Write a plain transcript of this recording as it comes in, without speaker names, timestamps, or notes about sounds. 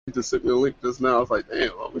just sent me a link just now. I was like, damn,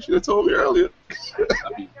 I wish you had told me earlier.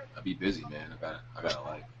 I'd be busy, man. I gotta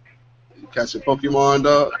like. You catching Pokemon,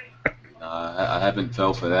 dog? Nah, I haven't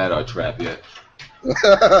fell for that or trap yet.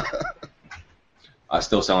 I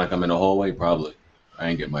still sound like I'm in the hallway, probably. I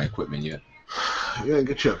ain't get my equipment yet. You didn't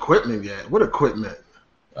get your equipment yet. What equipment?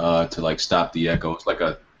 To like stop the echo. It's like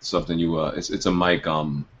something you it's a mic a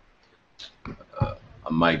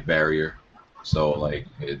mic barrier. So like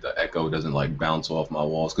the echo doesn't like bounce off my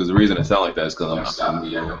walls. Because the reason it sounds like that is because I'm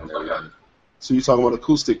in the echo and everything. So you're talking about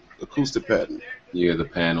acoustic pattern? Yeah, the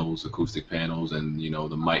panels, acoustic panels, and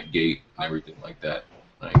the mic gate and everything like that.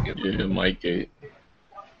 I ain't get Yeah, mic gate.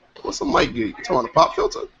 What's a mic gate? You talking about a pop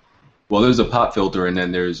filter? Well, there's a pop filter, and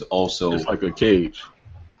then there's also It's like a cage.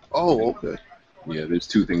 Oh, okay. yeah. There's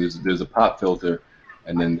two things. There's a pop filter,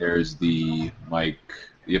 and then there's the mic.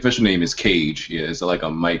 The official name is cage. Yeah, it's like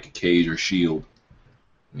a mic cage or shield.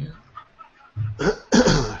 Yeah. This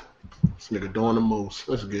nigga doing the most.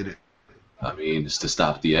 Let's get it. I mean, it's to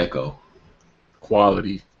stop the echo.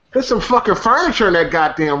 Quality. There's some fucking furniture in that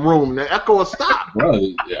goddamn room. The echo will stop. Bro,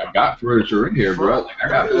 yeah, I got furniture in here, bro. Like, I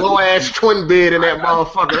got Low ass twin bed in that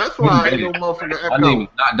motherfucker. That's why ain't no motherfucking My name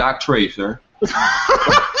echo. is not Doc Trey, sir.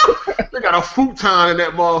 They got a futon in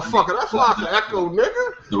that motherfucker. That's why I can echo,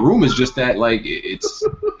 nigga. The room is just that, like,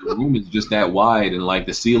 the room is just that wide, and like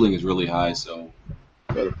the ceiling is really high, so.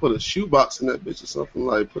 Gotta put a shoebox in that bitch or something.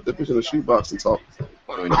 Like, put that bitch in a shoebox and talk.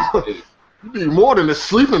 I mean, just- You need more than a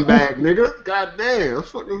sleeping bag, nigga. Goddamn, what the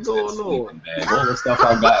fuck is going on? sleeping bag, all the stuff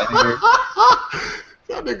I got in here.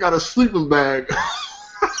 That nigga got a sleeping bag.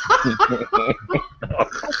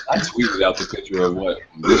 I tweeted out the picture of what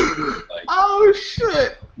this like. Oh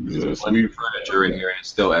shit! There's plenty of furniture in here, and it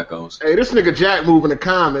still echoes. Hey, this nigga Jack moving the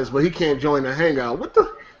comments, but he can't join the hangout. What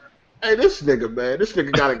the? Hey, this nigga, man. This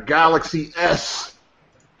nigga got a Galaxy S.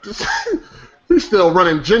 He's still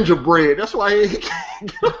running gingerbread. That's why he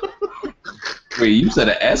can't. Wait, you said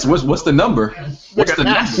an S? What's the number? What's the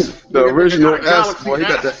S. number? The Nigga original got a S, Galaxy boy, he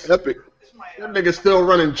got S. the epic. That nigga still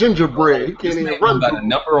running gingerbread. He can't This even man run. got a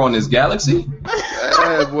number on his Galaxy?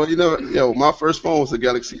 Yeah, boy, yo, my first phone was a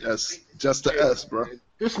Galaxy S. Just the S, bro.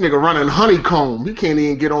 This nigga running honeycomb. He can't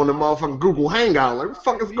even get on the motherfucking Google Hangout. Like, what the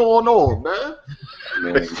fuck is going on, man?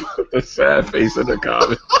 Man, The sad face in the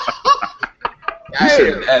comment. you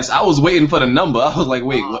said S. I was waiting for the number. I was like,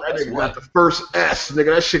 wait, what? That That's nigga what? got the first S,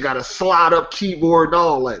 nigga. That shit got a slide up keyboard and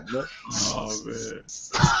all that, man. Oh man.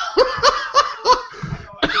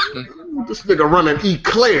 This nigga running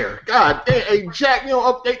Eclair. God damn, hey Jack, you don't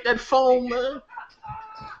update that phone, man.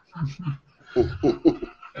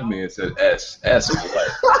 That man said S. S was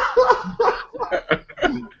like,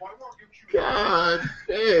 God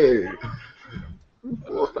damn.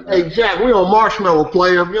 Hey Jack, we on Marshmallow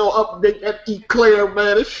Player. If you don't update that Eclair,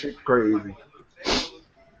 man, this shit crazy.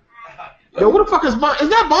 Yo, what the fuck is Bond? Is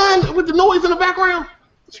that Bond with the noise in the background?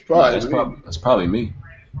 It's probably that's probably me.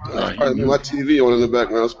 That's probably me. My TV on in the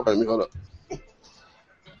background. That's probably me. Hold up.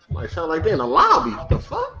 Might sound like they in a lobby. What the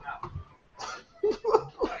fuck?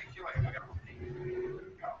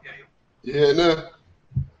 Yeah, nah.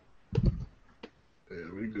 Yeah,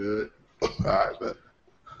 we good. All right, man.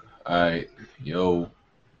 Alright, yo.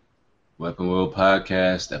 Weapon Wheel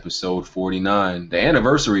Podcast, episode 49. The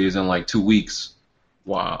anniversary is in like 2 weeks.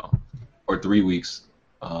 Wow. Or 3 weeks.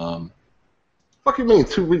 Fuck you mean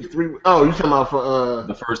 2 weeks, 3 weeks? Oh, you talking about for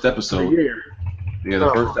The first a episode. year? Yeah,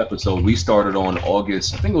 the first episode. We started on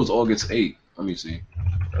August, I think it was August 8th. Let me see.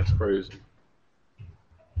 That's crazy.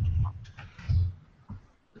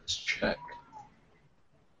 Let's check.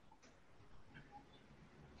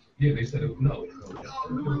 Yeah, they said it, no.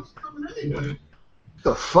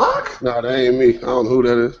 The fuck? Nah, that ain't me. I don't know who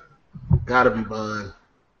that is. Gotta be Bond.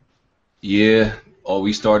 Yeah. Oh,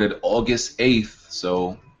 we started August 8th,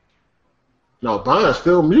 so No, Bond's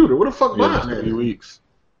still muted. What the fuck Yeah, Bond that's at? 3 weeks.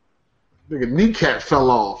 Nigga, kneecap fell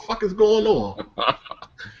off. Fuck is going on?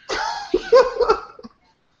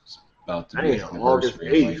 it's about to be Damn, an August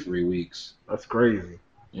anniversary in like 8th. 3 weeks. That's crazy.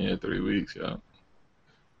 Yeah, 3 weeks, yeah.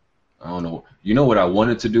 I don't know. You know what I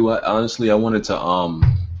wanted to do? Honestly, I wanted to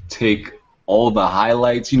take all the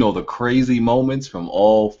highlights, the crazy moments from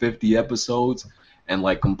all 50 episodes and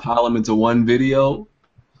like compile them into one video.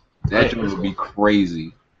 That Damn. would be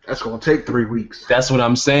crazy. That's gonna take 3 weeks. That's what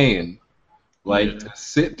I'm saying. Like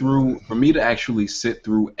Yeah. for me to actually sit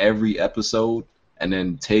through every episode and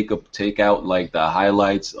then take out like the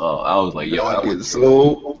highlights. I was like, yo, You gotta get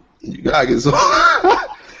so you gotta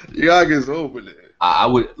get so over there. I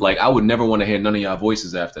would never want to hear none of y'all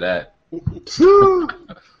voices after that.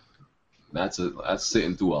 That's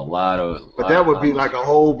sitting through a lot of. But that would be like a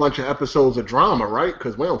whole bunch of episodes of drama, right?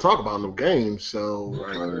 Because we don't talk about no games, so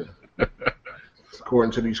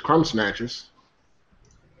according to these crumb snatchers.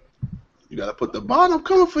 You gotta put the bond. I'm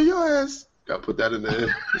coming for your ass. Gotta put that in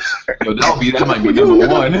there. Yo, that might be number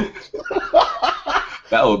one.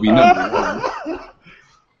 That would be number one.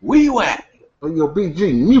 Where you at? Oh, yo,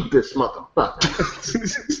 BG, mute this motherfucker.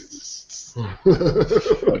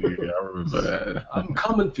 Oh, yeah, I remember that. I'm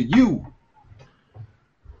coming for you.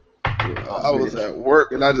 I was at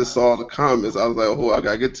work and I just saw the comments. I was like, oh, I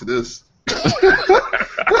gotta get to this.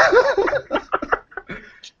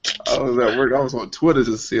 I was at work. I was on Twitter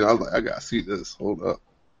just seeing. I was like, I gotta see this. Hold up.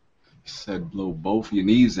 Said blow both your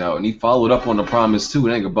knees out, and he followed up on the promise too.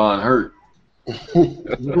 That nigga Bond hurt.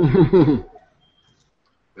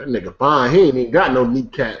 That nigga Bond, he ain't even got no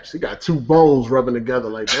kneecaps. He got two bones rubbing together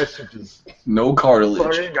like that shit just. No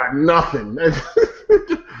cartilage. He ain't got nothing.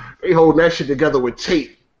 They holding that shit together with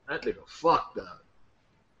tape. That nigga fucked up.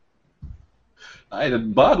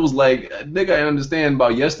 Bond was like, nigga, I understand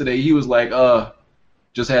about yesterday. He was like,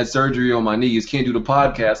 just had surgery on my knees, can't do the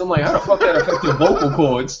podcast. I'm like, how the fuck that affect your vocal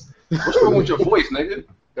cords? What's wrong with your voice, nigga?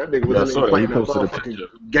 That nigga was playing that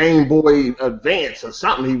motherfucking Game Boy Advance or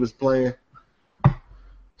something he was playing.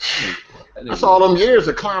 I saw them years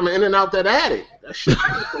of climbing in and out that attic. That shit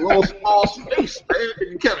was a little small space, man.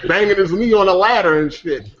 He kept banging his knee on the ladder and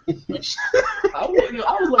shit. I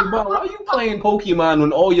was like, bro, why are you playing Pokemon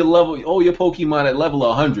when all your Pokemon at level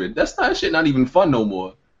 100? That's not shit. Not even fun no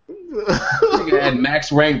more. Nigga had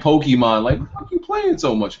max rank Pokemon. Like, what are you playing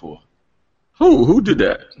so much for? Who did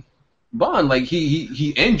that? Bond, like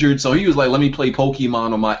he injured, so he was like, let me play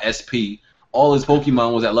Pokemon on my SP. All his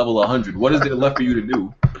Pokemon was at level 100. What is there left for you to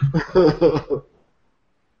do?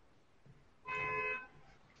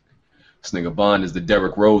 This nigga Bond is the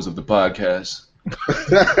Derrick Rose of the podcast.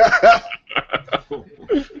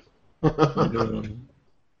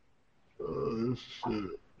 Oh,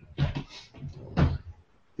 shit.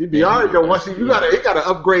 He'd be alright though. Once he gotta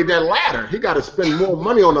upgrade that ladder. He gotta spend more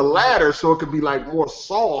money on the ladder so it could be like more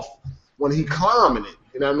soft when he climbing it.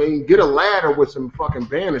 You know what I mean? Get a ladder with some fucking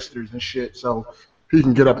banisters and shit so he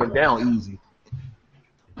can get up and down easy.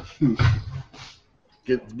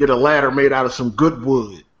 Get a ladder made out of some good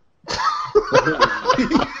wood.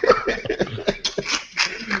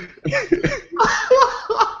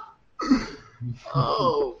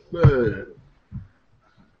 Oh man.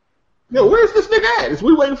 Yo, where's this nigga at? Is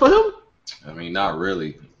we waiting for him? I mean, not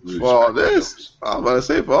really. For all this, I was about to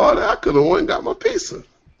say, for all that, I could have went and got my pizza.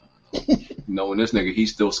 Knowing this nigga,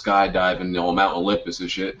 he's still skydiving on Mount Olympus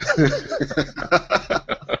and shit.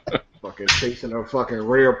 Fucking chasing a fucking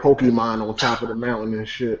rare Pokemon on top of the mountain and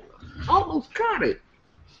shit. Almost got it.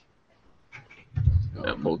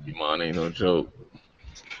 That Pokemon ain't no joke.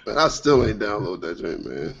 But I still ain't download that joint,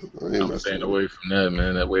 man. I'm staying away from that,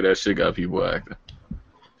 man. That way that shit got people acting.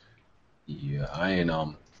 Yeah, I ain't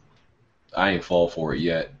fall for it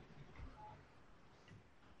yet.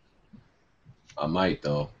 I might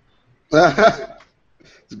though.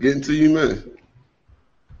 It's getting to you, man.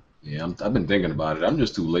 Yeah, I've been thinking about it. I'm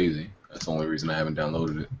just too lazy. That's the only reason I haven't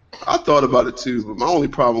downloaded it. I thought about it too, but my only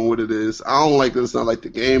problem with it is I don't like that it's not like the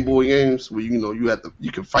Game Boy games where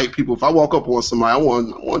you can fight people. If I walk up on somebody, I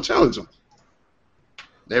want to challenge them.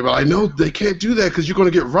 They were like, no, they can't do that because you're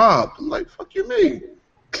gonna get robbed. I'm like, fuck you mean?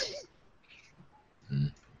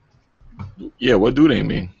 Yeah, what do they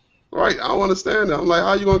mean? Right, I don't understand that. I'm like,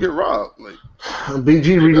 how you gonna get robbed? Like,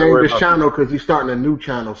 BG renamed his channel because he's starting a new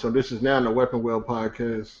channel, so this is now the Weapon Wheel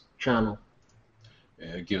Podcast channel.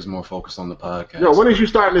 Yeah, it gives more focus on the podcast. Yo, when is you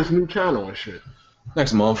starting this new channel and shit?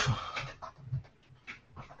 Next month.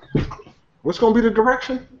 What's gonna be the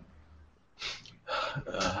direction?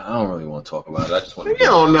 I don't really want to talk about it. I just want to. You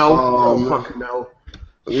don't know. Oh, You don't man. fucking know.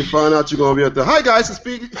 Let me find out you're gonna be up there. Hi guys, it's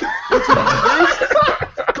Speedy. Come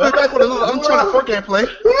back with a little uncharted 4 gameplay.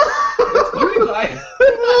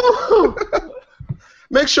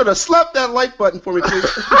 Make sure to slap that like button for me, please.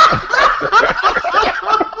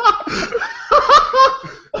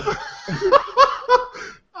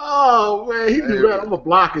 Oh man, he do that. I'm gonna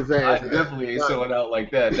block his I ass. definitely ain't selling out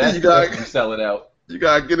like that. That's You got- definitely selling out. You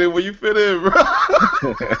gotta get in where you fit in, bro.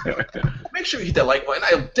 Make sure you hit that like button.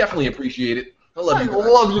 I definitely appreciate it. I love I you guys.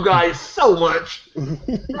 love you guys so much.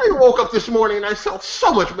 I woke up this morning and I felt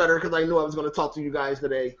so much better because I knew I was going to talk to you guys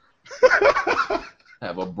today.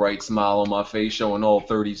 Have a bright smile on my face showing all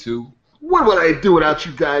 32. What would I do without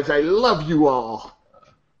you guys? I love you all.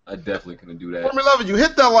 I definitely couldn't do Let that. me love you.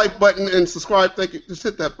 Hit that like button and subscribe. Thank you. Just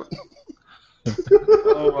hit that button.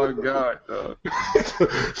 Oh my god, dog.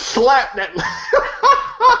 Slap that.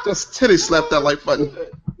 Just titty slap that like button.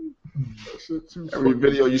 Every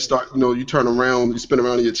video you start, you turn around, you spin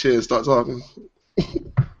around in your chair and start talking.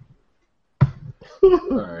 All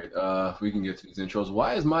right, we can get to these intros.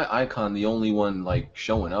 Why is my icon the only one like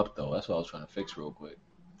showing up though? That's what I was trying to fix real quick.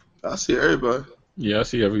 I see everybody. Yeah, I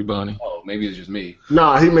see everybody. Oh, maybe it's just me.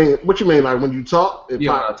 Nah, what you mean? Like when you talk? When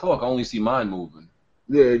I talk, I only see mine moving.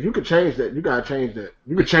 Yeah, you could change that. You gotta change that.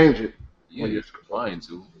 You could change it. Yeah, you're trying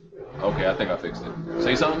to. Okay, I think I fixed it.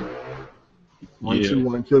 Say something. 1 2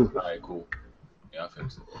 1 2. All right, cool. Yeah, I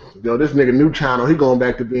fixed it. Yo, this nigga new channel, he going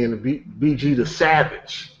back to being the BG the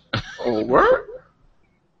Savage. Oh, word?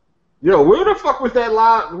 Yo, where the fuck was that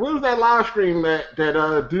live? Where was that live stream that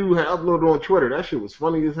dude had uploaded on Twitter? That shit was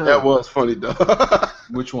funny as hell. That was funny, though.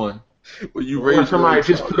 Which one? When you Where raised somebody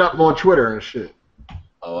just put up on Twitter and shit.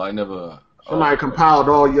 Oh, I never. Somebody compiled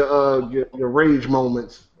all your rage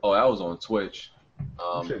moments. Oh, that was on Twitch.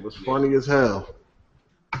 That shit was funny as hell.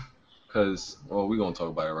 Because, well, we're going to talk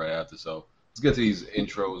about it right after. So let's get to these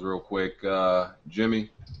intros real quick. Jimmy.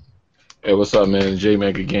 Hey, what's up, man? J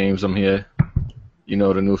Mega Games, I'm here. You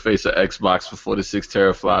know, the new face of Xbox for 46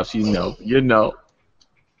 teraflops. You know.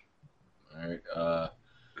 All right.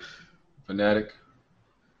 Fanatic.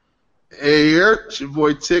 Hey, it's your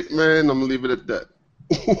boy Tick, man. I'm going to leave it at that.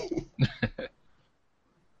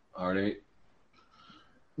 R8.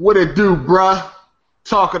 What it do, bruh?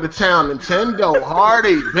 Talk of the town, Nintendo.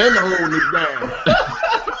 Hardy been holding it down.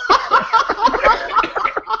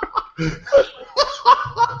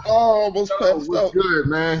 Oh, almost passed What's out. good,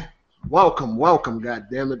 man? Welcome,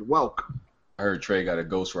 goddammit, welcome. I heard Trey got a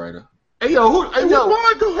ghostwriter. Hey, yo, Where am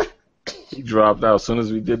I going? He dropped out as soon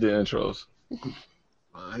as we did the intros.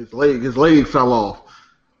 His leg fell off.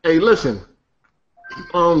 Hey, listen.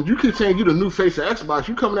 You keep saying you the new face of Xbox.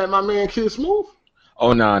 You coming at my man Kid Smooth?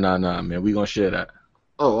 Oh, nah, man. We gonna share that.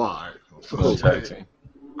 Oh, all right. We gonna tag team.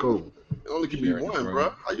 Cool. It only can be one,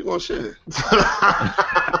 bro. How you going to share?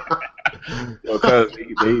 Because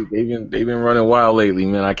they've been running wild lately,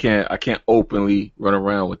 man. I can't openly run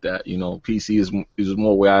around with that. You know, PC is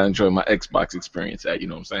more where I enjoy my Xbox experience at. You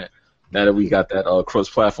know what I'm saying? Now that we got that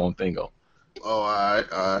cross-platform thing go. Oh, all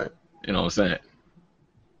right. You know what I'm saying?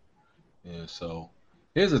 Yeah, so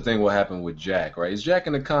here's the thing what happened with Jack, right? Is Jack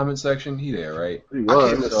in the comment section? He there, right? He I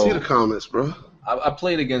was. can't even see the comments, bro. I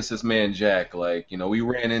played against this man Jack, like, we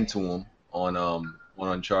ran into him on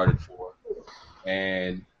Uncharted 4.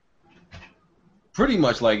 And pretty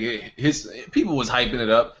much like his people was hyping it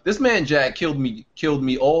up. This man Jack killed me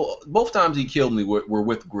both times he killed me were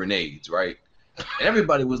with grenades, right? And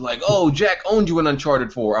everybody was like, "Oh, Jack owned you in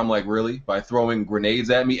Uncharted 4." I'm like, "Really?" By throwing grenades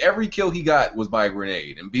at me. Every kill he got was by a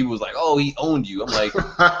grenade. And people was like, "Oh, he owned you." I'm like,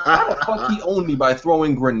 "How the fuck he owned me by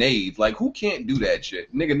throwing grenades? Like, who can't do that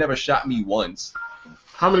shit? Nigga never shot me once."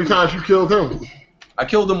 How many times you killed him? I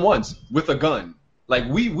killed him once with a gun. Like,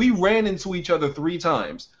 we ran into each other 3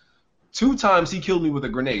 times. 2 times he killed me with a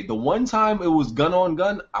grenade. The one time it was gun on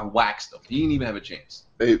gun, I waxed him. He didn't even have a chance.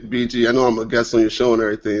 Hey, BG, I know I'm a guest on your show and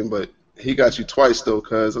everything, but he got you twice, though,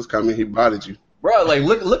 because that's kind of he bodied you. Bro, like,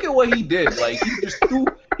 look at what he did. Like,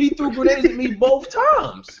 he threw grenades at me both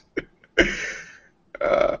times.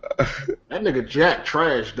 That nigga Jack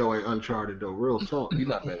trash, though, ain't Uncharted, though. Real talk. He's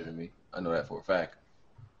not better than me. I know that for a fact.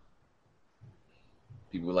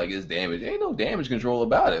 People were like, it's damage. There ain't no damage control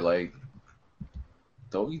about it. Like,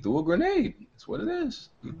 so he threw a grenade. That's what it is.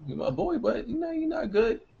 You're my boy, but you're not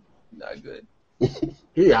good. You're not good.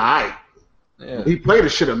 He alright. Yeah. He played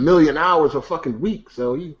this shit 1 million hours a fucking week,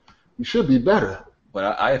 so he should be better.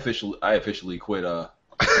 But I officially quit.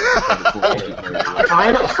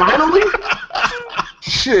 Finally?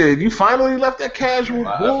 Shit, you finally left that casual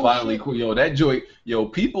I bullshit? finally quit. Yo, that joy. Yo,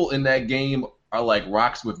 people in that game are like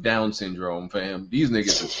rocks with Down syndrome, fam. These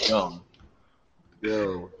niggas are dumb.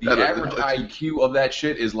 Yo, The average IQ of that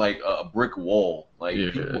shit is like a brick wall. Like,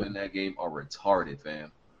 Yeah. people in that game are retarded,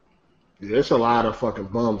 fam. yeah, there's a lot of fucking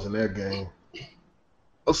bums in that game.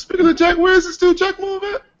 Oh, speaking of Jack, where is this dude Jack move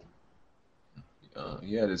at?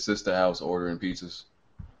 He had his sister house ordering pizzas.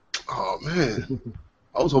 Oh, man.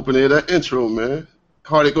 I was hoping to hear that intro, man.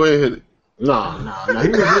 Hardy, go ahead and hit it. Nah.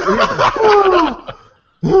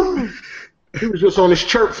 He was just on his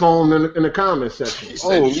chirp phone in the comment section.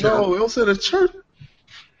 Oh, no, it was at a church.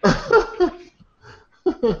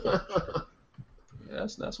 Yeah,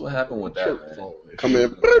 that's what happened with that, Chirp man. phone. Come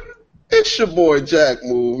in. It's your boy Jack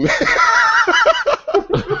move, man.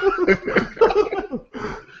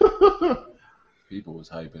 People was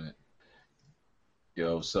hyping it.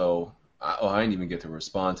 Yo, so I didn't even get to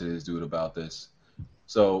respond to this dude about this.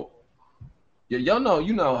 So, yeah,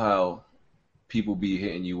 you know how people be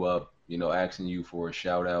hitting you up, asking you for a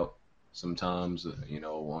shout out sometimes,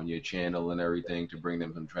 on your channel and everything to bring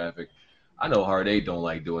them some traffic. I know Hard 8 don't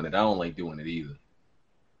like doing it. I don't like doing it either.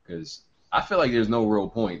 Because I feel like there's no real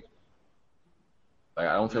point. Like,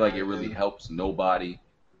 I don't feel like it really helps nobody.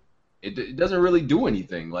 It doesn't really do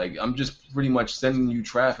anything. Like, I'm just pretty much sending you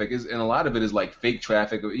traffic. And a lot of it is, like, fake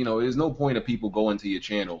traffic. You know, there's no point of people going to your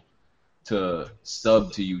channel to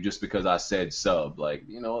sub to you just because I said sub. Like,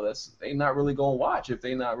 you know, they not really going to watch if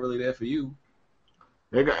they not really there for you.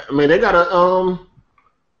 They gotta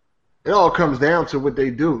it all comes down to what they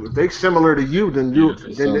do. If they similar to you, then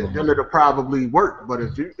it'll probably work. But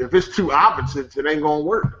if it's two opposites, it ain't gonna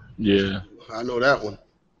work. Yeah, I know that one.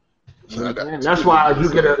 That's why if you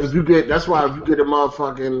get a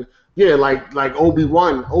motherfucking like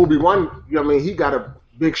Obi-Wan. Obi-Wan, you know what I mean, he got a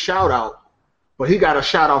big shout out, but he got a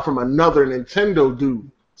shout out from another Nintendo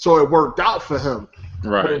dude, so it worked out for him.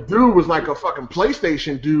 right. But if dude was like a fucking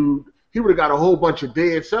PlayStation dude, he would have got a whole bunch of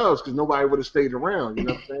dead cells because nobody would have stayed around. You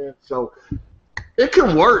know what I'm saying? So it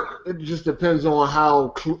can work. It just depends on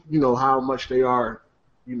how much they are,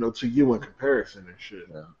 to you in comparison and shit.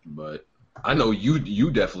 Yeah, but I know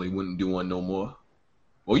you definitely wouldn't do one no more.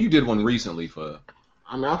 Well, you did one recently for.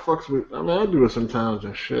 I mean, I do it sometimes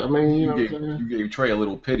and shit. I mean, you gave Trey a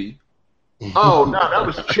little pity. Oh no, that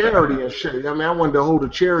was charity and shit. I mean, I wanted to hold a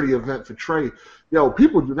charity event for Trey. Yo,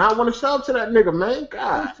 people do not want to sell to that nigga, man.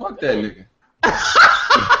 God, fuck that nigga.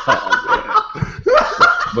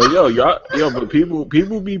 But but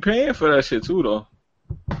people be paying for that shit too, though.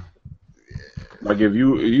 Like if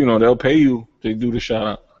they'll pay you to do the shout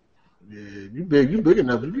out. Yeah, you big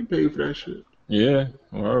enough. You can pay for that shit. Yeah,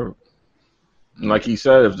 or like he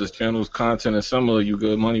said, if this channel's content is similar, you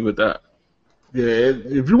get money with that. Yeah,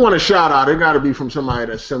 if you want a shout out, it got to be from somebody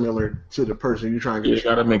that's similar to the person you're trying to get. It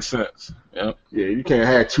got to make sense. Yep. Yeah, you can't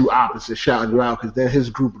have two opposites shouting you out because then his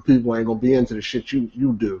group of people ain't gonna be into the shit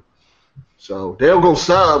you do. So they'll go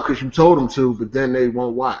sub because you told them to, but then they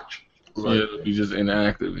won't watch. Right. Yeah, they'll be just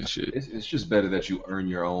inactive and shit. It's just better that you earn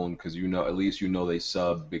your own because at least they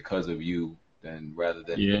sub because of you, than rather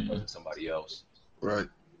than because of somebody else. Right.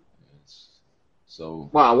 So.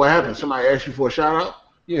 Wow, what happened? Somebody asked you for a shout out?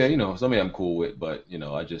 Yeah, somebody I'm cool with, but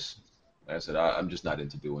like I said, I'm just not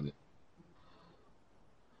into doing it.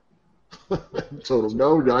 Told him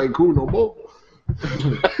no, y'all ain't cool no more.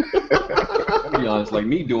 To be honest, like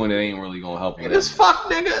me doing it ain't really gonna help him. This fuck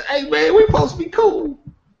nigga, hey man, we supposed to be cool.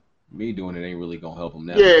 Me doing it ain't really gonna help him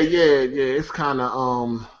now. Yeah. It's kind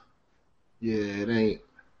of it ain't.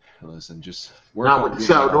 Listen, just not with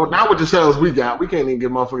the sales we got. We can't even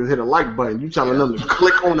get motherfuckers hit a like button. You telling them to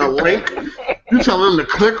click on a link? You telling them to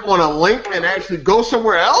click on a link and actually go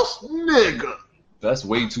somewhere else, nigga? That's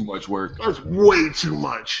way too much work. That's way too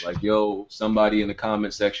much. Like, somebody in the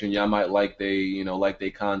comment section, y'all might like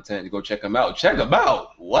they content. Go check them out. Check them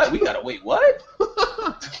out. What? We gotta wait. What?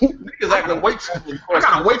 Niggas I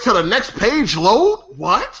gotta wait till the next page load.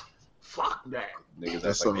 What? Fuck that. Niggas,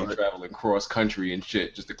 that's like they traveling cross country and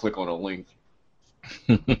shit just to click on a link.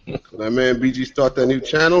 That man BG start that new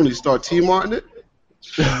channel and he start T-Martin it.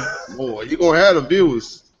 Boy, you gonna have the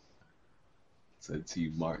viewers. Said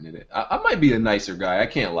T Martin in it. I might be a nicer guy. I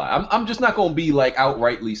can't lie. I'm just not gonna be like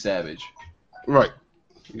outrightly savage. Right.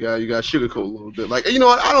 You got sugarcoat a little bit. Like, you know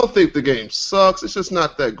what? I don't think the game sucks. It's just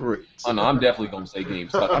not that great. Oh no, I'm definitely gonna say game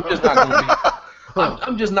sucks. I'm just not gonna be.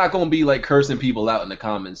 I'm just not gonna be like cursing people out in the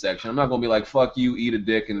comment section. I'm not gonna be like fuck you, eat a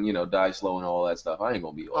dick, and die slow and all that stuff. I ain't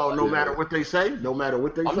gonna be. No matter what they say.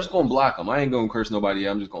 I'm just gonna block them. I ain't gonna curse nobody.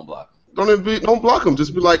 I'm just gonna block them. Don't block them.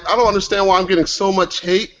 Just be like, I don't understand why I'm getting so much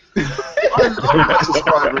hate. I love my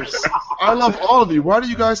subscribers. I love all of you. Why do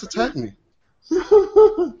you guys attack me?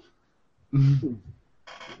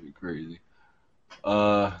 Crazy.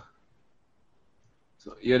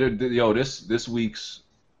 This week's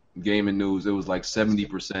gaming news, it was like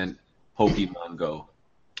 70% Pokemon Go.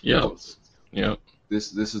 Yep.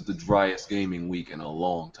 This is the driest gaming week in a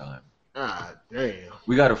long time. Ah, damn.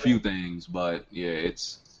 We got a few things, but yeah,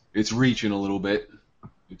 it's reaching a little bit.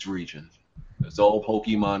 It's reaching. It's all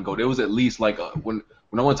Pokemon Go. There was at least like when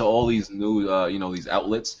I went to all these news, these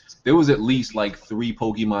outlets, there was at least like 3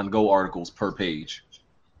 Pokemon Go articles per page.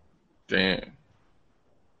 Damn.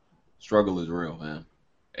 Struggle is real, man.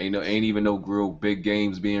 Ain't even no real big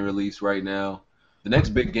games being released right now. The next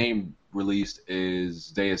big game released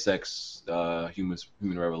is Deus Ex Human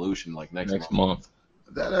Revolution, like next month.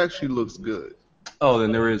 That actually looks good. Oh,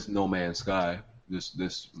 then there is No Man's Sky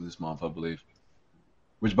this month, I believe.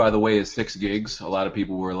 Which, by the way, is 6 gigs. A lot of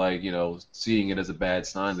people were like, seeing it as a bad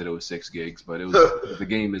sign that it was 6 gigs, but it was the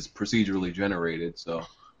game is procedurally generated, so.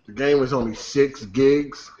 The game was only 6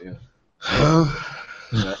 gigs. Yeah.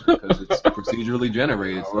 Because it's procedurally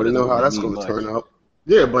generated. I already know how that's going to turn out.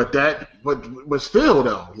 Yeah, but still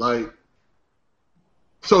though, like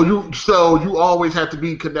So you always have to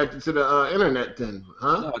be connected to the internet then,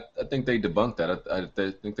 huh? No, I think they debunked that. I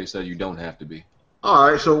think they said you don't have to be.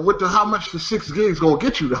 All right. So how much the 6 gigs gonna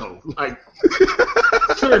get you though? Like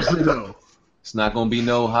seriously though. It's not gonna be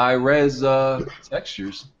no high res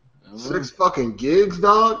textures. 6 fucking gigs,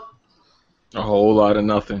 dog. A whole lot of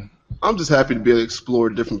nothing. I'm just happy to be able to explore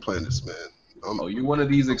different planets, man. Oh, you one of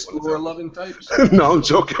these explorer loving types? No, I'm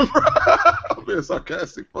joking, bro. I'm being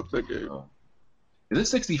sarcastic. Fuck that game. Oh. Is it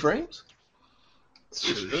 60 frames?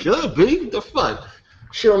 Should be. The fuck?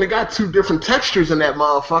 She only got 2 different textures in that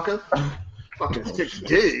motherfucker. Fucking 6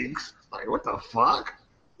 gigs. Like what the fuck?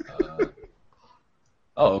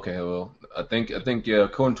 Oh, okay. Well, I think yeah.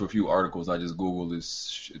 According to a few articles I just googled,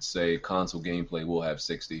 it say console gameplay will have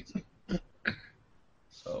 60.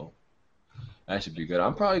 So that should be good.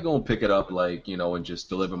 I'm probably gonna pick it up, like, you know, and just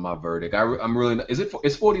deliver my verdict. I'm really. It's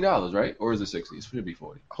 $40, right? Or is it 60? It should be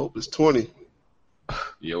 40. I hope it's 20.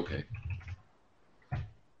 Yeah. Okay.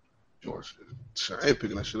 Sure. I ain't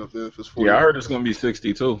picking that shit up then if it's 40. Yeah, I heard it's gonna be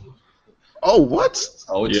 60 too. Oh, what?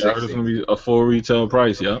 Oh, it's Yeah, I heard 60. it's gonna be a full retail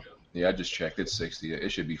price. Yeah. Yeah, I just checked. It's 60. It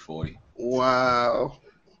should be 40. Wow.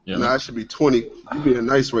 Yeah. Nah, it should be 20. You being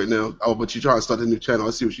nice right now. Oh, but you trying to start a new channel.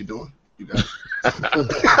 I see what you're doing. You got it.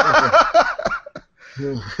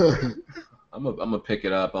 I'm gonna pick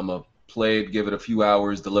it up. I'm gonna play it, give it a few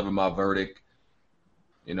hours, deliver my verdict.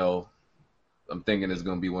 You know, I'm thinking it's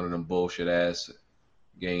gonna be one of them bullshit ass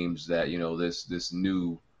games that, you know, this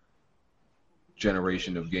new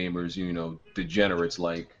generation of gamers, you know, degenerates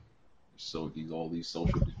like. So all these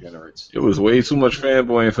social degenerates. It was way too much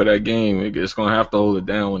fanboying for that game. It's gonna have to hold it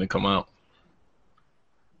down when it come out.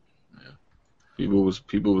 Yeah. People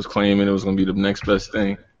was claiming it was gonna be the next best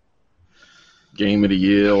thing. Game of the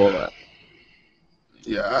year, all that.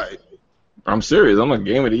 Yeah, all right. I'm serious. I'm like,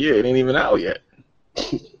 game of the year. It ain't even out yet.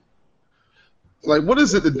 Like, what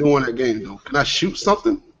is it to do in that game, though? Can I shoot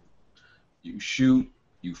something? You shoot,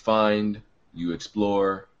 you find, you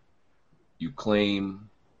explore, you claim,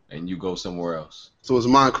 and you go somewhere else. So it's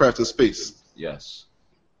Minecraft in space. Yes.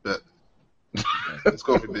 Bet. It's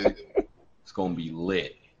gonna be big. It's gonna be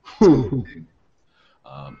lit. PewDiePie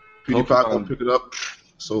Pokemon- gonna pick it up.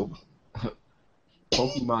 So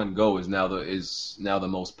Pokemon Go is now the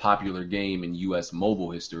most popular game in U.S.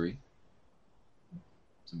 mobile history.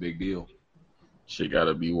 It's a big deal. Shit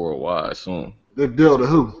gotta be worldwide soon. Good deal to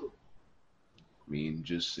who? I mean,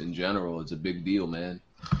 just in general, it's a big deal, man.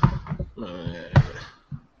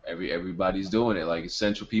 Everybody's doing it. Like,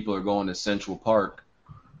 Central people are going to Central Park,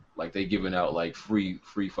 like they giving out like free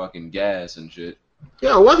fucking gas and shit.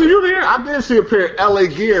 Yeah, wasn't you there? I did see a pair of LA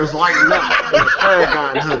Gears lighting up in a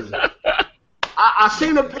Paragon hoodie. I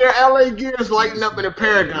seen a pair of LA Gears lighting up in a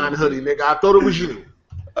Paragon hoodie, nigga. I thought it was you.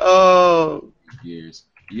 oh, Gears.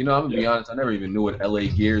 You know, I'm gonna be honest. I never even knew what LA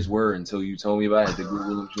Gears were until you told me about it. I had to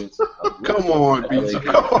Google them shits. come on, BG.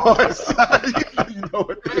 Come on, son. You know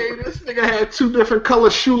what Hey, this nigga had 2 different color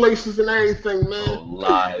shoelaces and everything, man. Oh,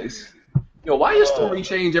 lies. Yo, why your story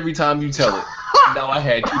change every time you tell it? Now I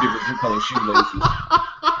had 2 different color shoelaces.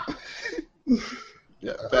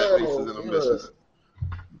 Yeah, fat laces and ambitious.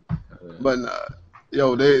 But nah,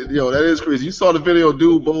 that is crazy. You saw the video,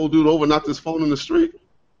 bold dude over knocked his phone in the street.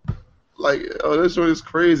 Like, that shit is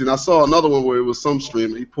crazy. And I saw another one where it was some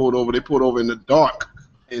streamer. They pulled over in the dark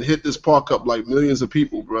and hit this park up like millions of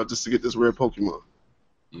people, bro, just to get this rare Pokemon.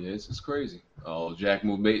 Yeah, it's crazy. Oh, Jack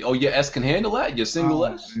Move made. Oh, your S can handle that. Your single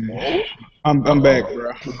S. I'm back,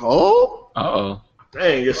 bro. Oh, Uh-oh.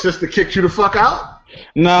 Dang, your sister kicked you the fuck out?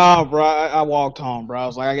 Nah, bro. I walked home, bro. I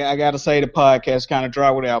was like, I got to say the podcast kind of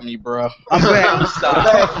dry without me, bro. I'm back.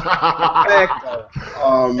 back though.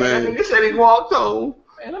 oh Man, man. nigga said he walked home.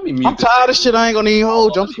 Man, let me mute I'm tired of shit. I ain't gonna even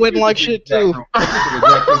hold you. I'm sweating like shit too. I'm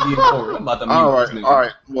about to mute All this right, nigga. all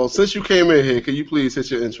right. Well, since you came in here, can you please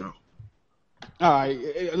hit your intro? All right,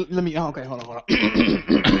 let me. Okay, hold on.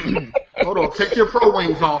 Hold on, take your pro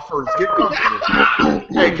wings off first. Get comfortable.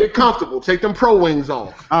 Hey, get comfortable. Take them pro wings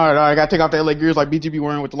off. All right. I gotta take off the LA Gears like BGB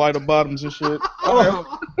wearing with the light up bottoms and shit.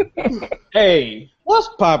 Hey, what's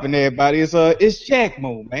poppin', everybody? It's Jack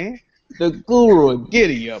Mo, man, the guru of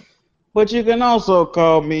Giddy Up. But you can also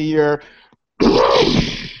call me your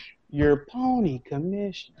pony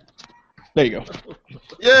commissioner. There you go.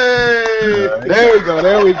 Yay! There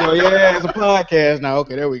we go. Yeah, it's a podcast now.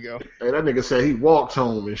 Okay, there we go. Hey, that nigga said he walked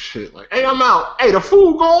home and shit. Like, hey, I'm out. Hey, the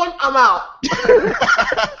food going? I'm out.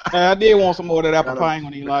 I did want some more of that apple pie. I ain't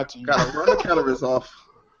gonna even lie to you. Gotta run the calories off.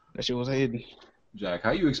 That shit was hidden. Jack,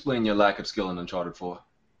 how you explain your lack of skill in Uncharted 4?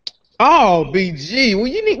 Oh, BG. Well,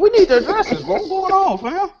 we need to address this. What's going on,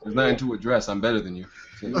 fam? There's nothing to address. I'm better than you.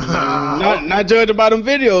 Not judging by them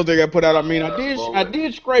videos they got put out. I mean, I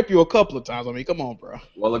did scrape you a couple of times. I mean, come on, bro.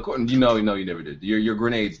 Well, according, you never did. Your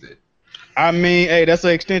grenades did. I mean, hey, that's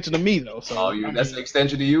an extension of me though. So that's an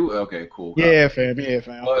extension to you. Okay, cool. Yeah, fam. Yeah,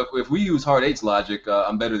 fam. Well, if we use Hard 8's logic,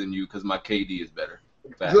 I'm better than you because my KD is better.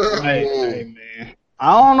 Hey, man.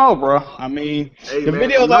 I don't know, bro. I mean, the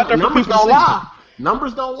videos out there for numbers people don't to see. lie.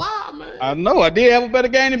 Numbers don't lie, man. I know. I did have a better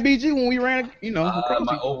game than BG when we ran.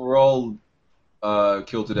 My overall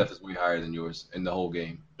kill to death is way higher than yours in the whole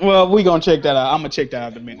game. Well, we gonna check that out. I'm gonna check that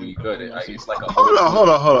out in a minute. We good. It's like a Hold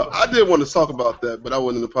on. I did want to talk about that, but I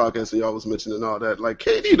wasn't in the podcast and y'all was mentioning all that. Like,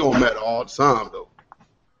 KD don't matter all the time, though.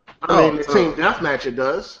 I mean, the team deathmatch it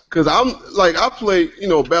does. Because I play,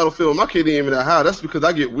 Battlefield. My KD ain't even that high. That's because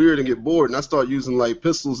I get weird and get bored, and I start using, like,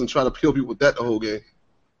 pistols and try to kill people with that the whole game.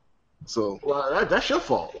 So. Well, that's your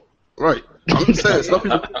fault. Right. I'm just saying, some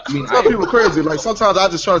people crazy. Like, sometimes I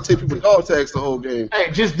just try to take people dog tags the whole game.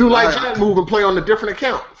 Hey, just do like Jack move and play on a different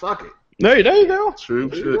account. Fuck it. There you go. True.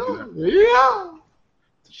 Yeah.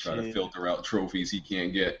 Try to filter out trophies he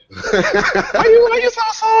can't get. Why you so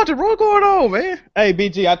salty, bro? What's going on, man? Hey,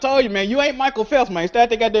 BG, I told you, man, you ain't Michael Phelps, man. Start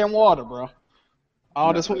that goddamn water, bro.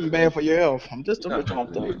 All this swimming bad for your health. I'm just trying to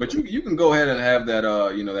tell you. But you can go ahead and have that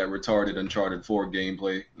that retarded Uncharted 4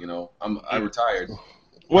 gameplay. I retired.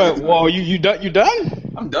 Well, you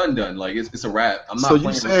done? I'm done. Like it's a wrap. I'm not. So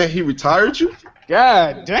you saying he retired you?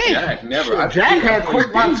 God damn. Jack never. Jack had quit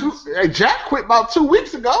Jack quit about 2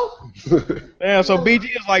 weeks ago. Damn. So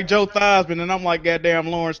BG is like Joe Theismann, and I'm like goddamn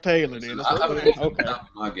Lawrence Taylor. Then okay.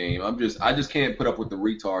 My game. I just can't put up with the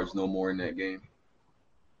retards no more in that game.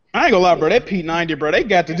 I ain't gonna lie, bro. That P90, bro. They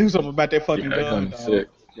got to do something about that fucking gun. Sick.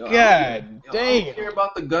 God damn. I damn. don't care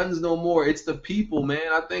about the guns no more. It's the people,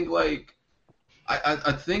 man. I think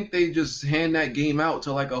I think they just hand that game out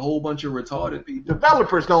to like a whole bunch of retarded people.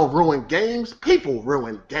 Developers don't ruin games. People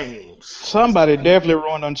ruin games. Somebody definitely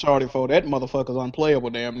ruined Uncharted 4. That motherfucker's unplayable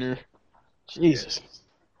damn near. Jesus.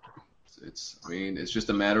 It's just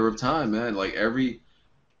a matter of time, man. Like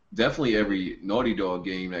definitely every Naughty Dog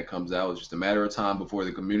game that comes out is just a matter of time before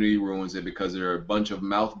the community ruins it because they're a bunch of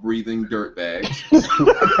mouth-breathing dirtbags.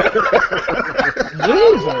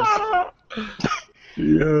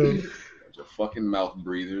 Jesus. Yeah. Fucking mouth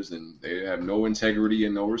breathers, and they have no integrity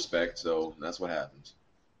and no respect, so that's what happens.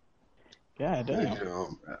 God damn.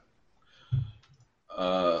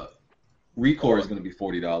 Recore is going to be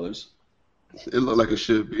 $40. It looked like it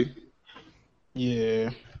should be.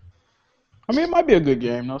 Yeah. I mean, it might be a good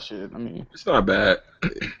game. No shit. I mean, It's not bad.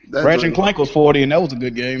 Ratchet and Clank was 40, and that was a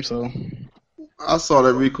good game. So I saw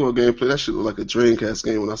that Recore gameplay. That shit looked like a Dreamcast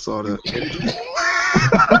game when I saw that.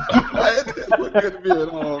 That didn't look good to me at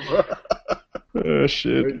all, bro.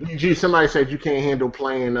 Shit. Gee, somebody said you can't handle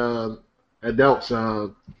playing adults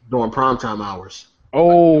during primetime hours.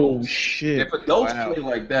 Oh shit. If adults play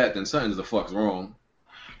like that, then something's the fuck's wrong.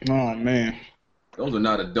 Oh man. Those are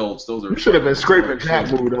not adults. Those are. You should have been scraping Jack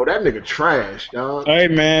Mood though. That nigga trash, dog. Hey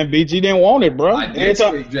man, BG didn't want it, bro. I did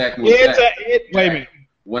scrape Jack Mood. Wait a minute.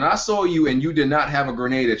 When I saw you and you did not have a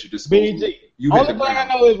grenade at your disposal, BG. you hit Only the thing I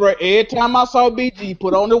ground. know is, bro, every time I saw BG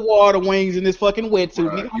put on the water wings in this fucking wetsuit,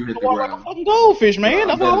 Right, nigga, you I'm hit the like ground. a fucking goldfish, man. I'm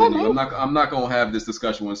That's better all I than you. know. I'm not gonna have this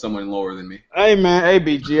discussion with someone lower than me. Hey man, hey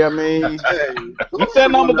BG, I mean, hey,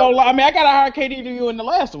 that number don't lie. I mean, I got a higher KD than you in The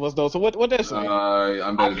Last of Us though. So what that say?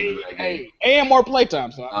 I'm better than you in that game. And more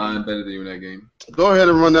playtime. So I'm better than you in that game. Go ahead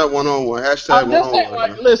and run that one-on-one. Hashtag I'm just saying,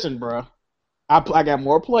 one-on-one. like, listen, bro. I got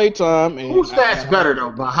more playtime. And Whose stats better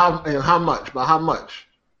though? By how much? By how much?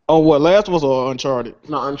 Oh, what? Last was Uncharted.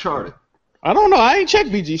 No, Uncharted. I don't know. I ain't check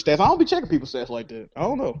BG stats. I don't be checking people's stats like that. I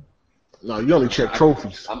don't know. No, you only check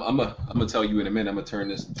trophies. I'm gonna tell you in a minute. I'm gonna turn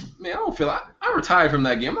this. Man, I don't feel. I retired from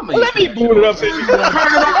that game. I'm not Let me even boot it up. Since you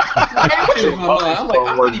want. I'm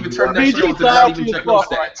not even turning that shit on to not even check those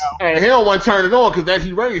stats. Hey, he don't want to turn it on because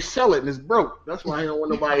he ready to sell it and it's broke. That's why he don't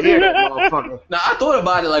want nobody to hear that motherfucker. Now I thought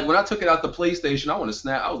about it. Like when I took it out the PlayStation, I want to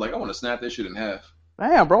snap. I was like, I want to snap that shit in half.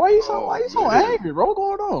 Damn, bro. Why you so angry, bro? What's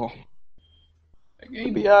going on?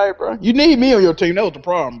 You be alright, bro. You need me on your team. That was the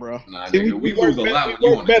problem, bro. Nah, See, nigga, we lose a lot when you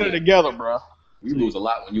work on the better team. together, bro. We lose a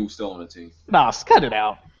lot when you still on the team. Nah, cut it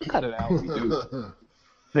out. Cut it out. We do.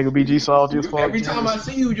 Nigga BG salty as fuck. Every time I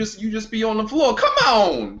see you, you just be on the floor. Come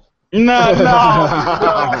on.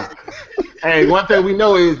 No. Hey, one thing we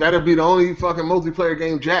know is that'll be the only fucking multiplayer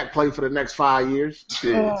game Jack played for the next 5 years.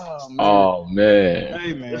 Oh man.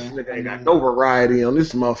 Hey This man. nigga ain't got no variety on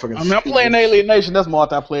this motherfucking. I mean, I'm playing Alien Nation. That's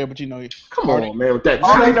multiplayer, but you know. Come on, man, with that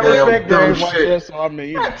I ain't never respect top-down dumb games like shit. that, so I mean,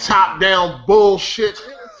 you know. That top-down bullshit.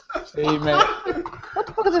 Hey man. What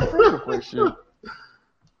the fuck is this free to play shit?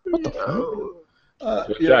 What the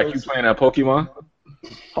fuck? Yo, Jack, you playing that Pokemon?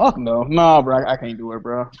 Fuck no. Nah, bro, I can't do it,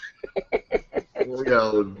 bro.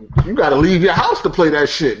 Yo, you gotta leave your house to play that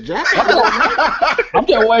shit, Jack. I'm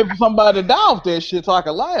just waiting for somebody to down that shit so I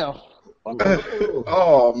can laugh.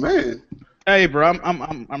 Oh man. Hey, bro,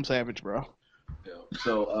 I'm savage, bro.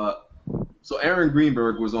 So Aaron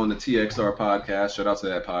Greenberg was on the TXR podcast. Shout out to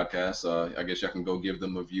that podcast. I guess y'all can go give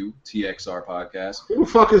them a view. TXR podcast. Who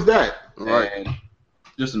the fuck is that? Right. And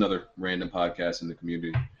just another random podcast in the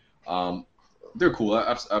community. They're cool.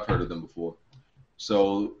 I've heard of them before.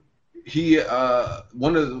 So he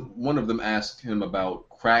one of them asked him about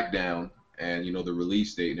Crackdown and the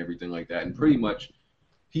release date and everything like that, and pretty much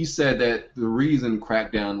he said that the reason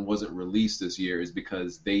Crackdown wasn't released this year is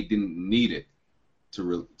because they didn't need it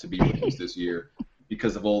to be released this year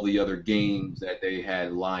because of all the other games that they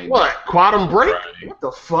had lined up. What? Quantum Break? What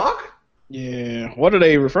the fuck? Yeah, what are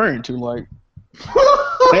they referring to? Like,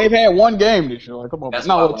 they've had one game this year. Like, come on, That's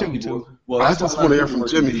no, why a lot of two. people- Well, I that's just why a lot want to of hear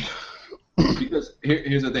from people Jimmy. because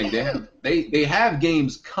here's the thing, they have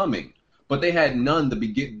games coming, but they had none to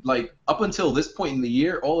begin. Like up until this point in the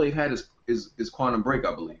year, all they've had is Quantum Break,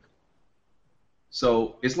 I believe.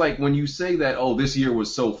 So it's like when you say that, oh, this year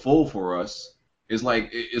was so full for us, it's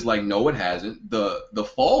like no, it hasn't. The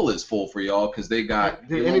fall is full for y'all because they got.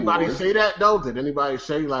 Did anybody say that though? Did anybody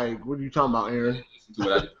say like, what are you talking about, Aaron? Listen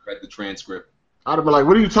to it, I read the transcript. I'd have been like,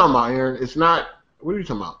 what are you talking about, Aaron? It's not. What are you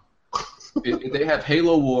talking about? They have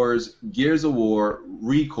Halo Wars, Gears of War,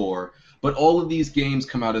 ReCore, but all of these games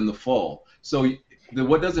come out in the fall. So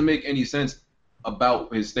what doesn't make any sense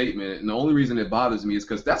about his statement, and the only reason it bothers me is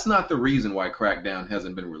because that's not the reason why Crackdown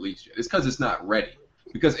hasn't been released yet. It's because it's not ready.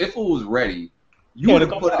 Because if it was ready, you would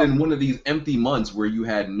have put it in one of these empty months where you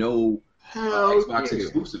had no Xbox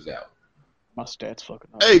exclusives out. My stats fucking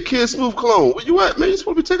up. Hey, Kid Smooth Clone, where you at, man? You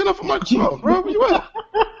supposed to be taking off a Microsoft, bro. Where you at?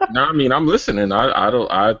 No, I mean I'm listening.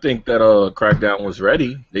 I think that Crackdown was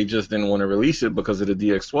ready. They just didn't want to release it because of the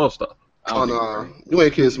DX12 stuff. Oh no, you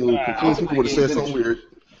ain't Kid Smooth. Kid Smooth would have said something weird.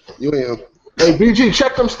 You ain't. Hey, BG,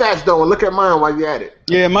 check them stats though, and look at mine while you at it.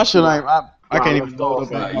 Yeah, my shit ain't. I can't even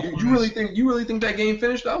load up. You really think that game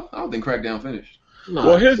finished though? I don't think Crackdown finished. No.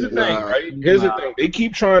 Well, here's the thing, right? Here's the thing. They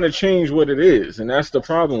keep trying to change what it is, and that's the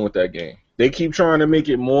problem with that game. They keep trying to make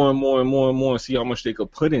it more and more and more and more and see how much they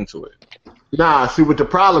could put into it. Nah, see what the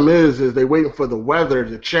problem is they waiting for the weather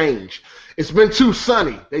to change. It's been too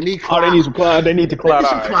sunny. They need clouds. Oh, they need some clouds. They need the They cloud. need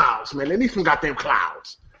some All right. clouds, man. They need some goddamn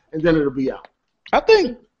clouds. And then it'll be out. I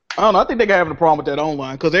don't know. I think they got having a problem with that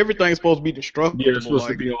online because everything's supposed to be destructible. Yeah, it's supposed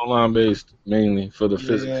to be online based mainly for the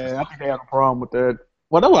physics. Yeah, I think they have a problem with that.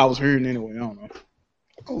 Well, that's what I was hearing anyway. I don't know.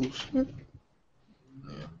 Oh shit.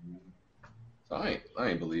 So I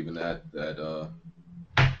ain't believing that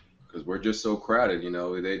because we're just so crowded,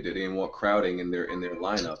 they didn't want crowding in their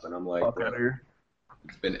lineup, and I'm like, Fuck out of here.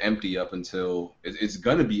 it's been empty up until it's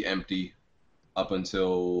gonna be empty up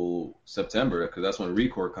until September because that's when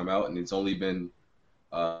ReCore come out, and it's only been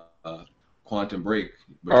Quantum Break.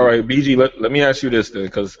 All right, BG, let me ask you this then,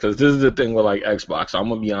 because this is the thing with like Xbox. I'm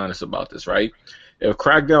gonna be honest about this, right? If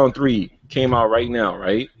Crackdown 3 came out right now,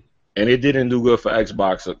 right, and it didn't do good for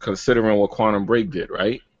Xbox, considering what Quantum Break did,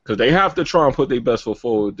 right? Because they have to try and put their best foot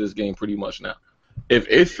forward with this game pretty much now. If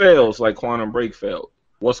it fails like Quantum Break failed,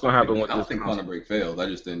 what's gonna happen with I don't this? think Quantum Break failed. I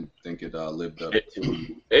just didn't think it lived up to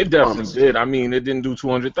It definitely did. I mean, it didn't do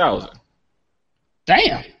 200,000.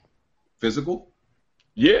 Damn. physical.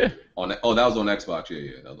 Yeah, That was on Xbox.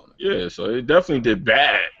 Yeah, that was on Xbox. yeah. So it definitely did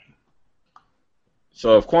bad.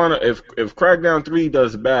 So if Crackdown 3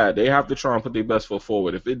 does bad, they have to try and put their best foot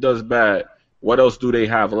forward. If it does bad, what else do they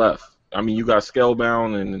have left? I mean, you got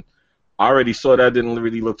Scalebound, and I already saw that didn't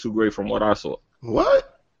really look too great from what I saw.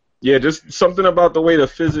 What? Yeah, just something about the way the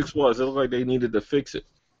physics was. It looked like they needed to fix it.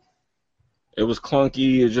 It was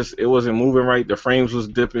clunky. It wasn't moving right. The frames was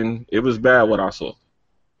dipping. It was bad what I saw.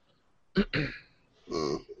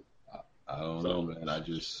 I don't know, man.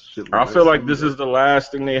 I feel like this is the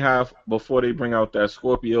last thing they have before they bring out that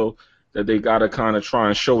Scorpio that they gotta kind of try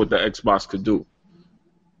and show what the Xbox could do.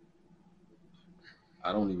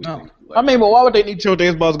 I don't even No. think. I mean, but why would they need to show what the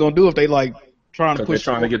Xbox gonna do if they like trying to Because they're push?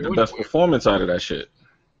 trying to get the best performance out of that shit.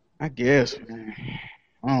 I guess. Man.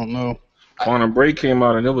 I don't know. Quantum Break came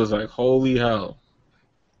out and it was like, holy hell.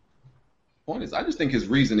 Point is, I just think his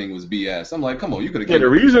reasoning was BS. I'm like, come on, you could have. Yeah, the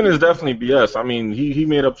reason is definitely BS. I mean, he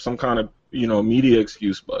made up some kind of media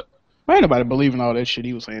excuse, but Ain't nobody believing all that shit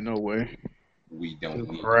he was saying. No way. We don't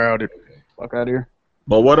need. Crowded. Okay. Fuck out of here.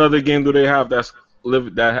 what other game do they have that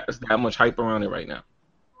has that much hype around it right now?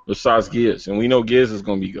 Besides Gears, and we know Gears is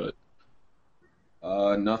gonna be good.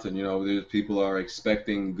 Nothing. There's people are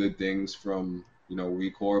expecting good things from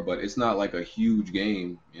Recore, but it's not like a huge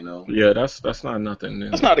game. Yeah, that's not nothing.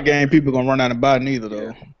 That's not a game people gonna run out and buy neither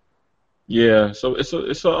though. Yeah, so it's a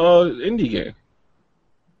indie game.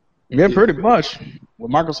 Yeah, pretty much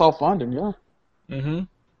with Microsoft funding. Yeah,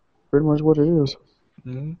 pretty much what it is.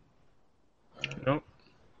 Yep.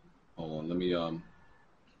 Hold on,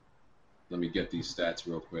 let me get these stats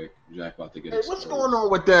real quick. Jack about to get. Hey, what's going on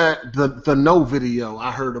with that the no video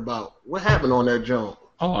I heard about? What happened on that jump?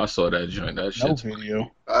 Oh, I saw that joint. That No shit's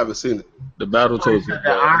video. I haven't seen it. the Battletoads. That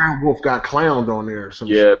Iron Wolf got clowned on there. Or some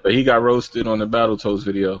shit. Yeah, but he got roasted on the Battletoads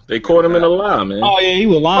video. They caught him in a lie, man. Oh yeah, he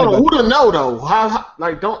was lying. Hold on, About who to know though? How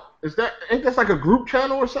ain't that like a group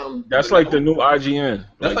channel or something? That's like the new IGN.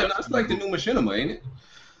 That's like the new Machinima, ain't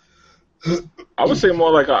it? I would say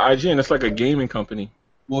more like an IGN. It's like a gaming company.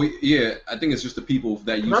 Well, yeah, I think it's just the people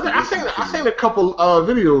that used to. I seen a couple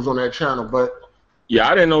videos on that channel, but Yeah,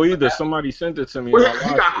 I didn't know either. Somebody sent it to me. well, and I he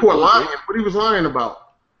watched got it. caught lying. What he was lying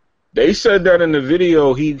about? They said that in the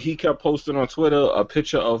video, he kept posting on Twitter a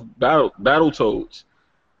picture of Battletoads.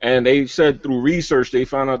 And they said through research, they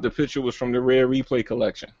found out the picture was from the Rare Replay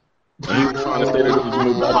collection. And he was trying to say that it was a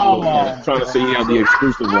new Battletoads. Trying to say he had the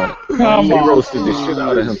exclusive one. They roasted the shit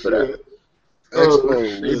out of him for that.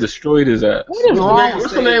 They destroyed his ass.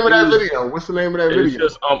 What's the name of that video? What's the name of that It's video?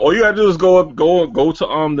 just all you gotta do is go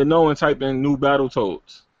to the know and type in new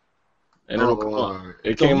Battletoads. And it'll come up.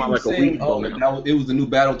 It So came he out was like a saying, week ago now. it was the new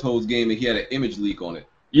Battletoads game, and he had an image leak on it.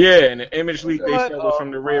 Yeah, and the image leak they said was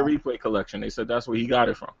from the Rare Replay collection. They said that's where he got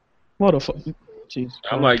it from. what the fuck? Jeez.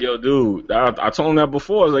 I'm like, yo, dude, I told him that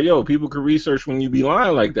before. I was like, yo, people can research when you be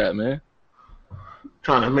lying like that, man.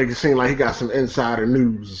 Trying to make it seem like he got some insider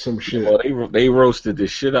news or some shit. Well, they roasted the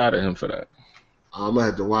shit out of him for that. I'm gonna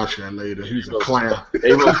have to watch that later. He's a clown.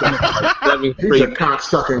 They roasted him for like 7 He's a straight.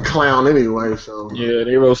 cock-sucking clown anyway, so. Yeah,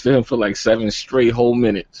 they roasted him for like 7 straight whole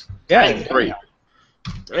minutes. Yeah. Straight.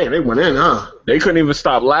 Hey, they went in, huh? They couldn't even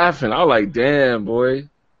stop laughing. I was like, damn, boy.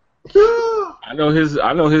 I know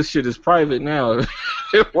his shit is private now.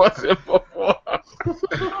 It wasn't before.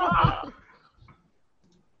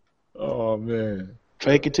 Oh man.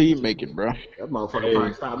 Fake it till you make it, bro. That motherfucker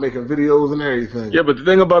probably stopped making videos and everything. Yeah, but the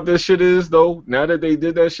thing about this shit is though, now that they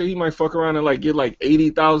did that shit, he might fuck around and like get like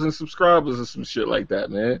 80,000 subscribers or some shit like that,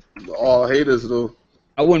 man. All haters though.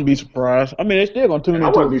 I wouldn't be surprised. I mean, they're still gonna tune I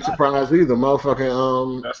into wouldn't be it. surprised either.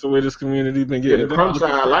 Motherfucking That's the way this community been yeah, getting. the crumb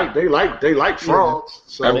side they like frauds.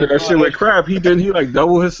 So After that shit with Crap, he like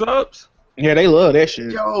double his subs. Yeah, they love that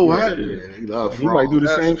shit. Yo, what? yeah, he loves He might frauds. do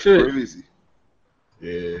the same shit. Crazy.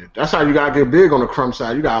 Yeah, that's how you gotta get big on the crumb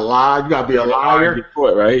side. You gotta lie. You gotta be a liar. Get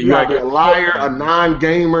caught, right? You gotta be a liar, a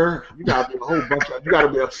non-gamer. You gotta be a whole bunch of. You gotta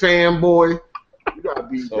be a fanboy. You gotta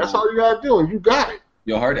be. That's all you gotta do, and you got it.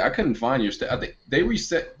 Yo, Hardy, I couldn't find your stat. I think they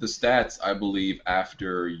reset the stats, I believe,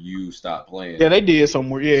 after you stopped playing. Yeah, they did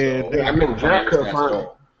somewhere. Yeah, So, they- I mean, Jack could stats find.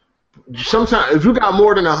 all. Sometimes, if you got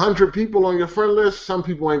more than 100 people on your friend list, some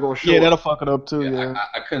people ain't gonna show yeah, up. that'll fuck it up too. Yeah, Yeah.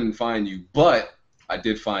 I couldn't find you, but I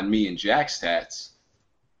did find me and Jack's stats.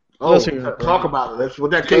 Oh, Let's hear it, bro. talk about it. That's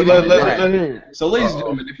what that Let, KD. let, Jack. let hear it. So, ladies and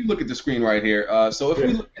gentlemen, if you look at the screen right here, so if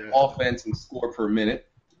we look at offense and score per minute,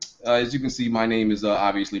 as you can see, my name is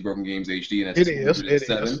obviously Broken Games HD, and that's It is, it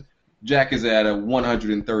 107. is. Jack is at a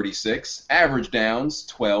 136. Average downs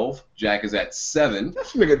 12. Jack is at 7.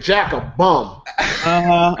 This nigga Jack a bum.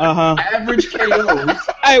 Average KOs.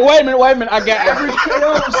 Hey, wait a minute. I got Average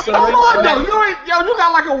KOs, son. Come on, you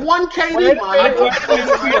got like a 1 KD,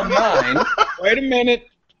 man. Wait a minute.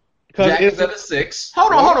 Cause Jack it's is at a 6.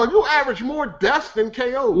 Hold on. You average more deaths than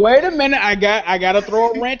KO. Wait a minute, I gotta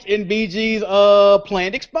throw a wrench in BG's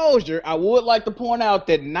planned exposure. I would like to point out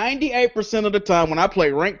that 98% of the time when I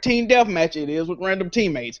play ranked team deathmatch, it is with random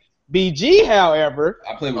teammates. BG, however,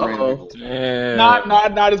 I play with random people. Damn.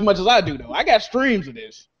 not as much as I do though. I got streams of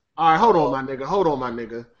this. All right, hold on, my nigga.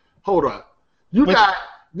 Hold up. You got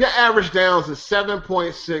your average downs is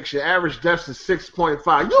 7.6. Your average deaths is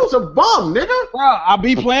 6.5. You was a bum, nigga. Bro, I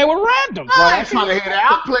be playing with randoms. I ain't trying to hear that.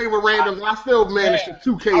 I play with randoms. I still managed to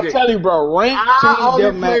 2K I'll that. tell you, bro, ranked team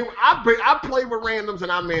deathmatch. I play with randoms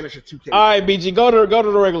and I managed to 2K. All right, BG, go to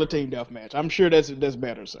the regular team deathmatch. I'm sure that's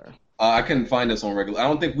better, sir. I couldn't find us on regular. I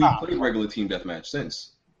don't think we've played regular team deathmatch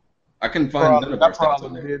since. I couldn't find none of our stats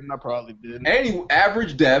on there. I probably didn't. Anyway,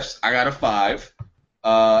 average deaths, I got a 5.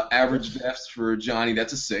 Average deaths for Johnny,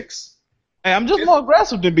 that's a 6. Hey, I'm just more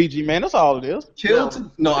aggressive than BG, man. That's all it is.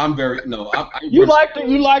 You like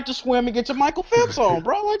to swim and get your Michael Phelps on,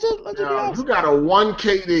 bro. Let's just be honest. You got a 1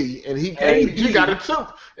 KD and BG got a 2.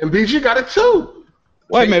 And BG got a 2.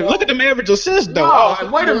 Wait a minute, look at them average assists though.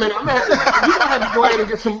 No, wait a minute. You gonna have to go ahead and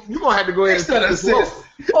get some. You gonna have to go ahead and Instead get of this assists.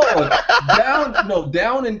 Hold on.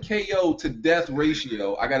 Down in KO to death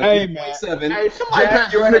ratio. I got a Hey, man. 3.7. 3.7. Hey, somebody Jack,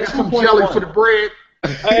 pass you're this at a nigga some jelly for the 2.1. bread.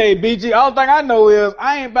 Hey, BG, all thing I know is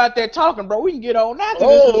I ain't about that talking, bro. We can get on after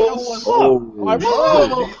this and know what's up. Like,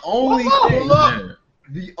 what's up?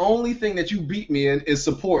 The only thing that you beat me in is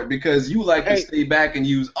support because you like to Hey. stay back and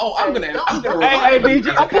use. Oh, I'm gonna. Hey,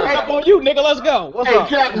 BG, I'm putting up on you, nigga. Let's go. What's Hey, up?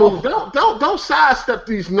 Jack Move, don't sidestep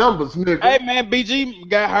these numbers, nigga. Hey, man, BG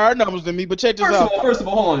got higher numbers than me, but check this out. First of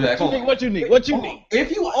all, hold on, Jack. Hold on. What you need? What you Hold need? on.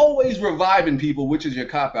 If you always reviving people, which is your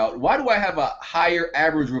cop out, why do I have a higher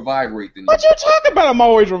average revive rate than you? What you talking about? I'm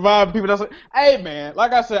always reviving people. That's like, hey, man,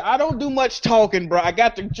 like I said, I don't do much talking, bro. I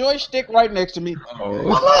got the joystick right next to me.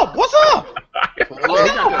 What's up? What's up?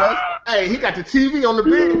 Hey, he got the TV on the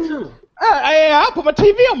bed too. Hey, I put my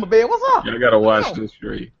TV on my bed. What's up? I gotta watch this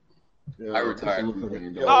straight. I retired.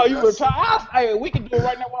 Oh, you retired? Hey, we can do it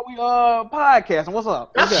right now while we podcasting. What's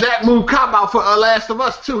up? That's What's up? Jack Move cop out for Last of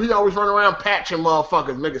Us too. He always run around patching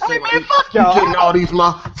motherfuckers, nigga. Hey, Saying man, like, fuck you y'all. getting all these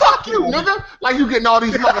fuck you, nigga. Like you getting all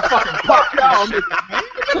these motherfucking parts. Y'all, nigga, man.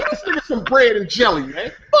 Give this nigga some bread and jelly,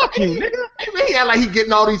 man. Fuck you, nigga. Hey, man, he act like he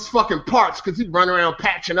getting all these fucking parts because he run around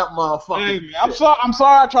patching up motherfuckers. Hey, man, I'm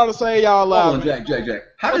sorry I try to say y'all Hold loud. on, Jack.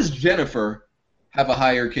 How does Jennifer have a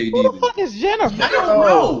higher KD Who than the you? fuck is Jennifer? I don't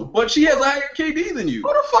know, but she has a higher KD than you. Who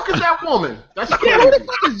the fuck is that woman? That's Yeah, who the crazy.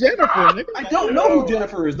 fuck is Jennifer, nigga? I don't know who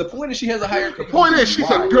Jennifer is. The point is she has a higher KD. The point is, she's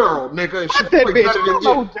Why? a girl, nigga, and she Fuck that play bitch. better I than don't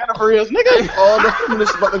know you. who Jennifer is, nigga. Oh, the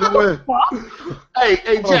feminists about to go in.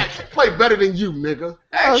 Hey, Jack, she play better than you, nigga.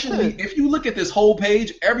 Actually, if you look at this whole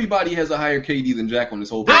page, everybody has a higher KD than Jack on this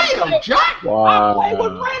whole page. Damn, Jack. I play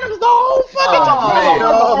with Wow. randoms the whole fucking Oh,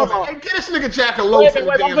 time. man. Hey, get this nigga Jack a Wait, loaf in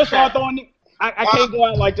wait, the I'm damn gonna start chat. throwing it. I can't go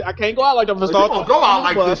out like that. I can't go out like that. I'm gonna You start gonna throwing go out on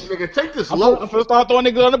like the this, bus. nigga. Take this I'm loaf. gonna start throwing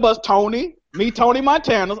niggas on the bus. Tony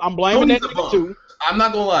Montana's. I'm blaming Tony's that a nigga bum. too. I'm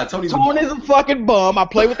not gonna lie, Tony's Tony's a fucking bum. I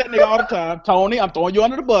play with that nigga all the time. Tony, I'm throwing you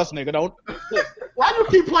under the bus, nigga. Don't. Why you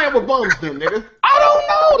keep playing with bums then, nigga? I don't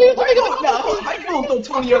know. These niggas. How you gonna throw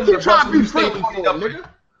Tony under You the trying bus to when be you stay friendly fucking for up? him, nigga?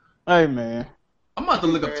 Hey man. I'm about to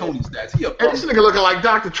look up Tony's stats. He a Hey, this bum. nigga looking like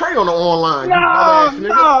Dr. Trey on the online. you No, dumbass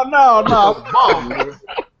nigga. no. Bum, nigga.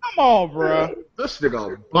 Come on, bro. This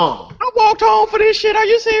nigga a bum. I walked home for this shit. Are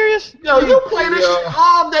you serious? Yo, you play this shit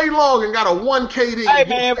all day long and got a 1 KD. Hey, Your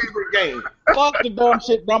man. favorite game. Fuck the dumb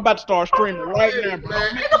shit, bro. I'm about to start streaming right now, bro.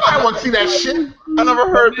 Man, ain't nobody want to see that shit. I never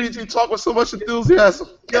heard BG talk with so much enthusiasm.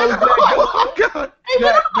 Yo, Jack, Oh, God. Hey,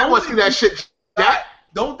 man, nobody want to see that shit, Jack.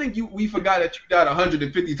 don't think we forgot that you died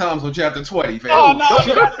 150 times on chapter 20, fam. Oh, no,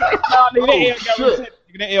 nigga, that L got shit. rescinded.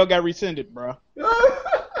 That L got rescinded, bro.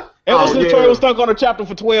 Oh, Ever since yeah. Troy was stuck on a chapter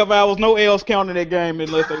for 12 hours, no L's counting that game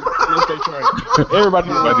unless they trade. Everybody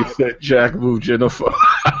knows Somebody that. said Jack Move Jennifer.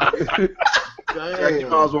 Jack, you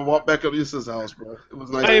might as well walk back up your sister's house, bro. It was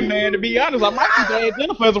nice. Hey, man, to be honest, I might be glad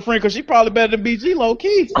Jennifer as a friend because she probably better than BG low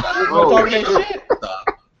key. Oh, Talking that shit.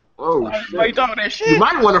 Oh, Why you shit. talking that You shit?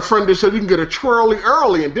 might want to friend her so you can get a twirly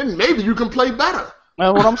early, and then maybe you can play better.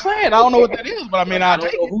 That's what I'm saying. I don't know what that is, but I mean, I I'll don't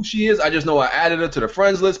take know it. who she is. I just know I added her to the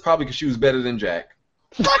friends list probably because she was better than Jack.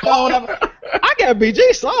 Fuck all that. I got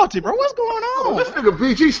BG salty, bro. What's going Oh, on? this nigga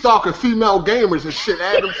BG stalking female gamers and shit,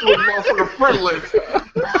 add them to his motherfucking friend list.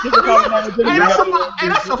 Hey,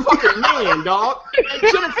 that's a fucking man, dog. Hey,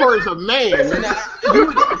 Jennifer is a man.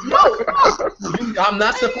 I'm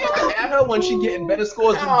not supposed to add her when she getting better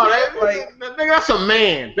scores than Oh, Jack. Like, nigga, that's a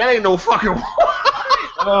man. That ain't no fucking.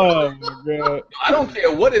 Oh my god. I don't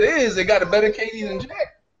care what it is. It got a better KD than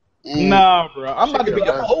Jack. Nah, bro. I'm She about to could be be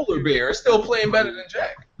a polar bear. It's still playing better than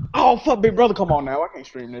Jack. Oh fuck, Big Brother, come on now. I can't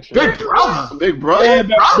stream this shit. Big brother. Big brother. Yeah,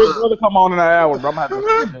 Big Brother, come on in an hour, bro. I'm gonna have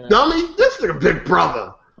to stream that. Dummy, this nigga big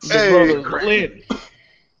brother. Big Brother lit.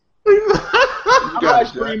 I might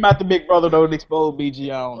stream out the Big Brother though and expose BG.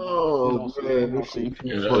 I don't know. Oh, man. We'll see.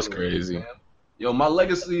 Yeah, that's crazy. Yo, my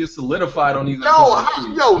legacy is solidified on these.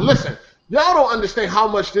 Yo, listen. Y'all don't understand how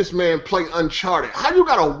much this man play Uncharted. How you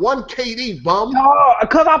got a 1 KD bum? No,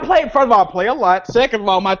 because I play. First of all, I play a lot. Second of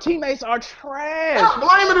all, my teammates are trash. Stop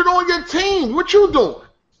blaming it on your team. What you doing?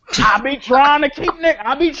 I be trying to keep Nick.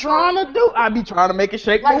 I be trying to make it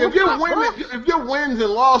shake. Like move if your up, bro. wins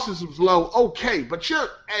and losses was low, okay, but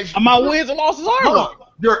My wins and losses are low.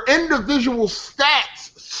 your individual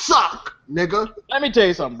stats suck, nigga. Let me tell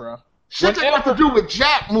you something, bro. Shit that got to do with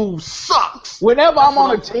Jack moves sucks. Whenever I'm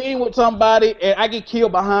on a team with somebody and I get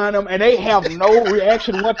killed behind them and they have no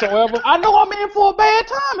reaction whatsoever, I know I'm in for a bad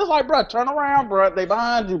time. It's like, bro, turn around, bro. They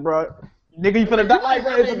behind you, bro. Nigga, you finna die like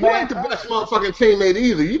You ain't the best motherfucking teammate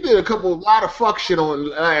either. You did a lot of fuck shit on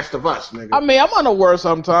Last of Us, nigga. I mean, I'm on the worst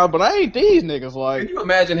sometimes, but I ain't these niggas like. Can you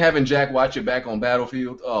imagine having Jack watch your back on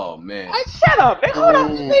Battlefield? Oh man. Hey, shut up, nigga. Hold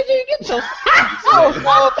on, nigga. Get your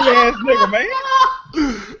salty ass nigga, man.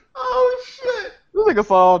 Oh shit. This nigga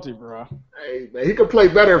salty, bro. Hey man, he could play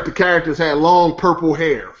better if the characters had long purple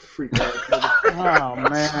hair. Freak ass nigga. Oh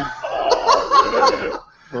man.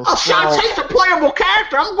 Oh, Shantae's a playable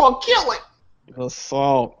character. I'm gonna kill it.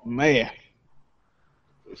 Assault, man.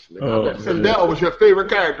 Sindel was your favorite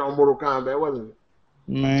character on Mortal Kombat, wasn't it?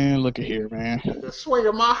 Man, look at here, man. The swing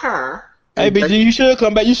of my hair. Hey, BG, you should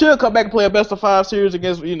come back. You should come back and play a best of 5 series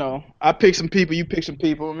against, I pick some people, you pick some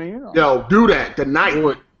people. I mean, Yo, do that tonight.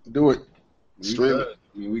 Do it. Stream it.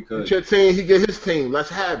 I mean, we could. Get your team, he get his team. Let's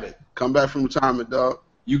have it. Come back from retirement, dog.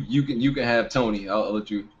 You can have Tony. I'll let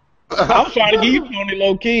you. I'm trying to give you Tony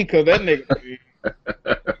low key because that nigga.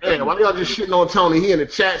 Hey, why y'all just shitting on Tony? He in the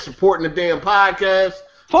chat supporting the damn podcast.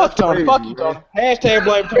 Fuck Tony. Crazy, Fuck you, man. Tony. Hashtag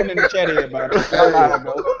blame Tony in the chat, everybody.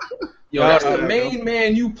 Yo, that's the main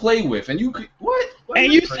man you play with, and you could what?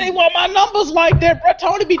 And you see why my numbers like that, bro?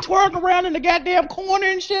 Tony be twirling around in the goddamn corner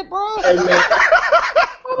and shit, bro. Hey, man.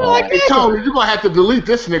 Hey, Tony, you gonna have to delete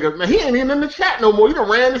this nigga. Man, he ain't even in the chat no more. You done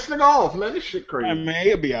ran this nigga off, man. This shit crazy. Man,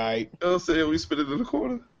 he'll be alright. You know what I'm saying? We spit it in the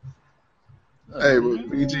corner. Hey, but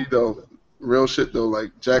BG, though, real shit, though,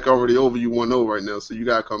 like, Jack already over you 1-0 right now, so you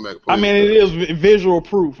got to come back. I mean, it is visual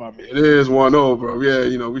proof, I mean. It is 1-0, bro.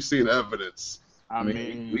 Yeah, we seen the evidence. I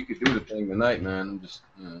mean, we could do the thing tonight, man. I'm just,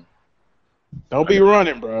 don't be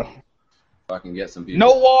running, bro. if I can get some people.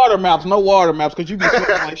 No water maps, because you be feeling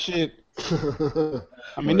like shit.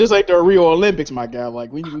 I mean, this ain't the Rio Olympics, my guy.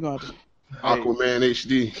 Like, we gonna have to... Aquaman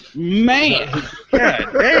HD. Man, god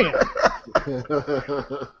damn.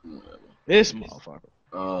 This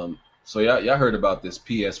motherfucker. So y'all heard about this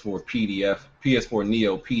PS4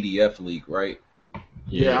 Neo PDF leak, right?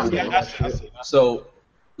 Yeah, I see. So,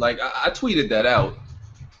 like, I tweeted that out,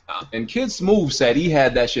 and Kid Smooth said he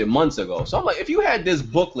had that shit months ago. So I'm like, if you had this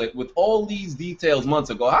booklet with all these details months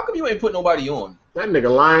ago, how come you ain't put nobody on? That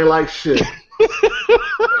nigga lying like shit.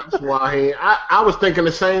 That's why I was thinking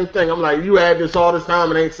the same thing. I'm like, you had this all this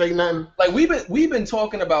time and ain't say nothing. Like we've been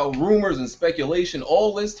talking about rumors and speculation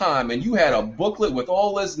all this time, and you had a booklet with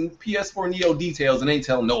all this PS4 Neo details and ain't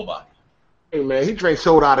telling nobody. Hey man, he drank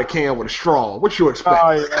soda out of a can with a straw. What you expect?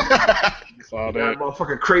 Oh, yeah. Saw That that.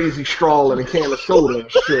 motherfucking crazy straw in a can of soda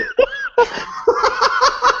and shit.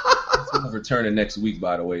 He's returning next week,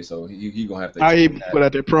 by the way, so he gonna have to. How he put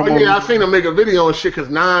out that Oh, promo? yeah, I seen him make a video and shit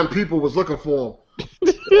because 9 people was looking for him.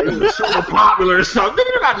 He was super popular or something.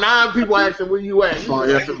 Nigga, you got 9 people asking where you at. Oh,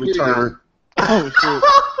 you have to return. Oh, shit.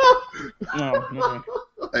 Oh, man.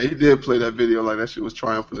 Hey, he did play that video like that shit was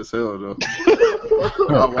triumphant as hell, though.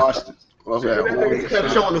 I watched it. That nigga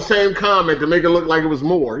kept showing the same comment to make it look like it was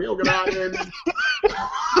more. You don't get out there and...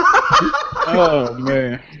 Oh,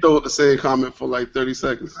 man. Showed the same comment for like 30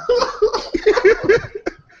 seconds.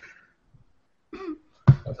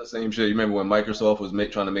 That's the same shit. You remember when Microsoft was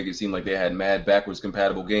trying to make it seem like they had mad backwards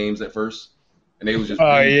compatible games at first, and they was just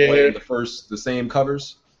playing the same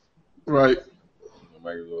covers. Right.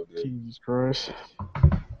 Microsoft did. Jesus Christ.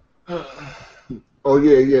 Oh,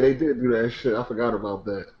 yeah, they did do that shit. I forgot about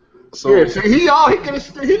that. So, Yeah, see, he know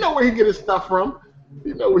where he get his stuff from.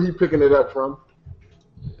 He know where he picking it up from.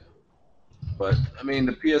 But I mean,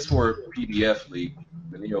 the PS4 PDF leak,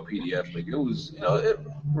 the Neo PDF leak, it was, it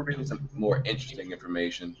revealed some more interesting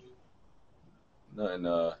information.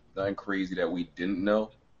 Nothing crazy that we didn't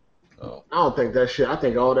know. So, I don't think that shit. I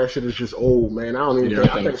think all that shit is just old, man. I don't even Yeah,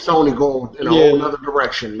 think. I think Sony going in a whole other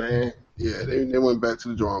direction, man. yeah, they went back to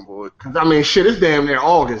the drawing board. Cause I mean, shit, it's damn near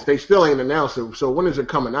August. They still ain't announced it. So when is it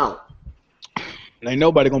coming out? Ain't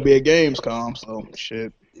nobody gonna be at Gamescom, so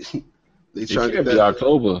shit. They It trying to can't get be that.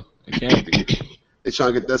 October. It can't be. They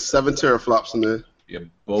trying to get that 7 teraflops in there. yeah,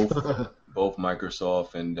 both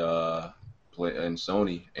Microsoft and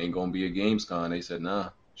Sony ain't gonna be at Gamescom. They said, nah,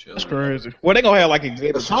 chill. That's crazy. Well, they gonna have like But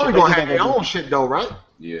exhibits. and Sony shit. gonna They just have ain't their gonna own shit though, right?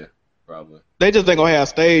 Yeah, probably. They just ain't gonna have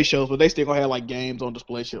stage shows, but they still gonna have like games on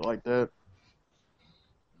display, shit like that.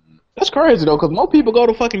 That's crazy though, cause more people go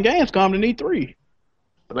to fucking Gamescom than E3.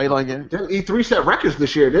 But they like it. Didn't E3 set records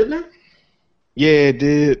this year, didn't it? Yeah, it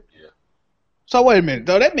did. Yeah. So wait a minute,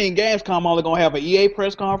 though. That mean Gamescom only gonna have an EA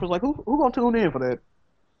press conference? Like who gonna tune in for that?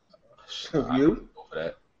 You? Go for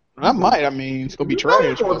that. I might. I mean, it's gonna be You know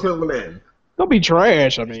trash. you gonna It's tune them in. gonna be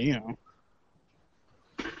trash. I mean,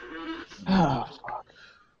 Oh,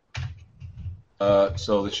 fuck.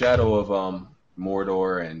 So the shadow of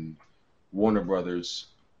Mordor and Warner Brothers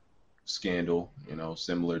scandal,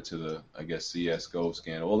 similar to the, I guess, CS:GO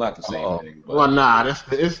scandal. Well, not the same thing. But Well, nah,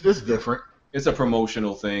 it's different. it's a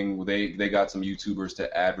promotional thing. They got some YouTubers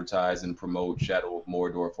to advertise and promote Shadow of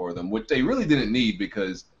Mordor for them, which they really didn't need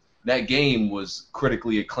because that game was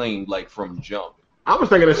critically acclaimed like from jump. I was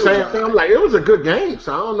thinking the same thing. I'm like, it was a good game,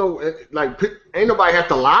 so I don't know. Ain't nobody have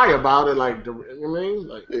to lie about it. Like, you know what I mean?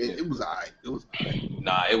 Like, It was alright. It was alright.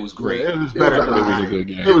 Nah, it was great. it was better than It was a I. good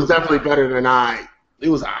game. It was definitely better than I. It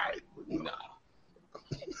was alright. Nah.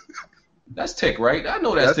 That's Tick, right? I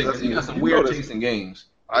know that's Tick. That's- He got some you weird know this. taste in games.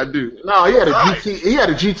 I do. No, he had a Right. GT. He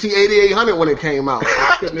had a GT 8800 when it came out.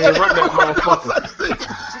 I couldn't even run that motherfucker.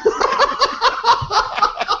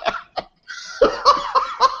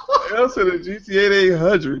 I said a GTA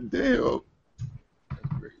 800. Damn.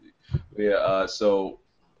 Yeah, so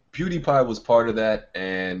PewDiePie was part of that,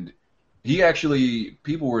 and he actually,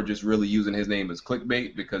 people were just really using his name as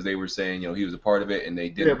clickbait because they were saying, he was a part of it, and they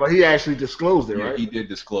didn't. Yeah, but he actually disclosed it, Yeah, right? he did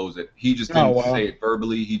disclose it. He just Oh, didn't wow. say it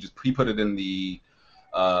verbally. He put it in the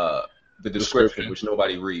description, which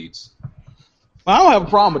nobody reads. I don't have a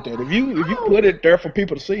problem with that. If you put it there for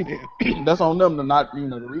people to see, then that's on them to not to read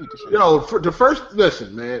the shit. Yo,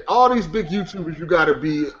 listen, man. All these big YouTubers, you got to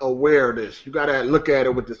be aware of this. You got to look at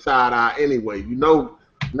it with the side eye anyway.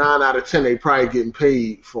 9 out of 10 they probably getting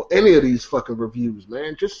paid for any of these fucking reviews,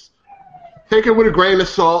 man. Just take it with a grain of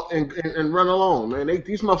salt and run along, man.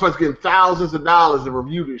 These motherfuckers getting thousands of dollars to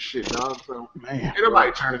review this shit, dog. So Man, ain't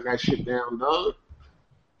nobody turning that shit down, dog.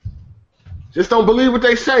 Just don't believe what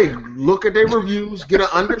they say. Look at their reviews, get an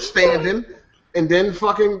understanding, and then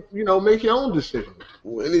fucking, make your own decision.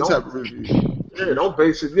 Well, any type of review. Yeah, don't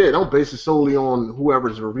base it solely on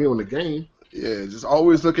whoever's reviewing the game. Yeah, just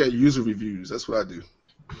always look at user reviews. That's what I do.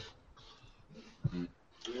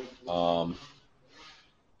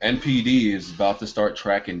 NPD is about to start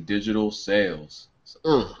tracking digital sales.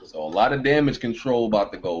 So a lot of damage control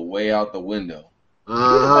about to go way out the window.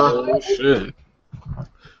 Uh-huh. Oh shit.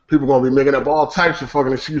 People gonna be making up all types of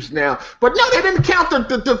fucking excuses now. But no, they didn't count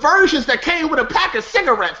the versions that came with a pack of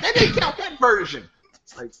cigarettes. They didn't count that version.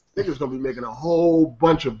 Like, niggas gonna be making a whole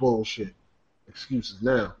bunch of bullshit excuses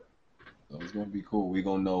now. So it's gonna be cool. We're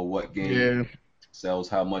gonna know what game yeah. sells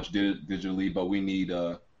how much digitally, but we need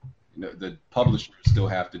the publishers still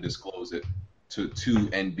have to disclose it to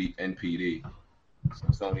NPD. So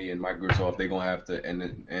Sony and Microsoft, they're gonna have to, and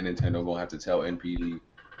Nintendo gonna have to tell NPD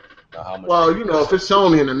how much. Well, if it's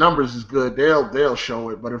Sony and the numbers is good, they'll show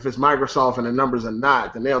it. But if it's Microsoft and the numbers are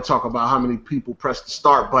not, then they'll talk about how many people press the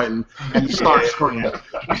start button at the start screen.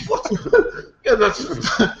 Yeah,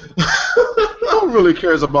 No one really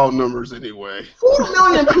cares about numbers anyway. 4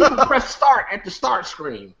 million people press start at the start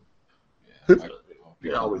screen.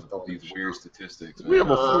 They always don't. these weird statistics. We Man.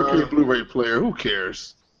 have a 4K Blu-ray player. Who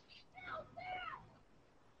cares?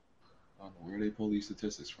 I don't know where they pull these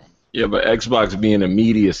statistics from. Yeah, but Xbox being a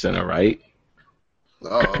media center, right?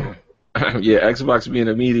 Oh, Yeah, Xbox being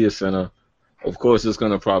a media center, of course it's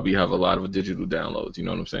gonna probably have a lot of digital downloads, you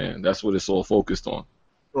know what I'm saying? That's what it's all focused on.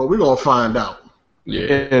 Well, we're gonna find out. Yeah.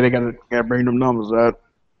 Yeah, they gotta bring them numbers out.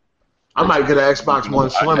 I might get an Xbox One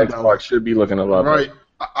Slim though. Xbox should be looking a lot better. right.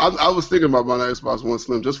 I was thinking about buying an Xbox One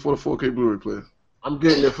Slim just for the 4K Blu-ray player. I'm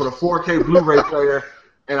getting it for the 4K Blu-ray player,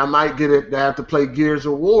 and I might get it to have to play Gears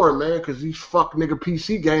of War, man, because these fuck nigga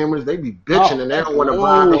PC gamers, they be bitching and they don't want to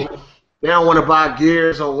buy. They don't want to buy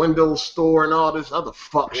Gears on Windows Store and all this other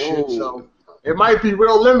fuck shit. So it might be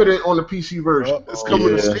real limited on the PC version. It's coming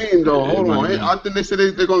to yeah. Steam though. Hold Yeah, on. man. I think they said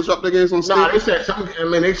they're gonna drop their games on Steam. Nah, they said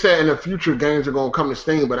they said in the future games are gonna come to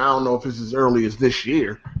Steam, but I don't know if it's as early as this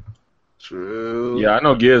year. True. Yeah, I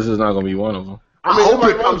know Gears is not gonna be one of them. I mean, hope it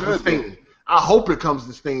it might comes be to good, Steam. I hope it comes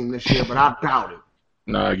to Steam this year, but I doubt it.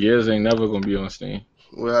 Nah, Gears ain't never gonna be on Steam.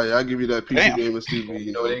 Well, yeah, I give you that PC Damn. gamer Stevie.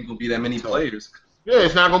 You know, it ain't gonna be that many players. Yeah,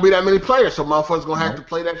 it's not gonna be that many players, so motherfuckers gonna have to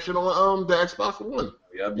play that shit on the Xbox One.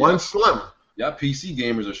 One Slim. Y'all PC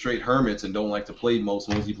gamers are straight hermits and don't like to play most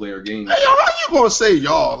multiplayer games. Hey, how you gonna say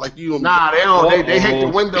y'all like you? Nah, they don't. They hate the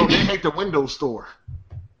window. They hate the Windows Store.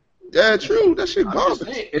 Yeah, true. That shit I'm just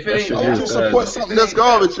garbage. saying, if That it ain't shit Don't is you bad. support something that's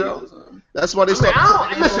garbage, yo? That's why they I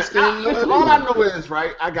mean, start. listen, all I know is,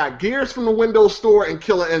 right, I got Gears from the Windows Store and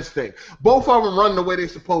Killer Instinct. Both of them run the way they're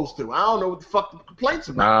supposed to. I don't know what the fuck the complaints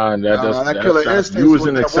about. Nah, that that's Killer not Instinct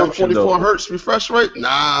using with that exception 144 though. hertz refresh rate.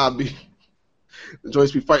 Nah, the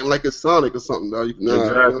joints be fighting like it's Sonic or something. Though.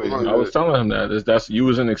 Exactly. I was telling him that. That's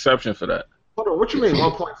using exception for that. Hold on, what you mean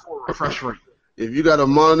 1.4 refresh rate? If you got a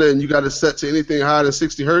monitor and you got it set to anything higher than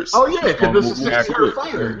 60 hertz, Oh yeah, because this is a 60 hertz accurate.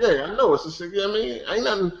 fighter. Yeah, I know it's a 60. I mean, ain't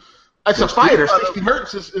nothing. It's a fighter. 60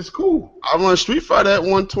 hertz is cool. I run Street Fighter at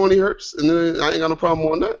 120 hertz, and then I ain't got no problem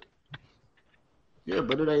on that. Yeah,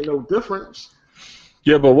 but it ain't no difference.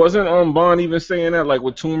 Yeah, but wasn't Bond even saying that, like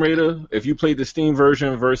with Tomb Raider, if you played the Steam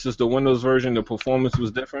version versus the Windows version, the performance was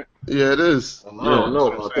different? Yeah, it is. I don't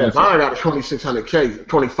know about that. Mine got a 2600K,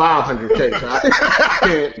 2500K.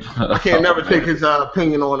 So I can't never take his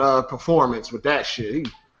opinion on performance with that shit.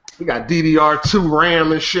 He got DDR2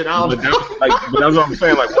 RAM and shit. I don't know. But that's what I'm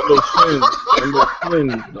saying. Like Windows 10,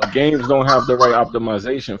 the games don't have the right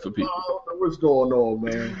optimization for people. I don't know what's going on,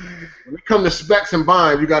 man. When it comes to specs and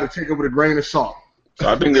buying, you got to take it with a grain of salt. So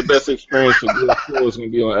I think the best experience for Gears 4 is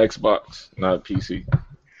going to be on Xbox, not PC.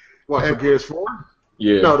 What, for Gears 4?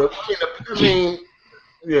 Yeah. No, because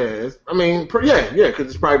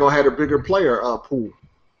it's probably going to have a bigger player pool.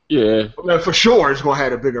 Yeah. I mean, for sure, it's going to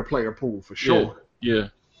have a bigger player pool, for sure. Yeah.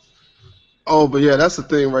 Oh, but yeah, that's the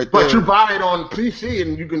thing right there. But you buy it on PC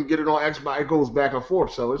and you can get it on Xbox. It goes back and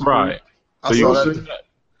forth, so it's right. I So saw you that.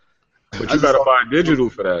 But you got to buy digital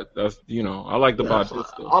for that. That's I like to buy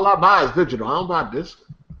disc. All I buy is digital. I don't buy disc.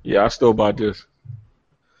 Yeah, I still buy disc.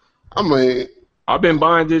 I mean, I've been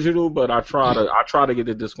buying digital, but I try to get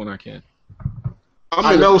the disc when I can.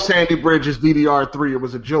 I know Sandy Bridges DDR3. It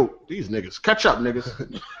was a joke. These niggas, catch up,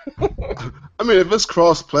 niggas. I mean, if it's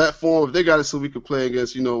cross-platform, if they got it so we can play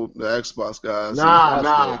against, the Xbox guys. Nah.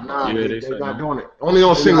 Yeah, They're not doing it. Only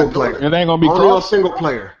on single player. It ain't gonna be Only on cross. single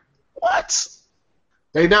player. What?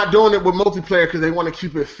 They're not doing it with multiplayer because they want to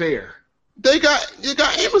keep it fair. You got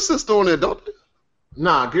aim assist on there, don't they?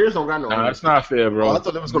 Nah, Gears don't got no. Nah, that's not fair, Oh, bro. I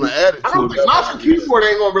thought they was gonna add it I to don't it. think mouse and keyboard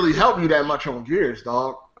ain't gonna really help you that much on Gears,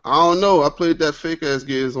 dog. I don't know. I played that fake ass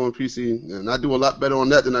Gears on PC, and I do a lot better on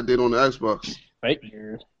that than I did on the Xbox. Fake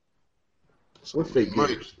Gears. What fake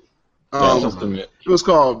Gears? It was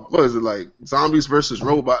called, what is it, like Zombies versus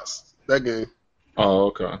Robots? That game. Oh,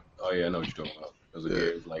 okay. Oh yeah, I know what you're talking about. Those are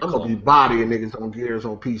Gears, like I'm gonna be bodying niggas on Gears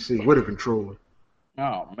on PC with a controller.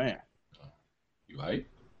 Oh man. You hype?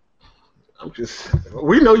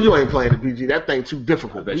 We know you ain't playing the BG. That thing too I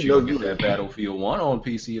difficult. bet We you know don't get that Battlefield 1 on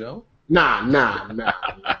PC though. Nah.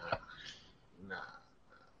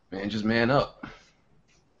 Man, just man up.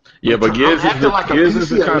 Yeah, but Gears acting like a is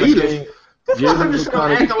the PC kind of elitist. thing. This Gears motherfucker is just the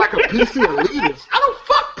kind acting of like a PC elitist. I don't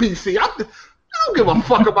fuck PC. I don't give a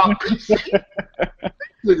fuck about PC.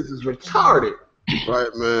 Niggas is retarded. Right,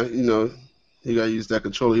 man. He got to use that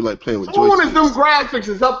controller. He like playing with As soon as them joysticks. graphics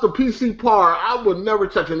is up to PC par, I would never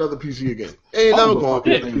touch another PC again. Ain't never going to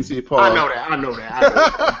be a PC part. I know that.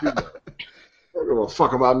 I don't give a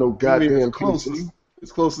fuck about no goddamn PC.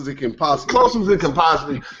 As close as it can possibly. Close as it can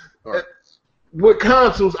possibly. Right. With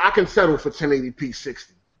consoles, I can settle for 1080p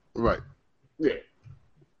 60. Right. Yeah.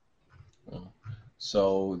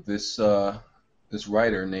 So this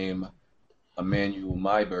writer named Emmanuel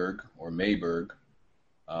Mayberg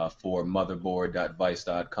for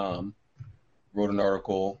motherboard.vice.com wrote an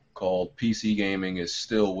article called "PC Gaming is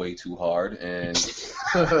Still Way Too Hard," and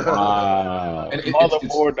wow. and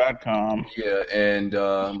Motherboard.com. yeah, and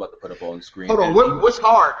I'm about to put up on the screen. Hold on. And What's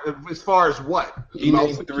hard as far as what? he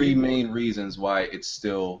named three main reasons why it's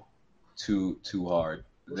still too hard.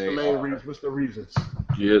 What's the reasons?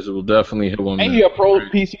 Gears will definitely hit one. Ain't he a pro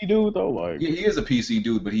PC dude though? Like, Yeah, he is a PC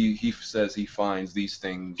dude, but he says he finds these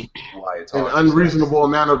things why it's An hard. unreasonable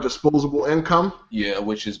amount of disposable income? Yeah,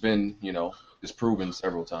 which has been, is proven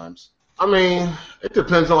several times. I mean, it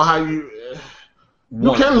depends on how you. You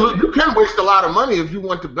One, can waste a lot of money if you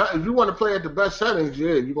want to play at the best settings.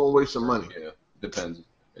 Yeah, you're gonna waste some money. Yeah, depends.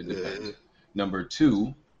 It depends. Yeah. Number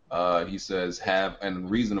two, he says have an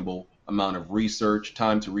unreasonable amount of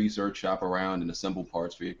time to research, shop around, and assemble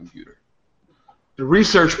parts for your computer. The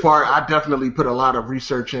research part, I definitely put a lot of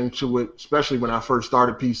research into it, especially when I first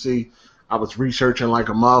started PC. I was researching like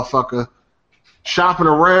a motherfucker. Shopping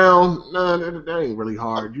around, nah, that ain't really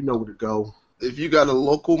hard. You know where to go. If you got a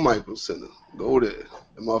local Micro Center, go there.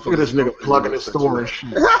 Look at this nigga plugging his store and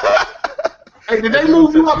shit. Hey, did they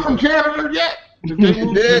move you up from Canada yet? Did they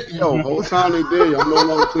move you? Yo, whole time they did, I'm no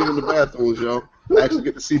longer cleaning the bathrooms, yo. I actually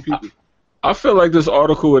get to see people. I feel like this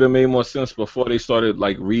article would have made more sense before they started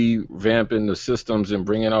like revamping the systems and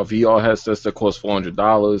bringing out VR headsets that cost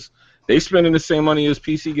 $400. They spending the same money as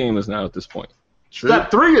PC gamers now at this point. Step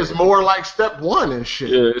 3 is more like step 1 and shit.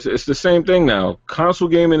 Yeah, it's the same thing now. Console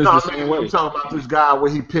gaming is No, the I mean, same way. I'm talking about this guy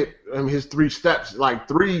where he picked his 3 steps. Like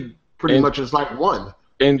 3 pretty much is like 1.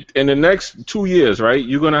 In the next 2 years, right?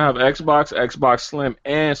 You're gonna have Xbox, Xbox Slim,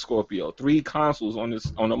 and Scorpio. 3 consoles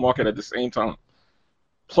on the market at the same time,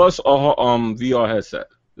 plus a VR headset.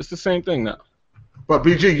 It's the same thing now. But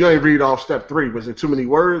BG, you ain't read off step 3. Was it too many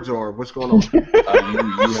words or what's going on?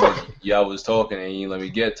 Y'all was talking and you let me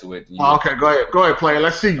get to it. Okay, go ahead, player.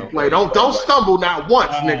 Let's see you play. Don't stumble not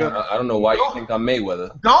once, nigga. I don't know why you think I'm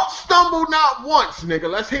Mayweather. Don't stumble not once, nigga.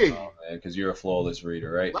 Let's hear you. Because you're a flawless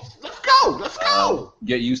reader, right? Let's go. Let's go.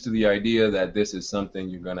 Get used to the idea that this is something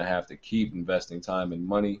you're gonna have to keep investing time and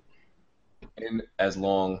money in as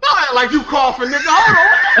long. Don't act like you coughing, nigga. Hold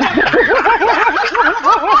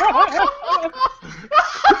on.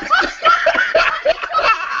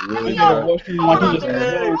 Really Hold on,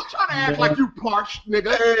 man. I'm trying to act like you parched,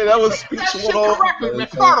 nigga. Hey, that was speech That shit 101. correctly, man.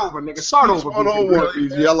 Start over, nigga. Start over. Speech 101,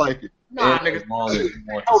 BG. I like it. Nah, And nigga. as long as you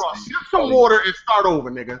want to Hold on. see Sip some water and start over,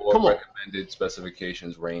 nigga. what Come on. recommended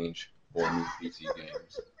specifications range for new PC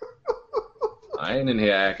games. I ain't in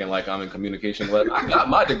here acting like I'm in communication, but I got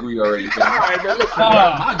my degree already. All right, man. Listen.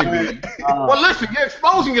 My degree. Well, listen. You're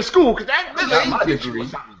exposing your school because that I really got ain't my teach you degree.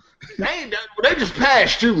 something. They just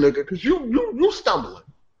passed you, nigga, because you stumbling.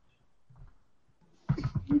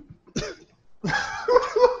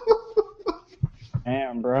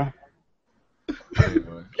 Damn, bro.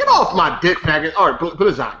 Anyway. Get off my dick, faggot. All right,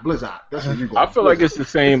 Blizzard. That's what you going. I feel like it's the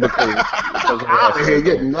same because Fuck out of here,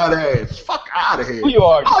 get nut ass. Fuck out of here. Who you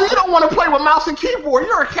are? Oh, you don't want to play with mouse and keyboard.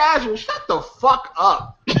 You're a casual. Shut the fuck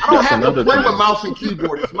up. I don't have to another play thing. with mouse and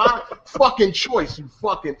keyboard. It's my fucking choice, you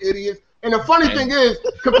fucking idiots. And the funny thing is,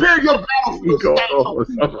 compare your Battlefield Go stats off with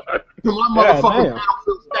somebody. to my Yeah, motherfucking damn.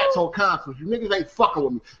 Battlefield stats on consoles. You niggas ain't fucking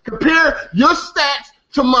with me. Compare your stats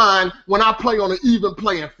to mine when I play on an even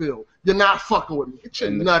playing field. You're not fucking with me. Get your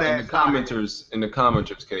nut In the ass out.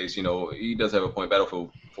 commenters case, you know, he does have a point.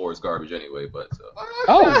 Battlefield 4 is garbage anyway, but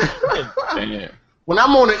Oh, Damn. When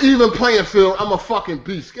I'm on an even playing field, I'm a fucking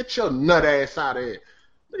beast. Get your nut ass out of here.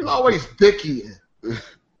 Niggas always dick eating.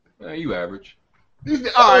 you average.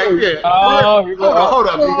 All right, yeah. Oh, here we go. Hold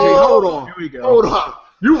up, BG. Hold on. Here we go. Hold up.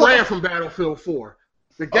 You ran from Battlefield 4.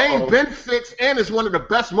 The game been fixed and is one of the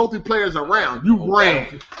best multiplayers around. You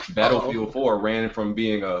ran. Battlefield 4 ran from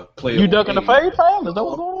being a player. You ducking the fade, fam? Is that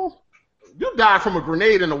what's going on? You died from a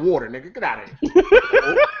grenade in the water, nigga. Get out of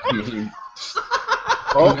here.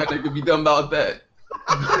 Nothing could be done about that.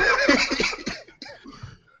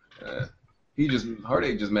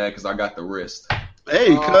 Heartache just mad because I got the wrist. Hey,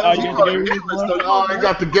 you got the gay cuz. wrist, Oh, he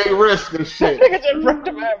got the gay wrist and shit. Nigga just wrecked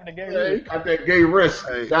him having the game. Yeah, he got that gay wrist.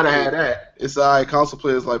 Hey. Gotta have that. It's alright. Console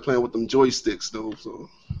players like playing with them joysticks, though. So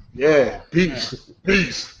Yeah, beast.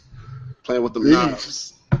 playing with them Beast.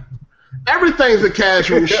 knobs. Everything's a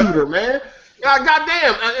casual shooter, man.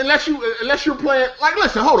 Goddamn, unless you're playing. Like,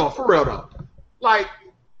 listen, hold on, for real though. Like,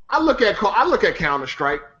 I look at Counter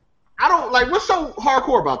Strike. I don't like. What's so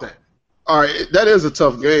hardcore about that? All right, that is a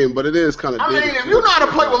tough game, but it is kind of. I mean, if you know how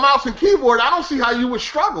to play with mouse and keyboard, I don't see how you would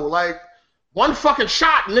struggle. Like, one fucking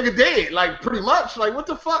shot, nigga dead. Like, pretty much. Like, what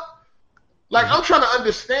the fuck? Like, I'm trying to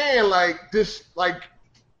understand. Like, this. Like,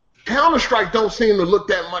 Counter Strike don't seem to look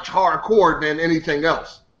that much hardcore than anything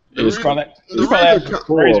else. It's Probably the have reason-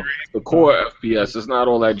 crazy. the core FPS. It's not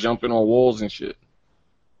all that jumping on walls and shit.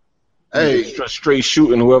 Hey, It's just straight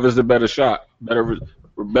shooting. Whoever's the better shot,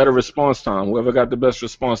 better response time. Whoever got the best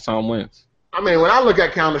response time wins. I mean, when I look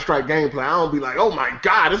at Counter Strike gameplay, I don't be like, oh my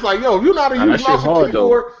god. It's like, yo, if you know how to Nah, that use shit mouse and hard, though.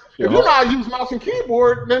 keyboard, Shit if you know hard. how to use mouse and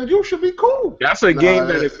keyboard, then you should be cool. That's a game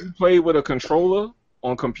that that- if you played with a controller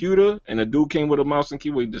on computer and a dude came with a mouse and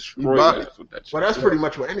keyboard, he destroyed Right. your ass with that shit. Well, that's pretty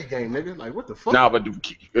much with any game, nigga. Like, what the fuck? Nah, but Nah.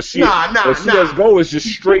 CSGO is just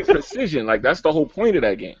straight precision. Like, that's the whole point of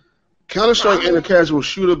that game. Counter Strike ain't a casual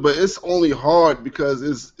shooter, but it's only hard because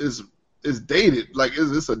it's dated. Like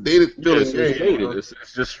it's a dated feeling It's game. dated. It's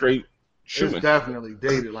just straight It's shooting. definitely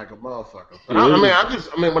dated like a motherfucker. But Yeah.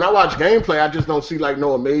 I mean, when I watch gameplay, I just don't see like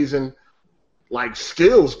no amazing like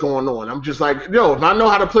skills going on. I'm just like, yo, if I know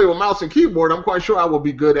how to play with mouse and keyboard, I'm quite sure I will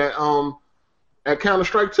be good at Counter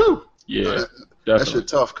Strike too. Yeah, That definitely. shit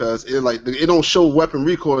tough because it don't show weapon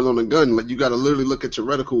recoil on the gun. Like you got to literally look at your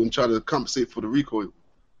reticle and try to compensate for the recoil.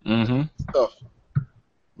 Mm-hmm. It's tough,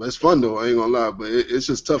 but it's fun though. I ain't gonna lie, but it's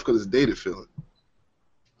just tough because it's dated feeling.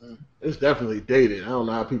 It's definitely dated. I don't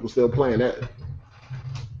know how people still playing that.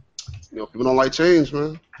 You know, people don't like change,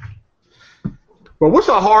 man. But what's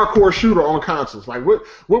a hardcore shooter on consoles? Like, what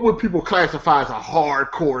would people classify as a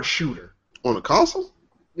hardcore shooter? On a console,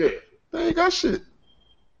 Yeah. they ain't got shit.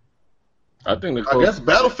 I think the I guess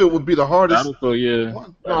Battlefield would be the hardest. Battlefield, yeah.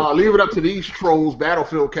 one. No, leave it up to these trolls.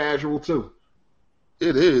 Battlefield casual too.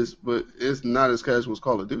 It is, but it's not as casual as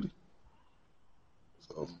Call of Duty.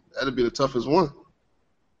 So that'd be the toughest one.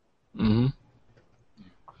 Mm-hmm.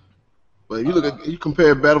 But if you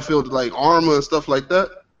compare Battlefield to like Arma and stuff like that,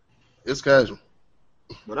 it's casual.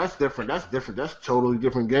 But that's different. That's different. That's totally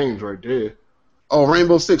different games right there. Oh,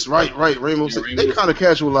 Rainbow Six, right. Rainbow Six. Rainbow They kind of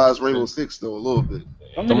casualized Rainbow Six though a little bit.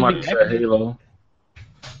 Somebody said Halo.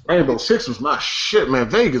 Rainbow Six was my shit, man.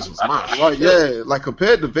 Vegas was my Right, shit. yeah. Like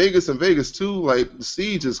compared to Vegas and Vegas 2, like the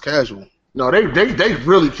Siege is casual. No, they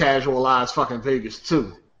really casualized fucking Vegas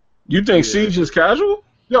too. You think Siege is casual?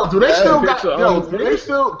 Yo, do they Yeah, still got? it's a, Yo, do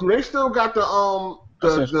they still got the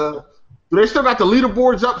do they still got the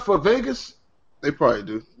leaderboards up for Vegas? They probably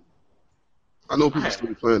do. I know people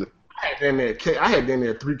still playing it. I had damn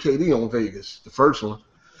near 3 KD on Vegas, the first one.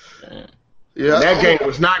 Yeah, And that game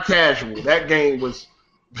was not casual. That game was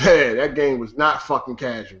bad. That game was not fucking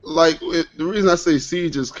casual. Like the reason I say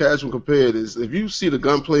Siege is casual compared is if you see the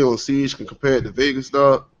gunplay on Siege compared to Vegas,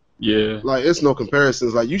 dog. Yeah. Like it's no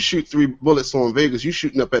comparisons. Like you shoot 3 bullets on Vegas, you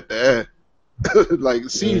shooting up at the air. Like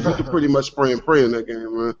Siege, you can pretty much spray and pray in that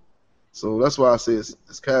game, man. So that's why I say it's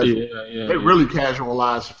casual. Yeah. They really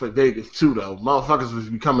casualized for Vegas too, though. Motherfuckers was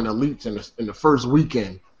becoming elites in the first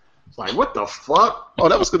weekend. It's like, what the fuck? Oh,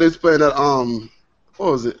 that was because they was playing that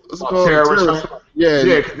what was it? What's it called? Terrorist. Yeah.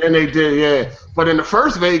 Yeah, then they did, yeah. But in the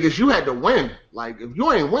first Vegas, you had to win. Like, if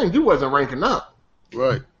you ain't win, you wasn't ranking up.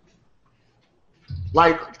 Right.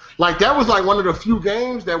 Like that was like one of the few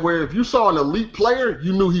games that where if you saw an elite player,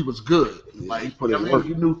 you knew he was good. Yeah, Like, he put I in mean, work.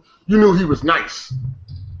 you knew he was nice.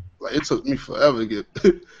 Like it took me forever to get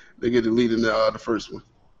they get the lead in the first one.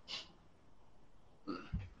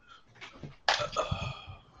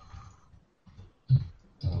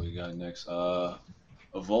 What we got next?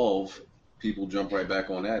 Evolve. People jump right back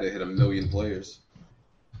on that. They hit 1 million players.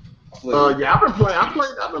 Yeah, I've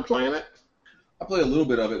been playing it. I play a little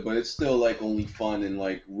bit of it, but it's still like only fun in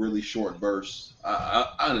like really short bursts. I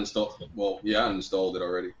uninstalled. Well, yeah, I uninstalled it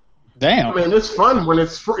already. Damn. I mean, it's fun when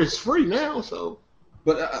it's free now. So,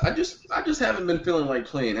 But I just haven't been feeling like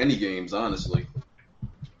playing any games, honestly.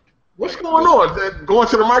 what's going on? Is that going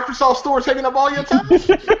to the Microsoft store taking up all your time?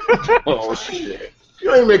 Oh shit.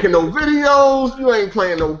 You ain't making no videos. You ain't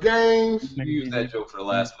playing no games. You used that joke for the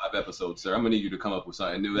last 5 episodes, sir. I'm gonna need you to come up with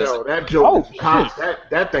something new. That's Yo, that joke is shit. pop.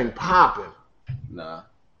 That thing popping. nah.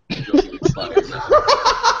 That joke is expired.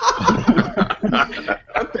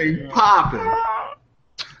 That thing popping.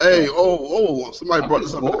 Hey, somebody brought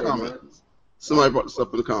this up in the comments. Somebody brought this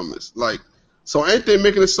up in the comments. Like, so ain't they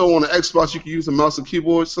making it so on the Xbox you can use a mouse and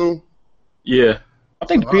keyboard soon? Yeah. I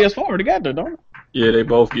think the PS4 already got that, don't it? Yeah, they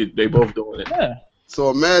both doing it. Yeah. So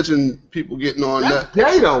imagine people getting on That's that.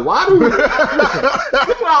 gay though. Why do? Listen, this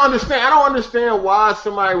is what I understand. I don't understand why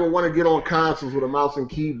somebody would want to get on consoles with a mouse and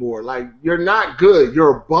keyboard. Like, you're not good.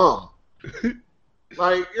 You're a bum.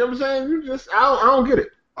 Like, you know what I'm saying? You just, I don't get it.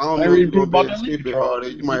 I don't know Every if you're people going to about escape that it hard.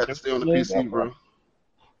 You might have to stay on the PC, bro.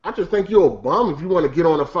 I just think you're a bum if you want to get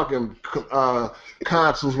on a fucking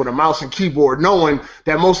consoles with a mouse and keyboard, knowing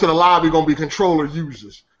that most of the lobby gonna be controller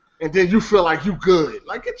users, and then you feel like you good.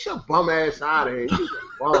 Like, get your bum ass out of here. You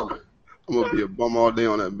a bum. I'm going to be a bum all day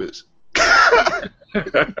on that bitch.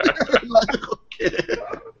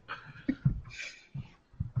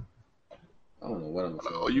 I don't know what I'm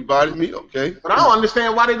Oh, you bodied me? Okay. But I don't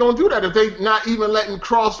understand why they gonna do that if they not even letting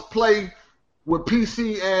cross play with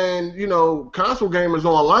PC and console gamers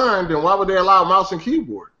online. Then why would they allow mouse and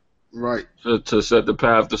keyboard? Right. To set the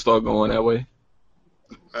path to start going that way.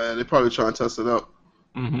 They probably trying to test it out.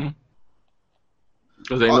 Mm-hmm.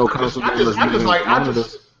 Because they know console I gamers just using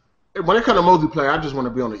monitors. when it comes to multiplayer, I just want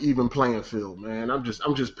to be on an even playing field, man. I'm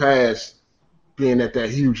just past being at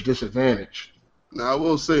that huge disadvantage. Now, I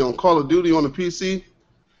will say, on Call of Duty on the PC,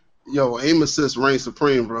 aim assist reigns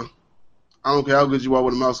supreme, bro. I don't care how good you are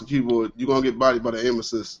with a mouse and keyboard, you're going to get bodied by the aim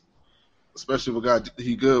assist. Especially if a guy,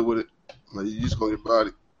 he good with it. Like, you're just going to get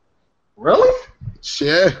bodied. Really?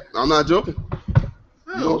 Yeah, I'm not joking.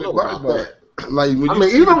 I don't know about that. Like, when I you mean,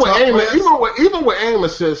 see even the with top aim, players- even with aim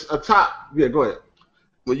assist, a top. Yeah, go ahead.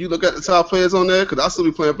 when you look at the top players on there, because I still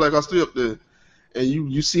be playing Black Ops 3 up there, and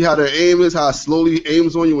you see how their aim is, how it slowly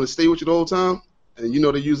aims on you when it stay with you the whole time, and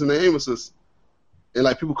they're using the aim assist. And,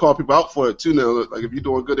 like, people call people out for it, too, now. Like, if you're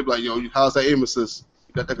doing good, they be like, how's that aim assist?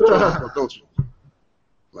 You got that control, don't you?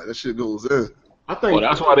 Like, that shit goes in. I think. Well,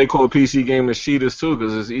 that's why they call PC gamers cheaters, too,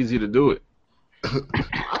 because it's easy to do it.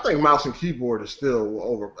 I think mouse and keyboard is still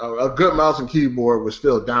over. A good mouse and keyboard would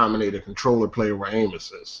still dominate a controller player with aim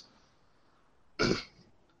assist.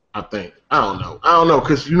 I think. I don't know.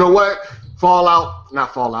 Because you know what?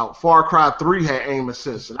 Far Cry 3 had aim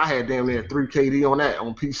assist, and I had damn near 3 KD on that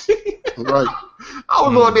on PC. Right. I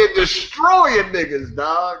was on there destroying niggas,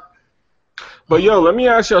 dog. But, let me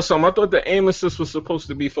ask y'all something. I thought the aim assist was supposed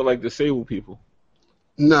to be for, like, disabled people.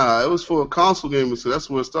 Nah, it was for a console gamers, so that's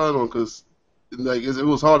where it started on, because like, it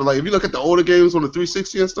was hard to, like, if you look at the older games on the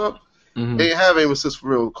 360 and stuff, they didn't have aim assist for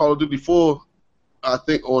real. Call of Duty 4 I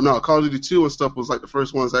think, or no, Call of Duty 2 and stuff was like the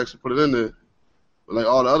first ones to actually put it in there. But like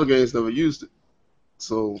all the other games never used it.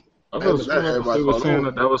 So I after thought that, everybody they were caught saying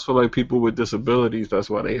on. that was for like people with disabilities. That's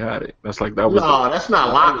why they had it. That's like that was. No, that's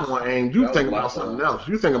not lock on aim. You that think was about lock something on. else.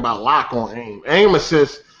 You think about lock on aim. Aim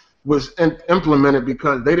assist was implemented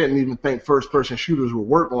because they didn't even think first person shooters would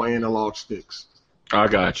work on analog sticks. I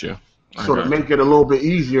got you. So to make it a little bit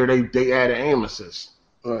easier, they added aim assist.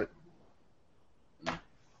 Right.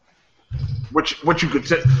 Which you could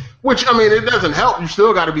say, which I mean, it doesn't help. You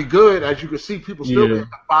still got to be good, as you can see. People still Yeah. be at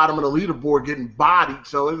the bottom of the leaderboard getting bodied.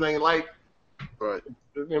 So it ain't like, Right.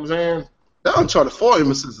 you know what I'm saying? That Uncharted 4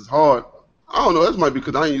 aim assist is hard. I don't know. That might be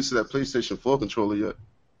because I ain't used to that PlayStation 4 controller yet.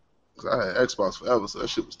 Because I had Xbox forever, so that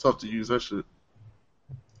shit was tough to use. That shit.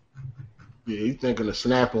 Yeah, you thinking of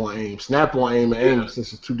snap on aim. Snap on aim and aim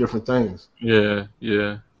assist is two different things. Yeah,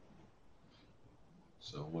 yeah.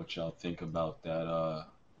 So what y'all think about that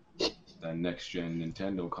that next gen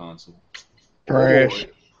Nintendo console? Trash.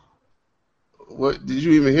 What? Did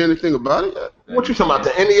you even hear anything about it yet? What you talking about?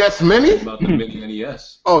 The NES Mini? About the mini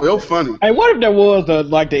NES. Oh, you're funny. Hey, what if there was the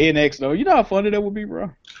NX though? You know how funny that would be, bro.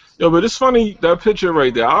 Yo, but it's funny, that picture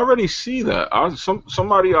right there. I already see that.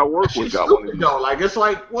 Somebody I work with She's got one of stupid these. though. Like it's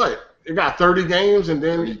like what? It got 30 games and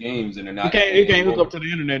 30 then games and they're not. You can't hook up to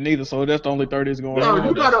the internet neither, so that's the only 30 that's going no, on.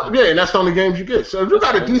 you got and that's the only games you get. So if you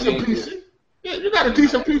got a decent PC, you got a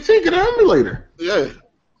decent PC, get an emulator. Yeah.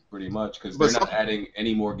 Pretty much, because But they're not some- adding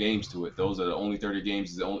any more games to it. Those are the only 30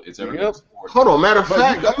 games it's ever going Yep. to support. Hold on, matter of But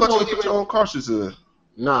fact, you got you to don't put even your own cartridges in there.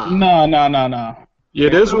 nah. No. Yeah,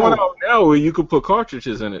 there's one out now where you could put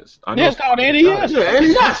cartridges in it. I know. Yeah, it's called NES. Yeah,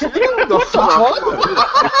 NES. What the fuck?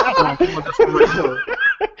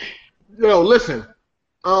 Yo, listen.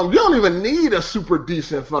 You don't even need a super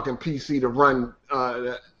decent fucking PC to run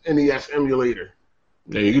the NES emulator.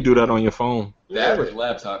 Yeah, you can do that on your phone. The average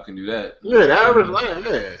laptop can do that. Yeah, the average land,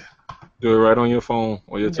 yeah. Do it right on your phone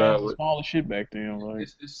or your That was tablet. small as shit back then, like.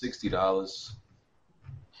 It's $60.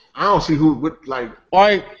 I don't see who would like.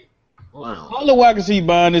 Wow. Only way I can see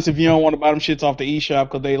buying this if you don't want to buy them shits off the eShop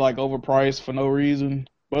because they like overpriced for no reason.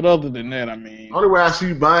 But other than that, I mean, Only way I see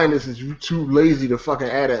you buying this is you too lazy to fucking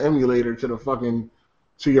add an emulator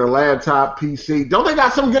to your laptop PC. Don't they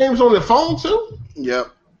got some games on the phone too? Yep.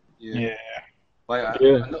 yeah. Like,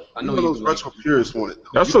 Yeah. I know None of you those can, like, retro purists want it.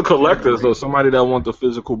 That's for collectors, though. Somebody that want the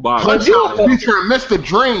physical box. But you featuring Mr.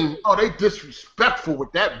 Dream. Oh, they disrespectful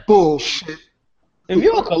with that bullshit. If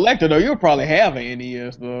you're a collector though, you'll probably have an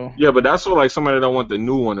NES though. Yeah, but that's for like somebody that want the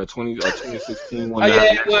new one, the 2016 one. Oh that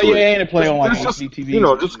yeah, has well next to it. yeah, and play on like It's just, HDTV. you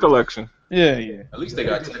know, just collection. Yeah. at least they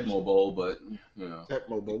got Tecmo Bowl, but you know.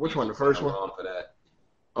 Tecmo Bowl. Which one? The first one? On for that.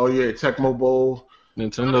 Oh yeah, Tecmo Bowl.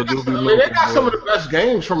 Nintendo do be I mean, they milking, got some of bro. the best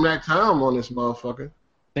games from that time on this motherfucker.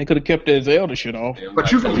 They could have kept that Zelda shit off. They don't But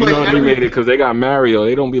got you can Tecmo You play know Bowl. they made it because they got Mario.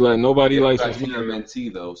 They don't be like nobody They likes got this Mario.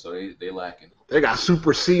 TMNT though, so they lacking. They got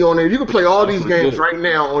Super C on there. You can play all these games right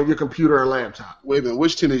now on your computer or laptop. Wait a minute,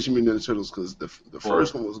 which Teenage Mutant Ninja Turtles? Because the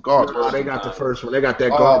first one was garbage. Oh, they got the first one. They got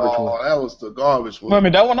that garbage Oh, one. that was the garbage Wait a one.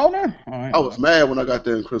 minute, that one on there? All right. I was mad when I got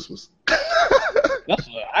that in Christmas.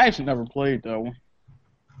 I actually never played that one.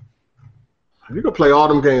 You can play all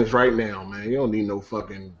them games right now, man. You don't need no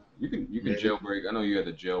fucking. You can jailbreak. I know you had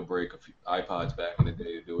to jailbreak a few iPods back in the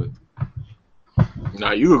day to do it.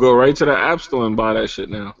 Nah, you could go right to the App Store and buy that shit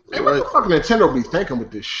now. Hey, what the fuck Nintendo be thinking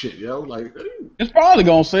with this shit, yo? Like, It's probably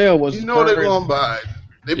gonna sell. Was You know they're gonna buy.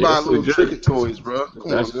 They Yeah, buy it's little legit. tricket toys, bro. Come on,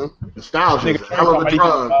 That's- man. nostalgia is a hell of a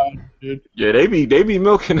drug. Yeah, they be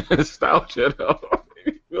milking that nostalgia though.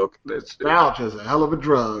 They be milking that shit. Nostalgia is a hell of a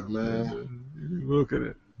drug, man. They be milking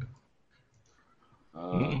it.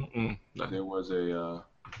 Uh, there was a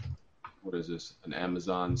what is this? An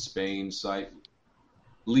Amazon Spain site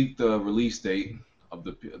leaked the release date of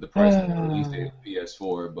the price of the release date of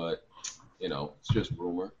PS4, but you know it's just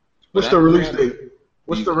rumor. What's But the release Amazon- date?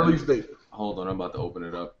 What's the release date? Hold on, I'm about to open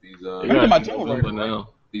it up. These They Look at my got television. November now.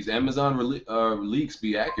 these Amazon leaks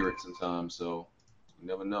be accurate sometimes, so you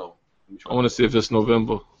never know. Let me try I want to see if it's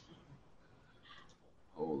November.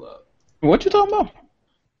 Hold up, What you talking about?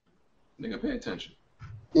 nigga, pay attention.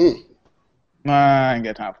 Nah, I ain't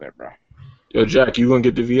got time for that, bro. Yo, Jack, you gonna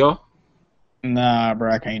get the VR? Nah,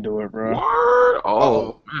 bro, I can't do it, bro. Word?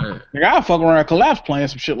 Oh, man. Nigga, I'll fuck around and collapse playing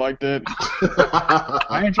some shit like that.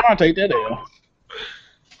 I ain't trying to take that L.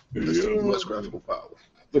 That's too much graphical power.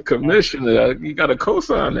 The commissioner, you got to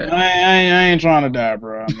co-sign that. I ain't trying to die,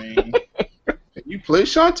 bro. I mean, You play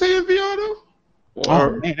Shantae in VR though? oh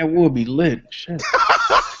man, that would be lit. Shit.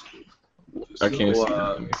 I can't So, see that.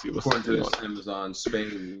 Let me see what's According to going this on. Amazon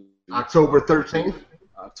Spain, October 13th.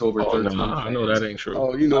 October Oh, 13th. no, I know that ain't true.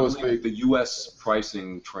 Oh, you know I it's believe fake. the U.S.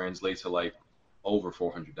 pricing translates to like over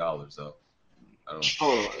 $400 though. I don't.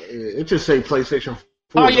 Oh, it just say PlayStation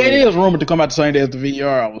 4. Oh yeah, it is rumored to come out the same day as the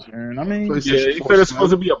VR. I was hearing. I mean, PlayStation Yeah, he 4 said it's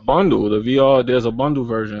supposed to Slim. be a bundle. The VR, there's a bundle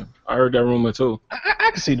version. I heard that rumor too.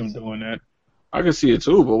 I can see them doing that. I can see it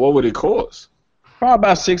too, but what would it cost? Probably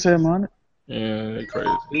about 600-700. Yeah, they crazy.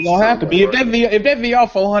 It's gonna have to be if that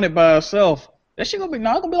VR 400 by itself. That shit gonna be it's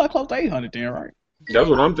gonna be like close to 800 then, right? That's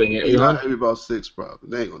what I'm thinking. Yeah, 800. maybe about 6 probably.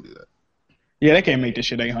 They ain't gonna do that. Yeah, they can't make this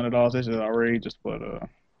shit $800. That's just outrageous. But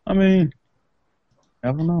I mean,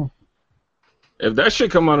 never know. If that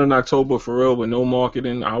shit come out in October for real with no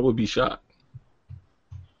marketing, I would be shocked.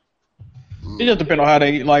 It just depends on how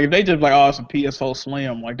they like. If they just like, oh, it's a PS4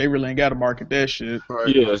 Slim, like they really ain't got to market that shit.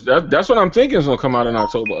 Right. Yes, that's what I'm thinking is gonna come out in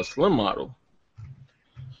October, a slim model.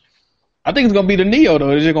 I think it's gonna be the Neo though.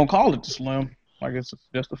 They're just gonna call it the Slim, like it's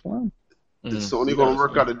just a Slim. Is Sony gonna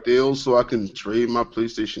work out a deal so I can trade my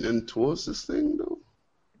PlayStation in towards this thing though?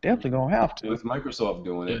 Definitely gonna have to. With Microsoft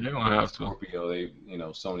doing Yeah, it, they're gonna have to. Scorpio,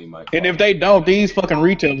 Sony might. And if they don't, these fucking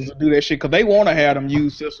retailers will do that shit because they want to have them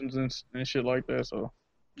use systems and shit like that. So,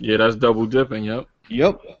 Yeah, that's double dipping. Yep.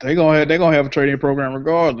 they gonna have a trading program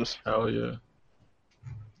regardless. Hell yeah.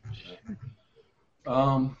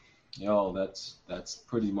 That's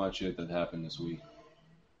pretty much it that happened this week.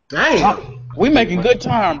 Damn. We making good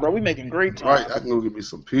time, bro. We making great time. Right, I can go get me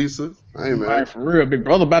some pizza. I ain't Right, mad. for real, big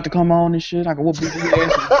brother about to come on and shit. I can whoop his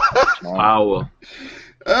ass. Power.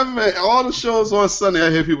 Man, all the shows on Sunday I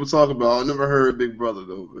hear people talk about. I never heard Big Brother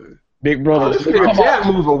though, man. Big brother, This nigga Jack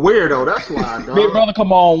move a weirdo. That's why, dog. Big brother,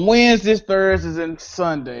 come on Wednesdays, Thursdays, and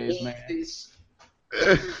Sundays, man.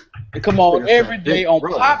 They come on every day on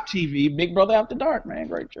Brother. Pop TV. Big Brother After Dark, man.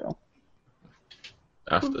 Great show.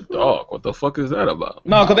 After dark. What the fuck is that about?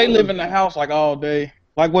 No, because they live in the house like all day.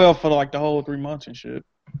 Like, well, for like the whole 3 months and shit.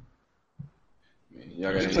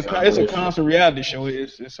 Y'all got It's any a constant reality show.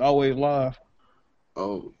 It's always live.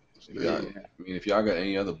 Oh, Yeah, yeah. I mean, if y'all got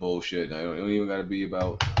any other bullshit, it don't even got to be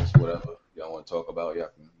about just whatever y'all want to talk about. Y'all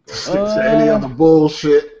can go. Stick to any other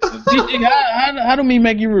bullshit. How do me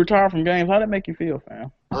make you retire from games? How that make you feel,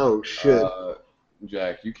 fam? Oh shit.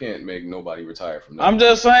 Jack, you can't make nobody retire from that. I'm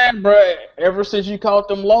just saying, bro. Ever since you caught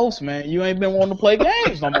them loafs, man, you ain't been wanting to play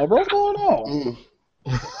games no more, bro. What's going on?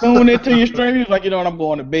 Tune into your stream, you was like, you know what, I'm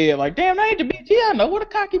going to bed. Like, damn, that ain't the BG. I know what a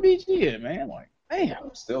cocky BG is, man. Like, damn.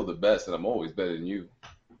 I'm still the best, and I'm always better than you.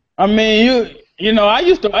 I mean, you know, I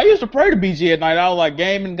used to pray to BG at night. I was like,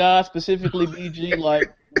 gaming God, specifically BG,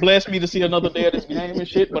 like, bless me to see another day of this game and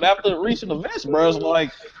shit. But after the recent events, bro, it's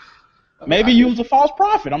like, maybe you was a false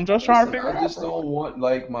prophet. I'm just trying to figure it out. I just don't want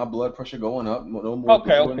like my blood pressure going up. No more.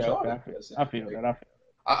 Okay. people in charge. I feel that.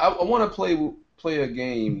 I want to play a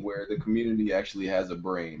game where the community actually has a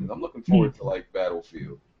brain. I'm looking forward to like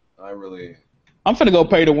Battlefield. I really. I'm finna go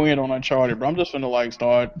pay to win on Uncharted, bro. I'm just finna like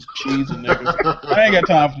start cheesing niggas. I ain't got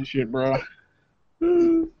time for this shit, bro. What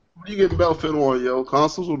you getting Battlefield on, yo?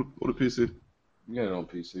 Consoles or the PC? You get it on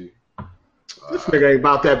PC. This nigga ain't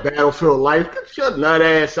about that Battlefield life. Get your nut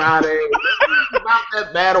ass out of here. About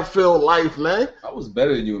that Battlefield life, man. I was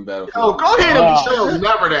better than you in Battlefield. Yo, go ahead and show.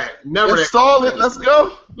 Never that. Never that. Install it. Let's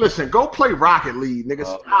go. Listen, go play Rocket League, nigga.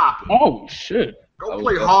 Stop it. Oh shit. Go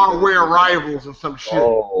play Hardware Rivals or some shit.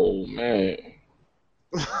 Oh man.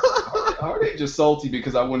 Are they just salty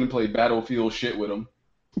because I wouldn't play Battlefield shit with them?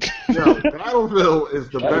 Yo, Battlefield is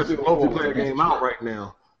the best Battlefield multiplayer game out right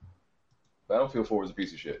now. Battlefield 4 is a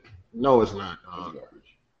piece of shit. No, it's not. It's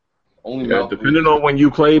garbage. Only Yeah, Mount depending on when you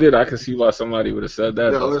played it, I can see why somebody would have said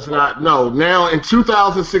that. No, it's not. No, now in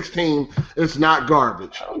 2016, it's not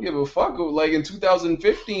garbage. I don't give a fuck. Like in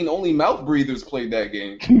 2015, only mouth breathers played that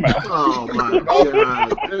game. Oh my god,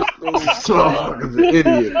 this motherfucker's an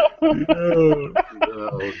idiot. Yo,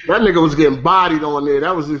 that nigga was getting bodied on there.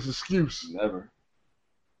 That was his excuse. Never.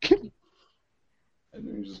 That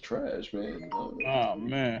nigga was just trash, man. Oh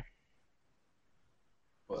man.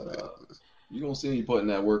 But you gonna see me putting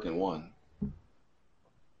that work in one.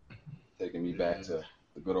 Taking me back to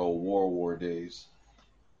the good old War days.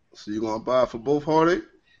 So you gonna buy it for both Heartache?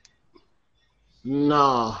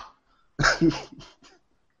 Nah.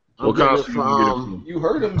 What console you gonna get it from? You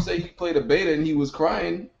heard him say he played a beta and he was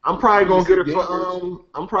crying. I'm probably gonna get it for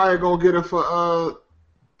I'm probably gonna get it for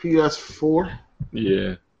PS4.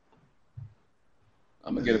 Yeah.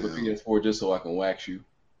 I'm gonna get it for PS4 just so I can wax you.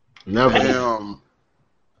 Never. Damn.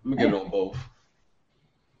 I'm gonna get it on both.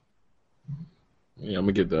 Yeah, I'm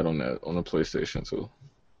gonna get that on the PlayStation too.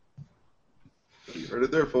 You heard it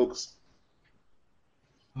there, folks.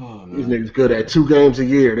 Oh, These niggas good at 2 games a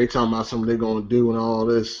year. They talking about something they gonna do and all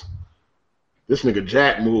this This nigga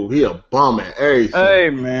Jack move, he a bum at everything. Hey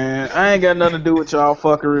man, I ain't got nothing to do with y'all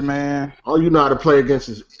fuckery, man. All you know how to play against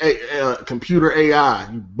is computer AI,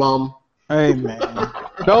 you bum. Hey man,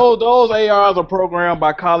 those ARs are programmed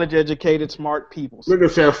by college-educated smart people. Nigga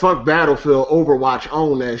said, fuck Battlefield, Overwatch,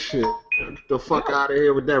 own that shit. Get the fuck out of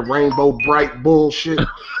here with that Rainbow Bright bullshit. Yo,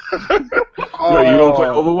 you don't play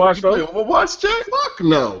Overwatch Play though? Overwatch, Jack? Fuck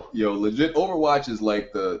no. Yo, legit, Overwatch is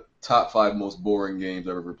like the top 5 most boring games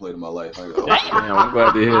I've ever played in my life. Damn, I'm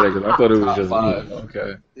glad to hear that because I thought it was Top just five. me.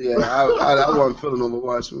 Okay. Yeah, I wasn't feeling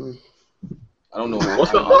Overwatch, man. I don't know.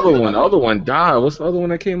 What's the other one? The other one died. What's the other one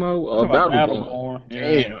that came out? Battleborn. Battleborn.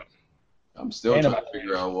 Damn. I'm still Ain't trying about to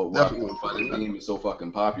figure out why Definitely. this game is so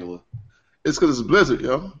fucking popular. It's because it's Blizzard,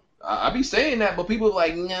 yo. I be saying that, but people are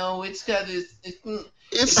like, no, it's because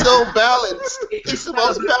It's so balanced. It's the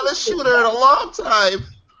most balanced shooter in a long time.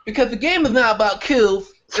 because the game is not about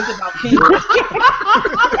kills. It's about kills.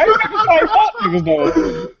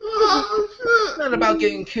 It's not about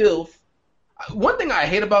getting kills. One thing I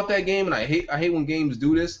hate about that game, and I hate when games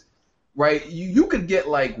do this, right? You could get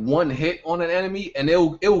like one hit on an enemy, and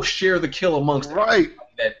it'll share the kill amongst Right.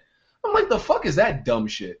 that. I'm like, the fuck is that dumb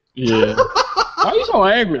shit? Yeah. Why are you so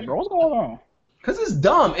angry, bro? What's going on? Cause it's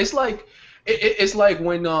dumb. It's like it's like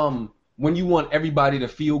when you want everybody to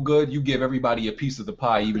feel good, you give everybody a piece of the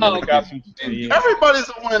pie, even though Everybody's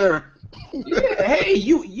a winner. yeah, hey,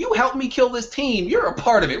 you helped me kill this team. You're a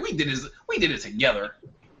part of it. We did it together.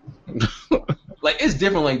 Like it's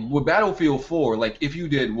different. Like with Battlefield 4, like if you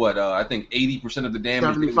did what I think 80% of the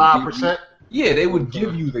damage, 75%. yeah, they would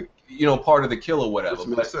give you the part of the kill or whatever. Which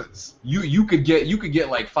But makes sense. you could get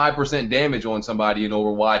like 5% damage on somebody in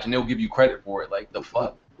Overwatch, and they'll give you credit for it. Like the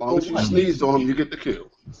fuck. As long as you sneezed on them, you get the kill.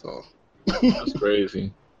 So That's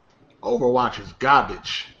crazy. Overwatch is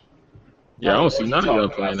garbage. Yeah, I don't see none of y'all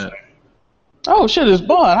playing that. Oh shit, it's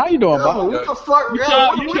Bun. How you doing, Yo, Bun? what the fuck? You Yo, can't-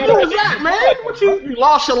 what you you can't doing really- that, man? What you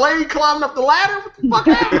lost your leg climbing up the ladder? What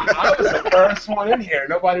the fuck happened? I was the first one in here.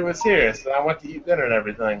 Nobody was here, so I went to eat dinner and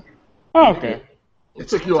everything. Oh, okay. It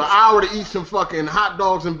took you an hour to eat some fucking hot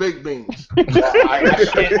dogs and baked beans.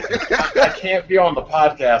 I can't be on the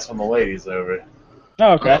podcast when the ladies over.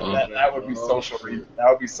 Oh, okay. That would be social. That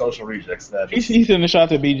would be social rejects. That. He's sending a shot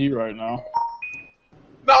to BG right now.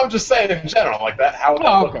 No, I'm just saying in general, like that. How would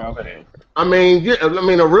Oh, that okay, look? I mean, yeah, a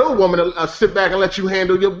real woman will sit back and let you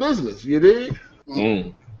handle your business. You dig?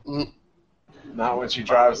 Mm. Not when she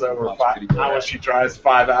drives over. Not when she drives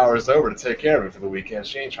 5 hours over to take care of it for the weekend.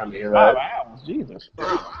 She ain't trying to hear 5 that. hours, Jesus.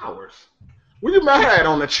 5 hours. Where you met her at,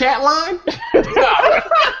 on the chat line?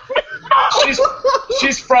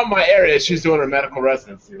 She's from my area. She's doing her medical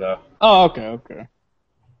residency though. Oh, okay.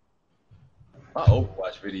 My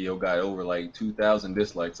Overwatch video got over like 2,000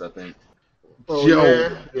 dislikes, I think. Oh, Yo.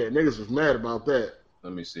 yeah, niggas was mad about that.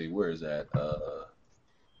 Let me see. Where is that?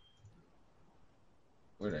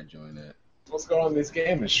 Where'd I join at? What's going on in these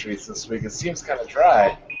gaming streets this week? It seems kind of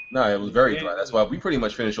dry. No, it was very dry. That's why we pretty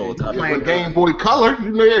much finished all the You time. playing Game Boy Color,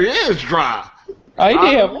 you know it is dry. Oh, he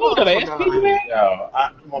did have what was that, an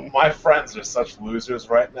SP, man? My friends are such losers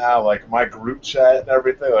right now. Like my group chat and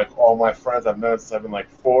everything. Like all my friends I've known since I've been like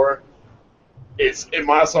 4. It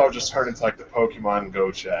might as well have just turned into like the Pokemon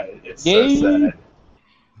Go chat. It's so Yeah. sad.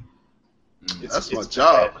 That's my it's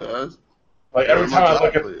job, bad. cuz. Like Yeah, every my time I job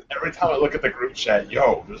look at for it. the group chat,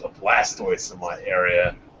 yo, there's a Blastoise in my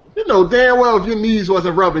area. You know damn well if your knees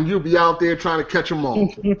wasn't rubbing, you'd be out there trying to catch them all.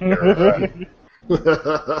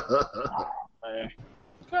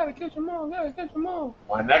 Gotta catch them all.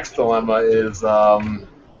 My next dilemma is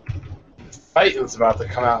Titan's about to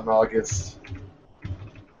come out in August.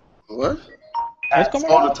 What? What's coming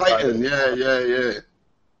Oh, out? the Titan. Yeah.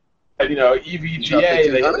 And you know, You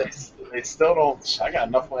EVGA, got they still don't. I got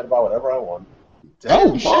enough money to buy whatever I want. Oh,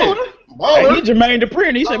 Damn, shit. baller. Hey, Baller. he Jermaine Dupri,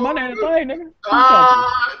 and he said my name is thing, nigga.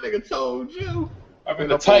 Ah, that nigga told you. I mean,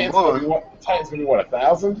 the Up Titans on gonna be what? The Titans gonna be what?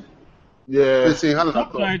 1,000? Yeah, 1,500. I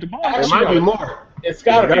I'm thought. saying the ball. it might be more. It's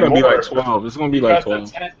gotta, It's gotta be more, like 12. It's gonna be like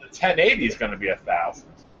because 12. the 1080 is gonna be 1,000.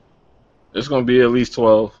 It's gonna be at least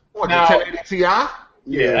 12. What, Now- the 1080 Ti?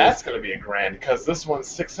 Yeah, that's gonna be $1,000 because this one's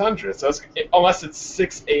 600. So unless it's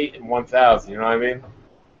 6, 8, and 1,000, you know what I mean?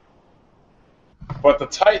 But the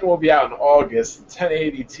Titan will be out in August. The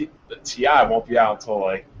 1080 the Ti won't be out until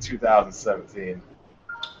like 2017.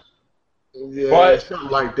 Yeah, But- something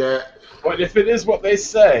like that. But if it is what they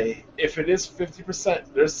say, if it is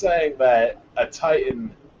 50%, they're saying that a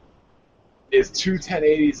Titan is 2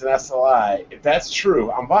 1080s and SLI. If that's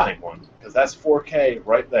true, I'm buying one because that's 4K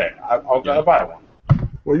right there. I'll buy one.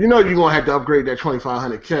 Well, you know you're going to have to upgrade that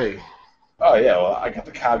 2500K. Oh yeah, well I got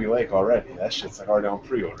the Kaby Lake already. That shit's like already on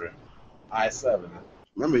pre-order. i7.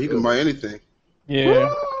 Remember, he can buy anything.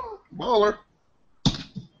 Yeah. Baller.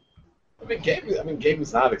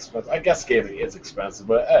 Gaming's not expensive. I guess gaming is expensive,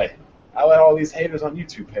 but hey, I let all these haters on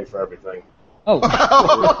YouTube pay for everything.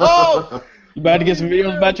 Oh. You about to get some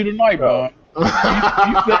videos about you tonight, bro.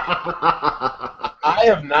 I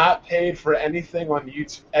have not paid for anything on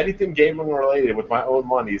YouTube, anything gaming related with my own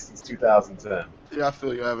money since 2010. Yeah, I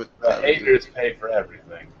feel you have it. The haters pay for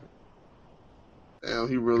everything. Damn,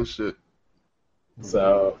 he really should.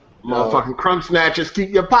 So, Motherfucking crumb snatchers, keep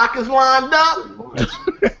your pockets lined up.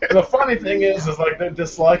 the funny thing is like they're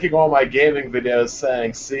disliking all my gaming videos,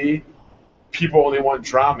 saying, "See, people only want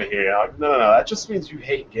drama here." I'm like, no, that just means you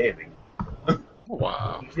hate gaming.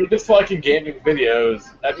 Wow. If you're disliking gaming videos,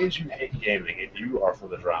 that means you hate gaming and you are for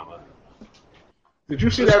the drama. Did you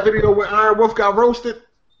see that video where Iron Wolf got roasted?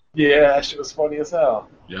 Yeah, that shit was funny as hell.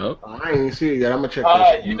 Yup. I ain't seen it yet. I'm gonna check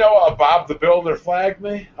that shit. You know, Bob the Builder flagged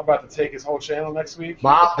me. I'm about to take his whole channel next week.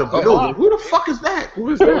 Bob the Builder. Who the fuck is that? Who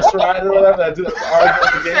is that? Ghost Rider or whatever that did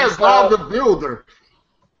arguing It the says Bob the GameStop. Builder.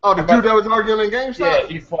 Oh, the dude that was arguing in GameStop? Yeah,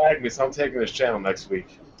 he flagged me, so I'm taking his channel next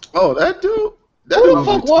week. Oh, that dude? That Who dude the was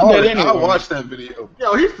fuck was that retarded. anyway? I watched that video.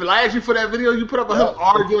 Yo, he flagged you for that video you put up of him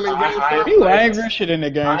arguing in GameStop? He was angry as shit in the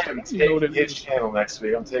game. I am taking his channel next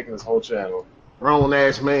week. I'm taking his whole channel. Grown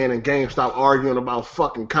ass man in GameStop arguing about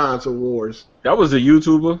fucking console wars. That was a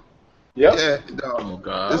YouTuber. Yep. Yeah, Oh dog.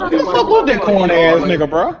 God. This Who the fuck was that corny ass nigga,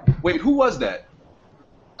 bro? Wait, who was that?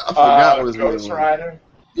 I forgot what his name Ghost was. Rider.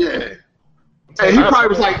 Yeah. Hey, he probably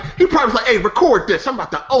was like, hey, record this. I'm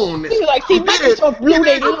about to own this. He like, see, You make did it. yourself blue You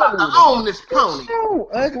they did it. I'm about to low. own this pony. Oh,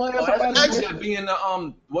 ugly ass That's somebody. actually being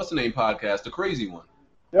the what's the name podcast, the crazy one.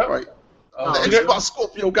 Yep. Right. Oh, The Xbox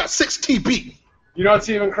Scorpio got 6 TB. You know what's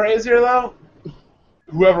even crazier, though?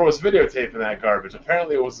 Whoever was videotaping that garbage,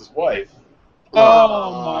 apparently it was his wife. Oh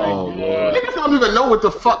my Oh, god. Lord. Niggas don't even know what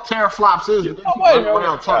the fuck teraflops is. They keep Oh, wait a running around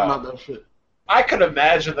minute. talking about that shit. I could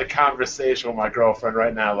imagine the conversation with my girlfriend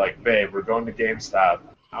right now, like, babe, we're going to GameStop.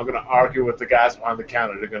 I'm going to argue with the guys behind the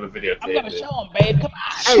counter. They're going to videotape I'm gonna it. show him, babe. Come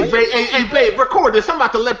on. Hey, babe, record this. I'm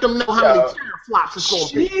about to let them know how many Yo. teraflops it's going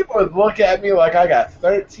to be. She would look at me like I got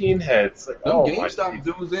 13 heads. Like, Them oh my GameStop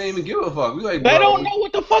dudes, they ain't even give a fuck. We like, They bro, don't know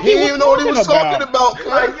what the fuck He didn't even know what he was talking about.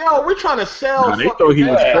 Like, yo, we're trying to sell. Nah, they thought he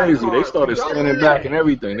was Yeah. crazy. They started standing back and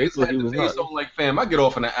everything. They thought he was They nuts. don't like, fam, I get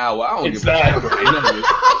off in an hour. I don't Exactly. give a shit.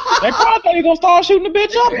 They probably thought he gonna start shooting the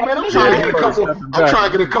bitch up. Man, I'm trying to get a couple. stepping I'm back.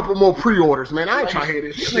 trying to get a couple more pre-orders, man. I ain't trying to hear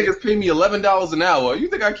this These shit. niggas pay me $11 an hour. You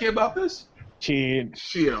think I care about this? Shit.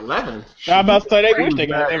 Shit, 11. I'm about to say they He wish was they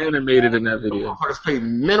got bad that. animated in that video. Motherfuckers pay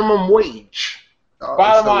minimum wage. Oh,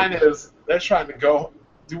 Bottom so- line is, they're trying to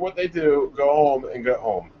do what they do, go home and get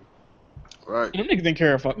home. Right. Them niggas didn't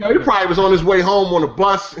care a fuck. Yo, he probably was on his way home on the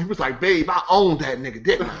bus. He was like, babe, I owned that nigga,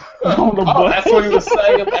 didn't I? On the Oh, bus. that's what he was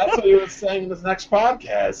saying. That's what he was saying in this next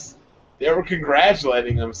podcast. They were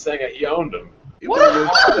congratulating him, saying that he owned him.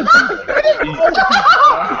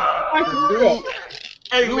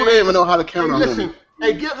 Hey, You man, don't even know how to hey, count on listen. him.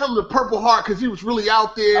 Hey, give him the Purple Heart because he was really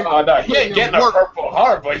out there. Oh, no, he ain't getting a Work. Purple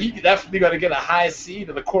Heart, but he definitely going to get a high seed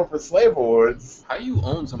in the Corporate Slave Awards. How you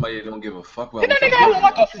own somebody that don't give a fuck about And then what they you got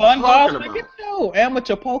like a fun talking boss about? nigga. No,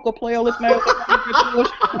 amateur poker player, listening to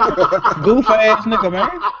goof ass nigga, man.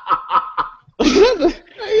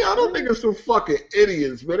 Hey, y'all don't think it's some fucking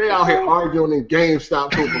idiots, man. They out here arguing in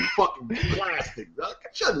GameStop over fucking plastic. Dog.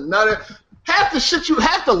 Get your nut. Half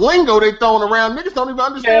the lingo they throwing around, niggas don't even Yeah,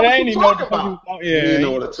 understand they what ain't you even know what talking the fuck about. you. He didn't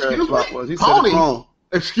know Yeah. what a Excuse teraflop me? was. He said Pony? it wrong.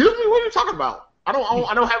 Excuse me, what are you talking about? I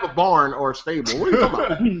don't have a barn or a stable. What are you talking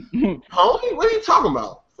about? Pony? What are you talking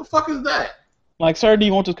about? What the fuck is that? Like, sir, do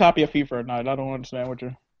you want this copy of FIFA or not? I don't understand what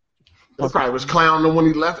you're. He probably was clowning them when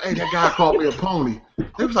he left. Hey, that guy called me a pony.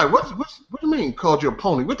 They was like, what do you mean called you a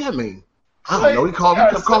pony? What that mean? I don't know. He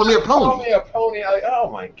kept calling me a Call pony. me a pony. Like, oh,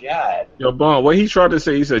 my God. Yo, Bon, what he tried to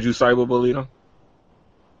say, he said you cyberbullied him?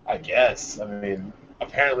 I guess. I mean,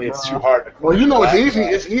 apparently it's too hard to Well, you know it's easy.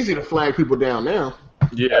 It's It's easy to flag people down now.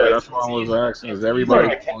 Yeah, that's why I was asking. Is everybody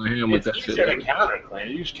on him with that shit? easier to counterclaim.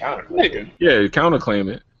 You just counterclaim. Yeah, counterclaim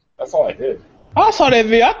it. That's all I did. I saw that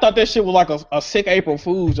video. I thought that shit was like a sick April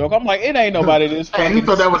Fool's joke. I'm like, it ain't nobody this Hey, he fucking.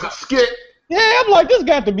 thought that was a skit. Yeah, I'm like, this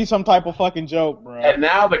got to be some type of fucking joke, bro. And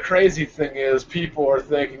now the crazy thing is, people are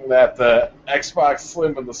thinking that the Xbox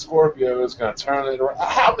Slim and the Scorpio is going to turn it around.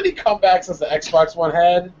 How many comebacks has the Xbox One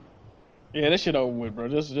had? Yeah, this shit over with, bro.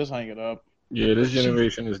 Just hang it up. Yeah, this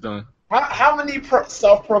generation is done. How many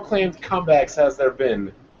self-proclaimed comebacks has there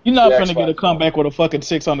been? You're not The finna get a Xbox. comeback with a fucking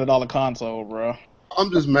 $600 console, bro.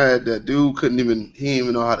 I'm just mad that dude he didn't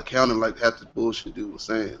even know how to counter like half the bullshit dude was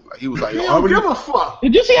saying. Like he was like, He yo, don't give a fuck.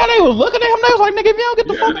 Did you see how they was looking at him? They was like, nigga, if you don't get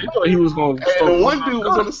the Yeah, fuck they thought he was gonna. And the one dude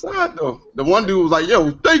was on the side though. The one dude was like,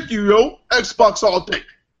 yo, thank you, yo. Xbox all day.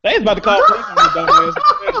 they was about to call police on the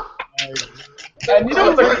dumbass. And you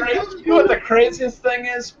know what the craziest thing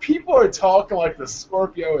is? People are talking like the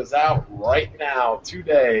Scorpio is out right now,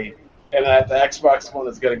 today, and that the Xbox One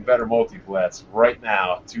is getting better multiplats right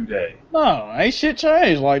now, today. No, ain't shit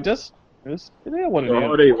changed. Like, it is what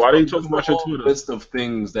it is. Why they talking about your Twitter? List of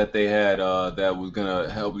things that they had that was gonna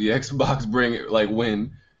help the Xbox bring it, like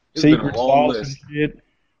win. It's been a Secret long sauce and list. shit.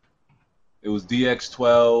 It was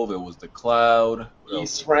DX12. It was the cloud.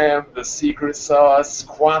 ESRAM, the Secret Sauce,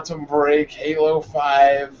 Quantum Break, Halo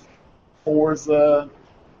 5, Forza.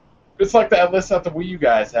 It's like that list that the Wii U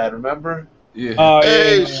guys had, remember? Yeah.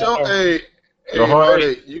 Hey, yeah. hey, Yo,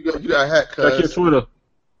 Hardy. you got hacked, Check your cuz. Twitter.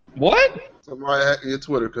 What? Somebody hacked your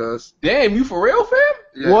Twitter, cuz. Damn, you for real, fam?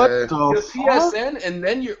 Yeah. What Your the fuck? PSN and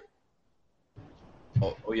then your.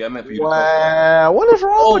 Oh yeah, I meant for you to talk Wow, what is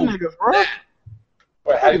wrong with Oh, niggas, bro? that.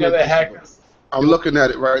 Wait, how do you know they hacked us? I'm looking at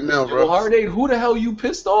it right now, Yo, bro. Hard-Eight, who the hell you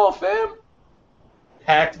pissed off, fam?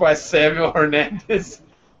 Hacked by Samuel Hernandez.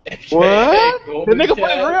 What? Golden The nigga put his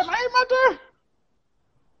Cash. real name out there?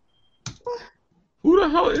 Who the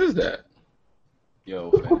hell is that?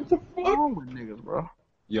 Yo, fam. What's wrong with niggas, bro?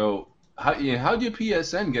 Yo, how'd your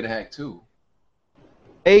PSN get hacked too?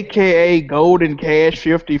 AKA Golden Cash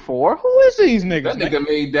 54. Who is these That niggas? nigga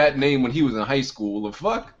made that name when he was in high school. The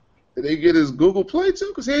fuck? Did they get his Google Play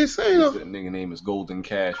too? Cause he ain't saying That nothing. nigga name is Golden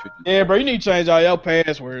Cash. 50. Yeah, bro, you need to change all your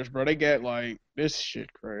passwords, bro. They got like this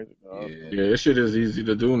shit crazy, dog. Yeah, Yeah, this shit is easy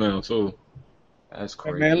to do now too. that's Hey,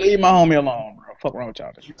 crazy. man, leave my homie alone, bro. Fuck wrong with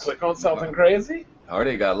y'all. Did you click on something crazy?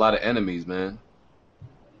 Hard-Eight got a lot of enemies, man.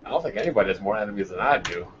 I don't think anybody has more enemies than I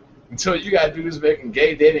do. Until you got dudes making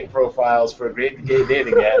gay dating profiles for great gay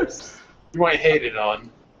dating apps. You ain't hated on.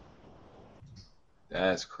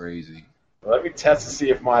 That's crazy. Let me test to see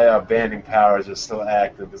if my banning powers are still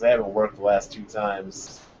active, because they haven't worked the last 2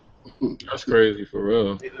 times. That's crazy for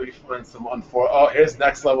real. Let me find some Oh, here's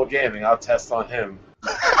Next Level Gaming. I'll test on him.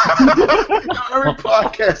 Every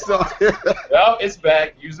podcast on here. Well, it's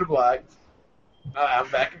back. User blocked. I'm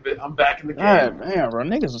back in the game. God damn, bro.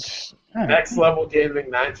 Niggas is. God. Next Level Gaming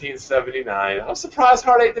 1979. I'm surprised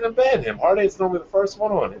Hard-Eight didn't ban him. Hard-Eight's normally the first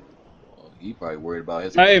one on it. Well, he probably worried about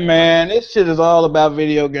his. Hey, man, this shit is all about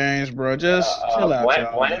video games, bro. Just chill out,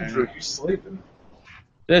 y'all, Blandrew, man. you sleeping?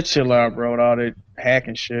 Just chill out, bro, with all that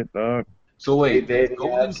hacking shit, dog. So wait, Gay dating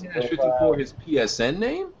Golden apps, Cash 54 his PSN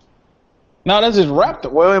name? No, that's his rap.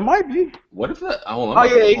 Well, it might be. What if that? Hold on, Oh, I'm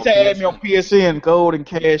about yeah, to he go said add me PSN. on PSN, Golden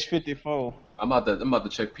Cash 54. I'm about to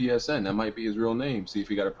check PSN. That might be his real name. See if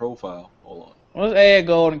he got a profile. Hold on. Let's add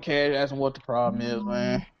Golden Cash, ask him what the problem is,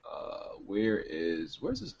 man.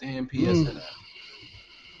 Where's his damn PSN at?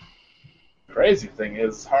 Crazy thing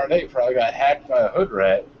is, Hard-Eight probably got hacked by a hood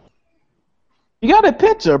rat. You got a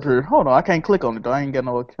picture up here. Hold on, I can't click on it, though. I ain't got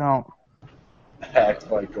no account. Hacked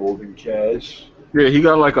by Golden Cash. Yeah, he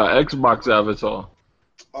got like an Xbox avatar.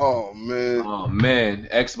 Oh man. Oh man,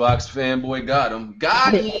 Xbox fanboy got him.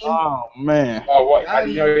 Got him. Oh, man. Oh, what? How do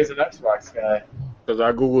you know he's an Xbox guy? Cause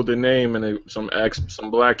I googled the name and some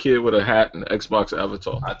black kid with a hat and Xbox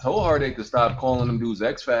avatar. I told Hard-Eight to stop calling them dudes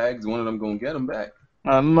X-Fags. One of them gonna get him back.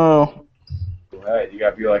 I know. Right, you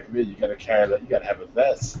gotta be like me. You gotta carry that. You gotta have a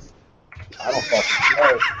vest. I don't fucking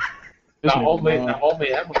care. This Not nigga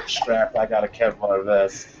only am I strapped, I got a Kevlar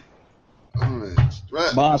vest.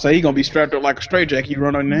 Right. Bond say he gonna be strapped up like a straitjacket. You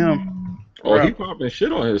run on him. Oh, he Right. popping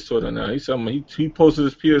shit on his Twitter now. He posted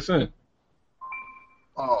his PSN.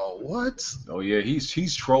 Oh what? Oh yeah,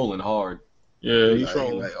 he's trolling hard. Yeah, he's Like,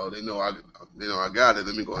 trolling. like, oh, they know I got it.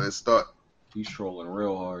 Let me go ahead and start. He's trolling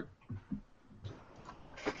real hard.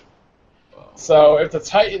 So if the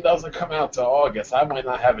Titan doesn't come out till August, I might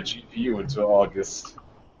not have a GPU until August.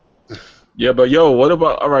 Yeah, but yo, what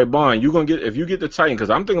about all right, Bond? You gonna get if you get the Titan? Because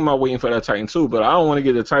I'm thinking about waiting for that Titan too. But I don't want to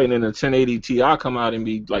get the Titan and the 1080 Ti come out and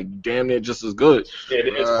be like damn near just as good. It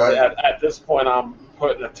is, but at this point, I'm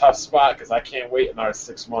put in a tough spot because I can't wait another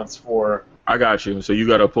 6 months for. I got you. So you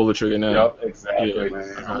got to pull the trigger now. Yep, exactly. Yeah.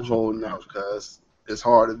 Man, I'm holding out because it's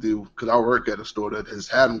hard to do. Because I work at a store that has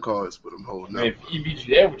had them cards, but I'm holding I mean, out. if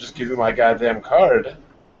EVGA would just give me my goddamn card.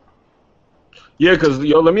 Yeah, because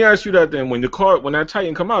yo, let me ask you that then. When that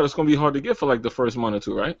Titan come out, it's gonna be hard to get for like the first month or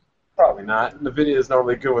two, right? Probably not. NVIDIA is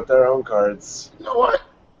normally good with their own cards. You know what?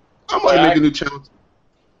 I might make a new channel.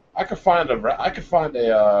 I could find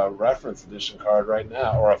a reference edition card right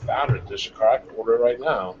now, or a founder edition card. I can order it right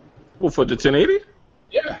now. Well, for the 1080?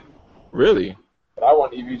 Yeah, Really? but I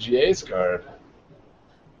want EVGA's card.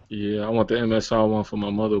 Yeah, I want the MSR one for my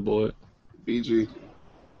motherboard. BG.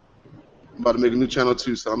 I'm about to make a new channel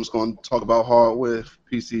too, so I'm just going to talk about hardware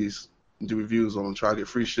PCs and do reviews on them, try to get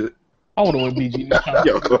free shit. I wonder what BG this time.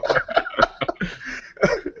 Yo.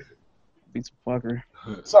 Be some fucker.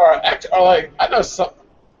 Sorry, I know some,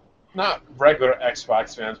 not regular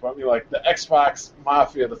Xbox fans, but I mean like the Xbox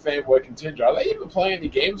Mafia, the fanboy contingent. Are they even playing any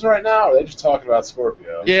games right now, or are they just talking about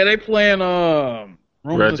Scorpio? Yeah, they playing Red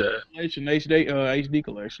Rumors Dead. Collection HD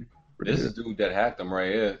collection. This is the dude that hacked them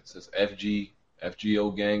right here. It says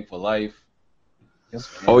FGO gang for life.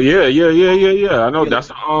 Oh yeah. I know that's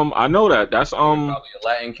I know that. That's Probably a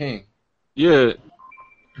Latin king. yeah.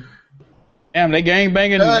 Damn, they gang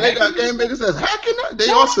banging. They got game makers that's hacking that. They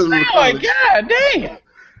also in the Oh college. god damn!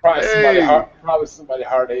 Probably somebody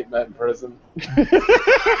hard 8 met in prison.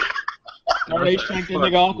 Or they shanked that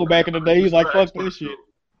nigga uncle back in the day. He's like, fuck this shit.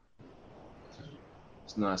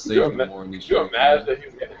 It's not safe anymore in these Could you streets. imagine if he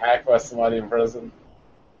was getting hacked by somebody in prison?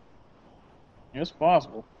 It's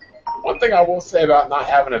possible. One thing I will say about not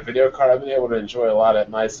having a video card, I've been able to enjoy a lot of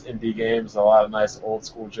nice indie games, a lot of nice old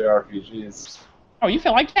school JRPGs. Oh, you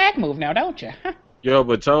feel like Jack move now, don't you? Yo,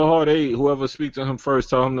 but tell Hard 8, whoever speaks to him first,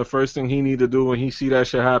 tell him the first thing he need to do when he see that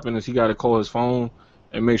shit happen is he got to call his phone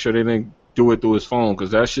and make sure they didn't do it through his phone,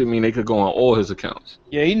 because that shit mean they could go on all his accounts.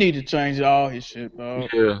 Yeah, he need to change all his shit, dog.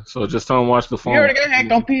 Yeah, so just tell him watch the phone. He already got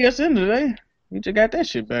hacked on PSN today. He just got that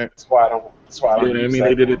shit back. That's why I don't. Yeah, I mean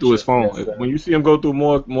they did it through his phone. When you see him go through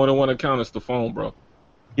more than one account, it's the phone, bro.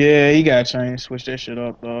 Yeah, he got changed. Switch that shit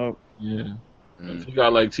up, dog. Yeah. If you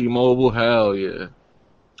got like T-Mobile, hell yeah.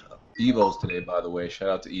 Evo's today, by the way. Shout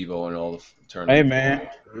out to Evo and all the tournaments. Hey,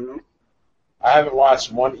 man. I haven't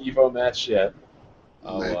watched one Evo match yet.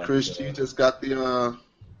 Man, Chris G just got the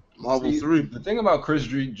Marvel 3. The thing about Chris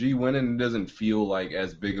G winning, it doesn't feel like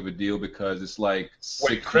as big of a deal because it's like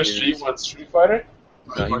Wait, Chris G won Street Fighter?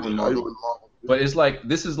 No, he won Marvel. But it's like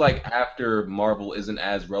this is like after Marvel isn't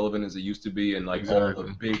as relevant as it used to be, and like all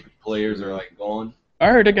the big players are like gone. I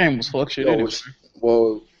heard the game was fuck shit. Yo, Anyway.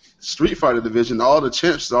 well, Street Fighter division, all the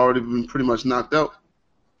champs has already been pretty much knocked out.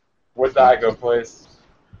 What Daigo plays?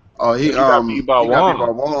 Oh, he got beat by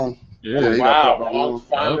Wong. Yeah. he got Wow, beat by Wong Wong.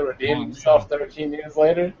 finally redeemed himself 13 years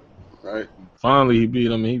later. Right. Finally, he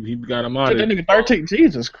beat him. He got him out Shit, of that it. nigga 13.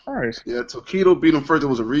 Jesus Christ. Yeah, Tokido beat him first. It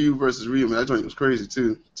was a Ryu versus Ryu. Man, that joint was crazy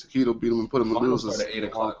too. Tokido beat him and put him in Finals losers. start at 8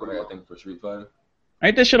 o'clock, right? I think for Street Fighter.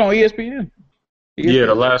 Ain't that shit on ESPN? Yeah,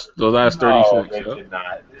 the last 36. No, they yeah. did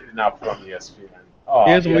not. They did not put on ESPN. Oh,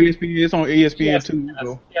 Yeah, it's on ESPN. It's on ESPN too. ESPN,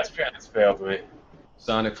 So. ESPN has failed me.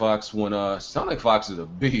 Sonic Fox won. Sonic Fox is a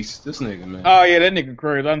beast. This nigga, man. Oh yeah, that nigga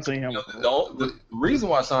crazy. I done seen him. The reason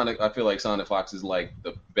why I feel like Sonic Fox is like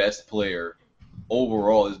the best player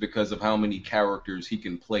overall is because of how many characters he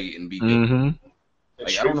can play and be good. Mm-hmm.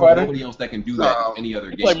 Like, I don't know nobody else that can do that in any other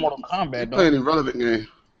He game. play Mortal He Kombat, playing dog. an irrelevant game.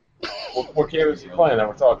 What game is he playing that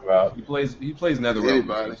we're talking about? He plays NetherRealm.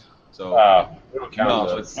 Anybody. So We don't count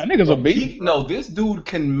no, those. That nigga's a beast. no, this dude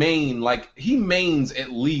can main he mains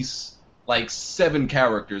at least like 7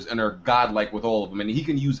 characters and are godlike with all of them, and he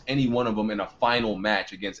can use any one of them in a final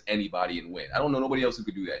match against anybody and win. I don't know nobody else who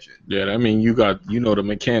could do that shit. Yeah, I mean, you know the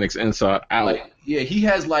mechanics inside out. Like, yeah, he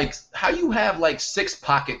has like how you have like 6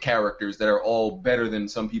 pocket characters that are all better than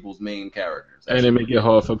some people's main characters. And it make it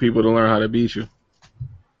hard for people to learn how to beat you.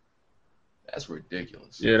 That's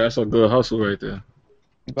ridiculous. Yeah, that's a good hustle right there.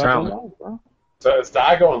 Talent. So is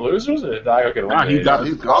Daigo in losers, or did Daigo get Nah, he eliminated? got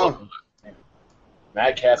He's gone.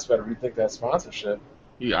 Mad Catz better rethink that sponsorship.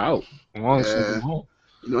 He out. Long Yeah. since home.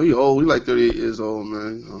 You know, he old. He like 38 years old,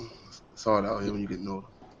 man. You know, it's hard out here when you get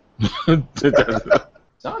older.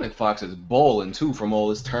 Sonic Fox is bowling too from all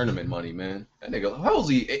his tournament money, man. That nigga, how old is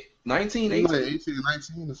he? 19, He's 18? like 18 or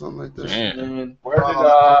 19 or something like that. Man. Man, Where did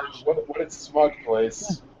what did Smug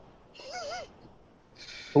place?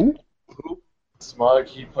 Who? Smug,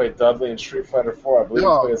 he played Dudley in Street Fighter 4. I believe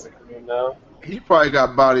No. he plays the Korean now. He probably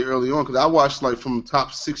got bodied early on because I watched like from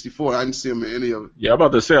top 64. I didn't see him in any of it. Yeah, I'm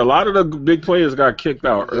about to say a lot of the big players got kicked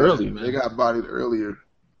out early, They man. got bodied earlier.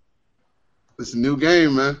 It's a new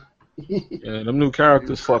game, man. Yeah, them new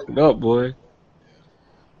characters fucked it up, boy.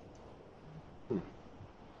 I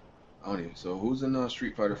don't even. So who's in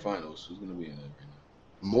Street Fighter Finals? Who's gonna be in it right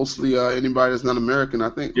Mostly anybody that's not American, I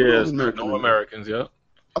think. Yeah, Who's it's no Americans, yeah.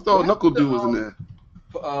 I thought Knuckle Dude was in there.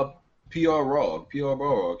 now? PR Raw. You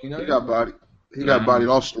know He got bodied. He got bodied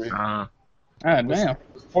off stream. God damn.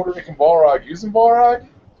 Was Puerto Rican Balrog using Balrog?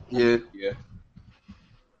 Yeah. Yeah.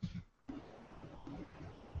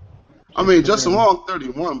 I mean, Justin Long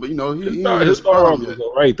 31, but you know he His Balrog was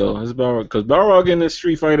alright though. His Balrog, because Balrog and this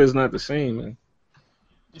Street Fighter is not the same, man.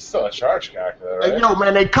 He's still a charge character, Hey, right? yo,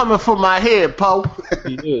 man, they coming for my head, Poe.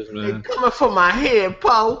 He is, They man. coming for my head,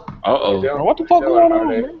 Poe. Uh-oh. Bro, what the fuck going on,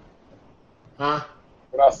 They- man? Huh?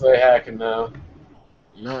 What else are they hacking now?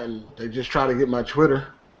 Nothing. They just try to get my Twitter.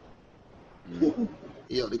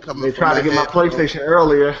 Yo, they coming. They for tried to get my head, bro. PlayStation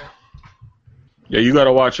earlier. Yeah, you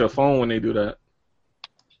gotta watch your phone when they do that.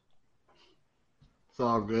 It's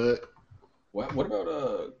all good. What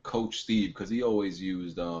about Coach Steve? Because he always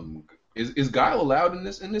used Is Guile allowed in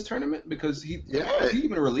this tournament? Because Yeah. he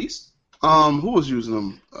even released. Who was using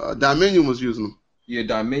them? Dominion was using them. Yeah,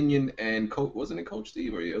 Dominion and Coach wasn't it Coach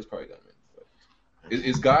Steve or yeah, it was probably Dominion. But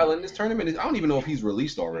is Guile in this tournament? I don't even know if he's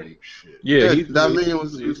released already. Yeah, Yeah, he, Dominion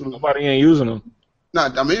was using them. nobody ain't using them. Nah,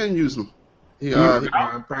 Dominion used them. He won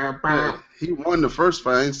the first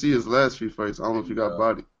fight. I didn't see his last few fights. I don't know if he got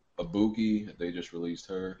bodied. Ibuki, they just released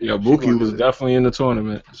her. Yeah, Buki was definitely in the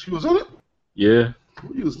tournament. She was on it. Yeah,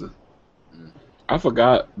 Who used it? I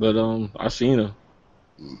forgot, but I seen her.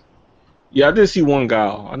 Yeah, I did see one guy.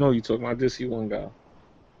 I know you talking. I did see one guy.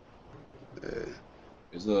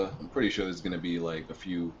 I'm pretty sure there's gonna be like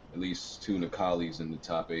at least two Nakalis in the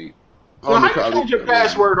top 8. So how you change your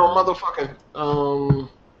password on motherfucking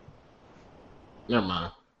Never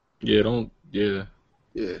mind. Yeah, don't. Yeah,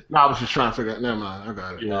 Yeah. No, I was just trying to figure out. Never mind. I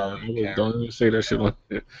got it. yeah. Don't even say that shit like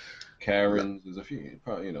that. Karen's, there's a few,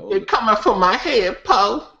 probably They coming for my head,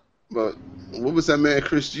 Poe. But what was that man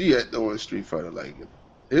Chris G at though in Street Fighter? Like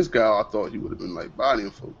his guy, I thought he would have been like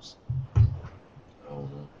bodying folks. I don't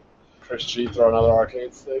know. Chris G throw another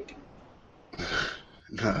arcade stick.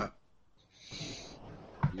 Nah.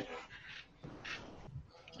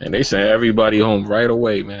 And they sent everybody home right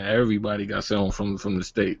away, man. Everybody got sent home from the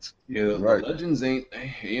States. Yeah, the Right. legends ain't.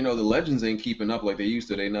 The legends ain't keeping up like they used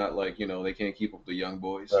to. They not like they can't keep up with the young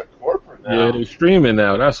boys. They're corporate now. Yeah, they streaming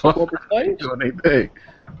now. That's what Corporate slave? doing they thing.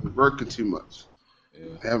 Working too much. Yeah.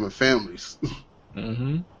 Having families.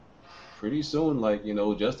 Mm-hmm. Pretty soon,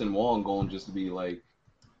 Justin Wong going just to be like,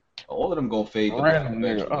 all of them gonna fade. Random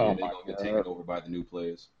nigga. Eventually, Oh and they my gonna get God. taken over by the new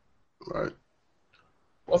players. Right.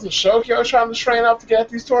 Wasn't Shokyo trying to train up to get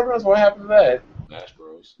these tournaments? What happened to that? Smash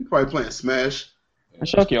Bros. He probably playing Smash.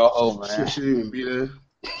 Shook your old Shit man. shouldn't even be there.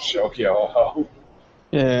 Shokyo. Oh.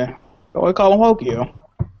 Yeah. We call him Hokio.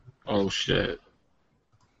 Oh shit!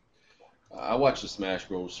 I watched the Smash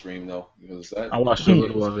Bros stream though because I watched a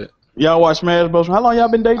little of it. Y'all watch Smash Bros. How long y'all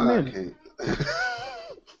been dating I in? can't.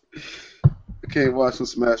 I can't watch some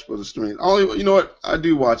Smash Bros. Stream. Only, you know what? I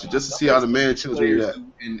do watch it just to see how the man children react.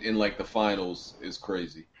 in like the finals is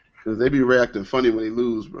crazy. Because they be reacting funny when they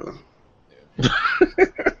lose, bro.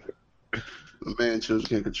 The man children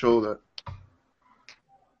can't control that.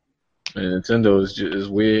 Man, Nintendo is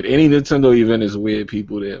weird. Any Nintendo event is weird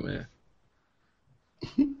people there, man.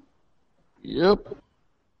 Yep.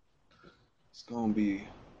 It's gonna be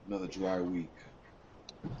another dry week.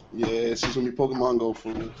 Yeah, it's just gonna be Pokemon Go for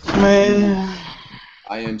me. Man.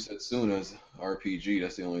 I Am Setsuna's RPG.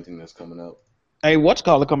 That's the only thing that's coming out. Hey, what's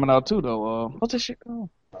called coming out too though? What's that shit called?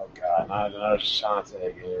 Oh god, not another Shantae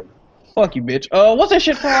again. Fuck you, bitch. What's that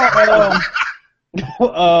shit called?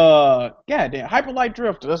 Goddamn, Hyper Light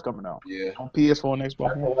Drifter. That's coming out Yeah. on PS4 and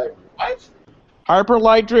Xbox One. Like, what? Hyper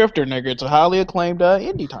Light Drifter, nigga. It's a highly acclaimed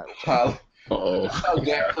indie title. Oh,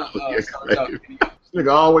 This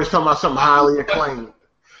nigga always talking about something highly acclaimed.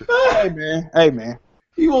 Hey man. Hey man.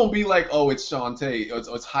 He won't be like, oh, it's Shantae.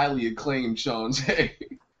 It's highly acclaimed Shantae.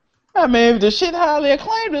 I mean, if the shit highly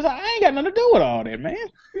acclaimed is, I ain't got nothing to do with all that, man.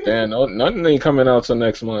 damn, nothing ain't coming out till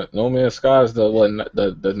next month. No Man's Sky's the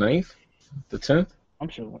 9th, the 10th. I'm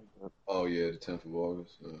sure. Like that. Oh yeah, the 10th of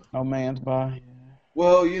August. No man's by.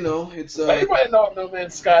 Well, it's Anybody know what No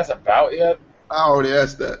Man's Sky's about yet? I already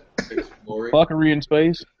asked that. exploring. Fuckery in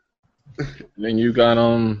space. Then you got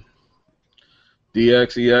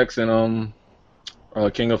DXEX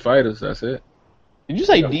and King of Fighters. That's it. Did you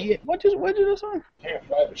say D? What you just say? King of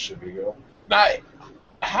Fighters should be good. Now,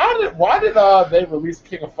 why did they release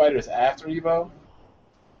King of Fighters after Evo?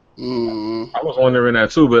 I was wondering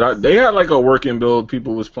that too, but they had like a working build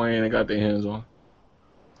people was playing and got their hands on.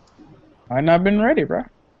 I not been ready, bro.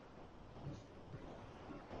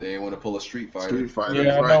 They want to pull a Street Fighter. Street Fighter,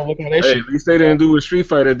 Yeah, I know. right? Look at that Hey, shit. at least they didn't do what Street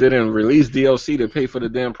Fighter did and release DLC to pay for the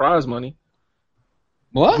damn prize money.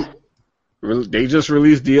 What? They just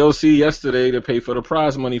released DLC yesterday to pay for the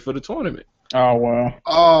prize money for the tournament. Oh wow.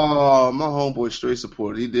 Oh, my homeboy straight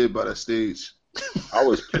supported. He did by that stage. I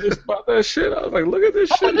was pissed about that shit. I was like, look at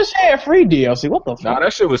this I thought shit. this had free DLC. What the fuck? Nah,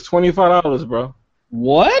 that shit was $25, bro.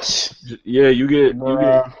 What? Yeah, you get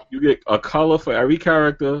Bruh. you get a color for every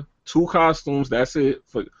character, 2 costumes. That's it.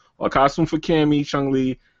 For a costume for Cammy,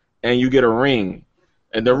 Chun-Li, and you get a ring.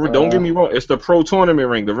 And don't get me wrong, it's the pro tournament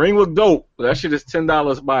ring. The ring look dope, but that shit is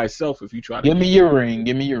 $10 by itself if you try to. Give me your ring.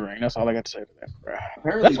 Give me your ring. That's all I got to say to that, bro.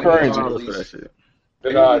 Apparently, That's crazy. For that shit.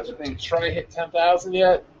 Did Trey hit 10,000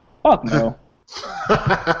 yet? Fuck no.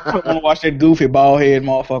 I don't want to watch that goofy bald head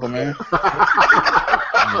motherfucker, man.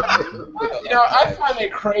 I find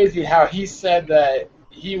it crazy how he said that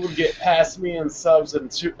he would get past me in subs in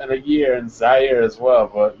a year and Zaire as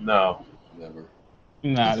well, but no. Never.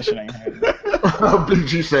 Nah, this shit ain't happening.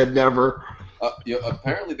 BG said never.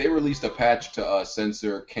 Apparently, they released a patch to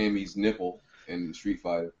censor Cammy's nipple in Street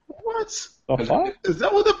Fighter. What? The fuck? Is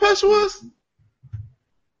that what the patch was?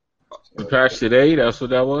 The patch today, that's what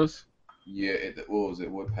that was? Yeah, what was it?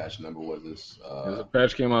 What patch number was this? The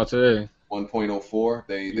patch came out today.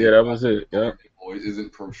 1.04. Yeah, that was it. Yeah.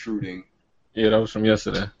 Isn't protruding. Yeah, that was from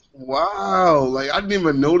yesterday. Wow, like I didn't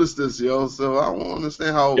even notice this, yo. So I don't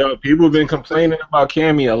understand how. Yo, people have been complaining about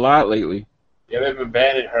Cammy a lot lately. Yeah, they've been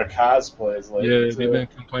banning her cosplays lately. Yeah, they've been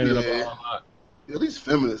complaining about it a lot. At least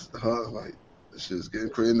feminists, like this shit's getting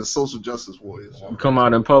crazy. The social justice warriors. You come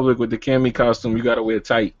out in public with the Cammy costume, you gotta wear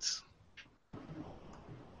tights.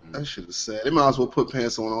 That shit is sad. They might as well put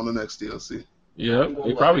pants on the next DLC. Yeah,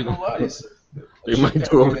 they probably gonna. They might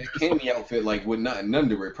do that Cammy outfit like with nothing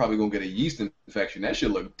under it. Probably gonna get a yeast infection. That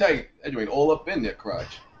shit look tight. That joint all up in their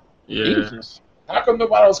crotch. Yeah. Jesus. How come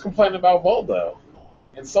nobody was complaining about Voldo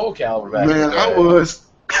in Soul Calibur back Man, in the I day? was.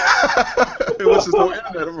 There was just no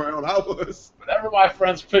internet around. I was. Whenever my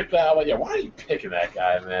friends picked that, I'm like, yeah, why are you picking that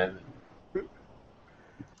guy, man?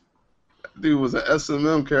 Dude was an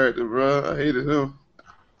SMM character, bro. I hated him.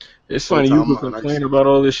 It's funny, you can complain about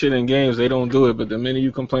all this shit in games, they don't do it, but the minute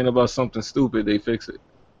you complain about something stupid, they fix it.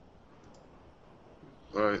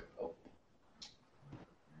 Right.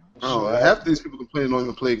 Oh, half these people complaining don't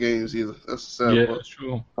even play games either. That's the sad Yeah, part. that's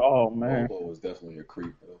true. Oh, man. Volvo was definitely a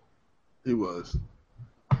creep, though. He was.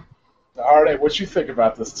 Alright, what you think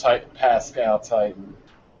about this Pascal Titan?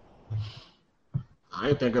 I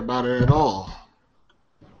ain't think about it at all.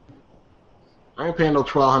 I ain't paying no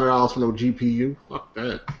 $1,200 for no GPU. Fuck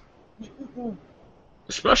that.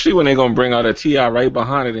 Especially when they're gonna bring out a TI right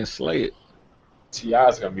behind it and slay it.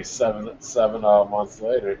 TI's gonna be seven months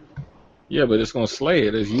later. Yeah, but it's gonna slay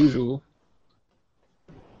it as usual.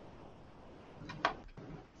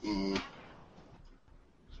 I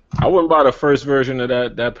wouldn't buy the first version of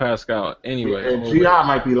that Pascal anyway. And TI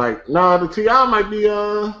might be like, the TI might be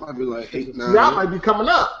Might be like 8, 9. TI might be coming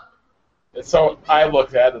up. And so I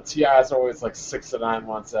looked at it, the TI's always like 6 to 9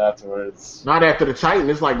 months afterwards. Not after the Titan.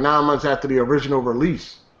 It's like 9 months after the original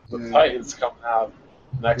release. The Titan's coming out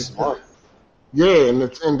next month. Yeah, and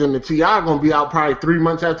then the TI gonna be out probably 3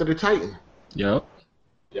 months after the Titan. Yep.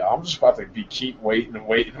 Yeah, I'm just about to keep waiting and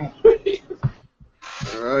waiting and waiting.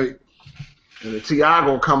 All right. And the TI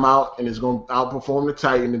gonna come out and it's gonna outperform the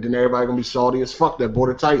Titan, and then everybody gonna be salty as fuck that bought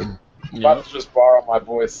a Titan. I'm about to just borrow my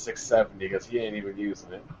boy's 670 because he ain't even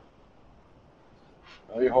using it.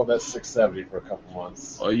 Let me hold that 670 for a couple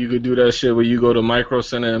months. Or you could do that shit where you go to Micro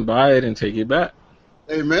Center and buy it and take it back.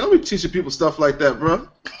 Hey, man, don't be teaching people stuff like that, bro.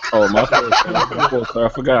 Oh, my fault, sir. I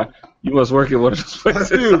forgot. You must work at one of those places.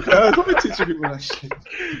 Dude, don't be teaching people that shit.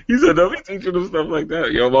 He said, don't be teaching them stuff like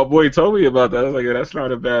that. Yo, my boy told me about that. I was like, yeah, that's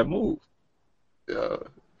not a bad move. Yeah.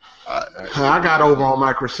 I got over on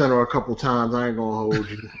Micro Center a couple times. I ain't gonna hold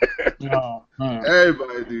you. No.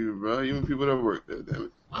 Everybody do, bro. Even people that work there, damn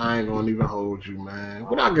it. I ain't gonna even hold you, man.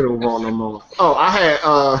 What I get over on them on? Oh,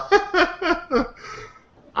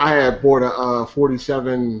 I had bought a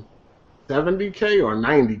 4770K or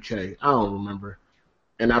 90K. I don't remember.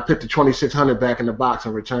 And I put the 2600 back in the box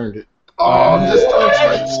and returned it. Oh, this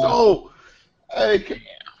like stole. Hey,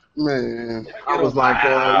 man. I was like,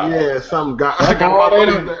 yeah, something got. I got my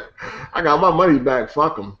money back. I got my money back.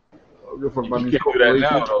 Fuck them. You can't do that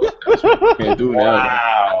now, though. That's what you can't do now.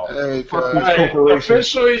 Wow. Hey, Fuck cuz. these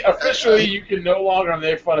corporations. Officially, you can no longer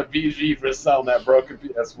make fun of BG for selling that broken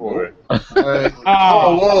PS4. Hey.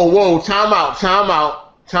 Oh, whoa. Time out. The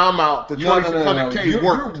No. 2600K You're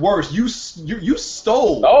worked. worse. You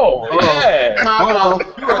stole. Oh, yeah. Hold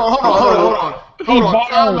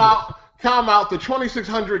on. Time out. The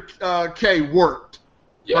 2600K worked.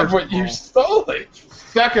 Yeah, but you stole it.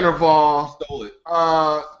 Second of all, Stole it.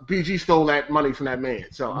 BG stole that money from that man.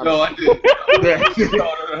 So No, I didn't. Yeah.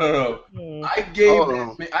 No. I gave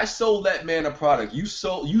that man. I sold that man a product. You Both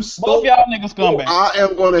stole. y'all niggas scumbags. I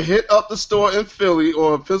am going to hit up the store in Philly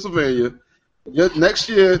or Pennsylvania. Next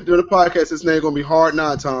year, during the podcast, his name going to be Hard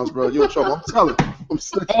 9 Times, bro. You're in trouble. I'm telling you. I'm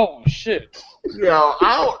snitching. Oh, shit. Yo,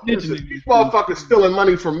 these motherfuckers stealing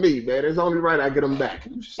money from me, man. It's only right I get them back.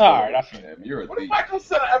 All right, I feel Man, you're a What did thief. Michael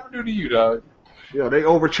Center ever do to you, dog? Yo, they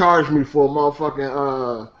overcharged me for a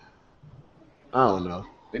motherfucking I don't know.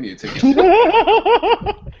 They need to take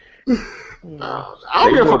that shit. I They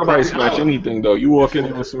don't give a do fuck a price about match that. anything though. You walk in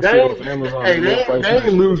there with some shit off Amazon. Hey, they do a price they ain't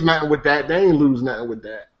match. lose nothing with that. They ain't lose nothing with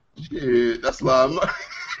that. Yeah, that's a lot of money.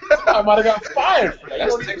 I might have got fired for that.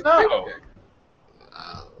 That's You don't even know.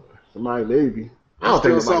 Somebody maybe. I don't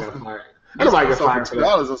think nobody got fired. Ain't nobody got fired for that.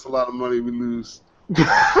 $2. That's a lot of money we lose. Shit.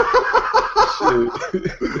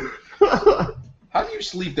 How do you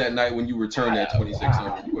sleep that night when you return that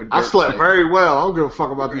 2600? You a I dirt slept bag. very well. I don't give a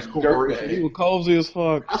fuck about these Dirt corporations. bag. You were cozy as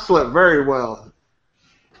fuck. I slept very well.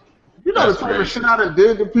 You know That's the type of crazy. shit I done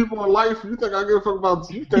did to people in life? You think I give a fuck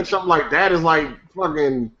about? You think something like that is like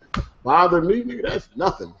fucking bother me? Nigga, that's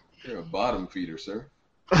nothing. You're a bottom feeder, sir.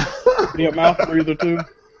 Be a mouth breather too.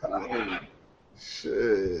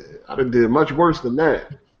 Shit, I done did much worse than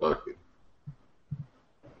that. Fuck it.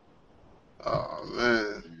 Oh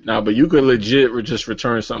man. Nah, but you could legit just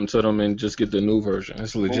return something to them and just get the new version.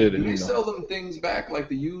 It's legit. Do You they know. sell them things back like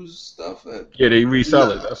the used stuff? Yeah, they resell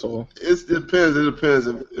it. That's all. It depends. It depends.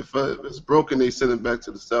 If it's broken, they send it back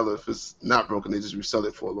to the seller. If it's not broken, they just resell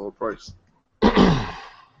it for a lower price.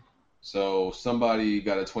 So somebody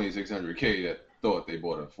got a 2600K that thought they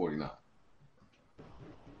bought a 49.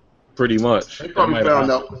 Pretty much. They probably That might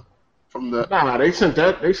found happen. out from the. Nah, they sent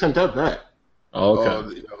that. They sent that back. Oh,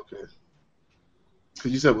 okay. Okay.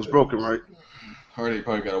 Because you said it was broken, right? Heard they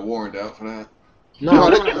probably got a warrant out for that. No,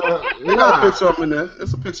 They got a nah, picture of them in there.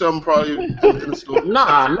 There's a picture of them probably in the store.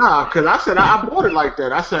 nah. Because I said I bought it like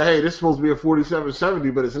that. I said, hey, this is supposed to be a 4770,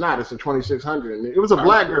 but it's not. It's a 2600. And it was a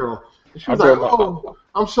black girl. And she was like, oh,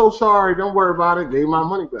 I'm so sorry. Don't worry about it. Gave my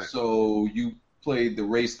money back. So you played the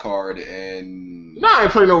race card and Nah, I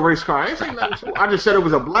ain't play no race car. I ain't say nothing. I just said it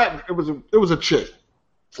was a black. It was a chick.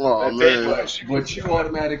 Oh That's it, man. but you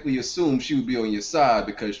automatically assumed she would be on your side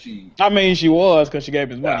because she. I mean, she was because she gave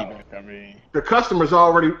his money back. I mean, The customer's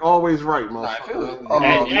always right, I motherfucker. feel it. Oh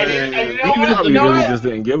And man. you know He what? probably You know really what? just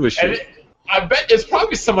didn't give a And shit. I bet there's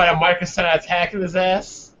probably somebody at Micro Center attacking his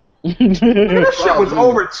ass. This shit was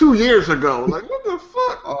over 2 years ago. Like, what the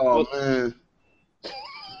fuck? Oh man.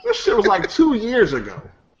 This shit was like 2 years ago.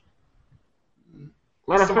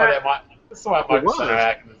 Matter of Somebody fact, at Micro was. Center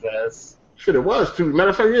hacking his ass. shit, it was 2. Matter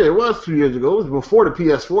of fact, yeah, it was 2 years ago. It was before the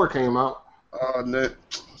PS4 came out. Oh Nick.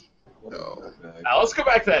 No. Now let's go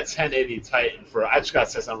back to that 1080 Titan for. I just got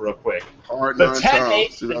to say something real quick. Hard The 9 1080,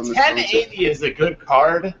 times. the Dude, I'm 1080 is a good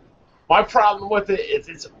card. My problem with it is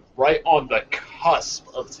it's right on the cusp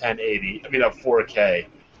of 1080. I mean, of 4K.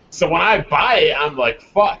 So when I buy it, I'm like,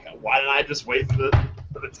 fuck. Why didn't I just wait for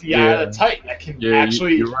the TI Yeah. the Titan that can Yeah,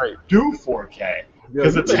 actually you're right. do 4K? Yeah,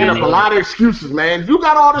 Because you it's making up a 1080. lot of excuses, man. If you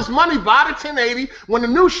got all this money, buy the 1080. When the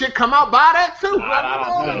new shit come out, buy that too. I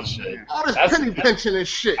don't do that shit. All this That's- penny pinching and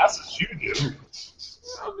shit. That's what you do.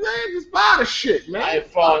 Man, just buy the shit, man. I ain't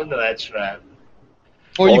falling into that trap.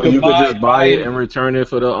 or Or you could buy it and return it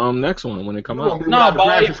for the next one when it come You out. gonna be No, without the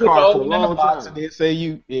buy it, graphics put the card old for a one in the long box, time. and then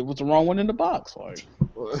say it was the wrong one in the box. Like,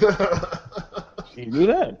 you do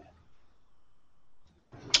that.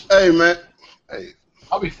 Hey man. Hey.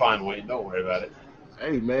 I'll be fine waiting. Don't worry about it.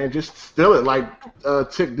 Hey, man, just steal it like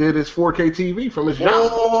Tick did his 4K TV from his job.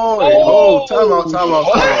 Oh, time out.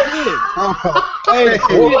 Hey,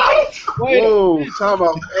 wait. Whoa, time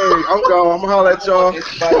out. Hey, I'm going. I'm gonna holler at y'all.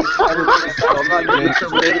 I'm not getting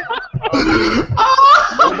intimidated.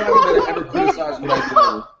 Nobody better ever criticize what I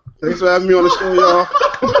do. Thanks for having me on the show, y'all.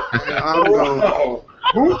 I'm going. Oh,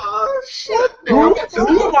 Oh, shit. who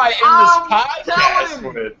am I in this podcast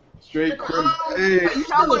telling with? Straight crim. Hey,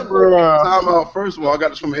 Telling time out. First of all, I got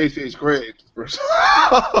this from ACH grade.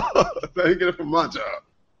 I didn't get it from my job.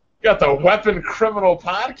 You got the Weapon Criminal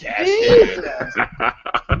podcast here.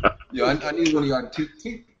 Yo, I need one of y'all.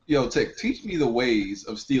 Yo, Tick, teach me the ways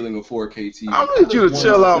of stealing a 4K TV. I need you to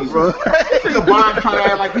chill out, bro. Nigga Bond trying to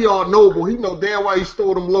act like he all noble. He know damn well he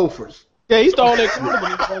stole them loafers. Yeah, he stole that quarter,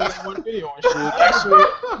 but he stole that one video and shit. Actually,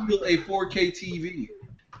 steal a 4K TV.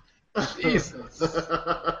 Jesus.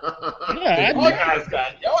 Yeah,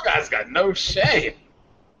 Y'all guys got no shame.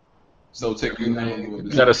 So, Tick, you know You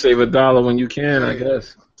gotta save $1 when you can, I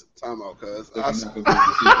guess. Time out, cuz. Tick, I you're not gonna be able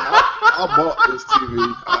to see it. I bought this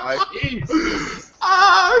TV. Alright? Jesus.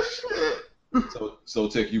 Ah, shit. So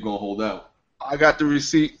Tick, you gonna hold out? I got the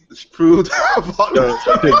receipt. It's proved. I bought You this.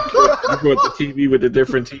 brought the TV with the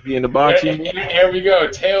different TV in the box. You mean? Here we go.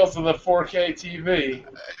 Tales of the 4K TV.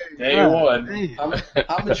 Day one.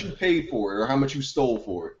 How much you paid for it, or how much you stole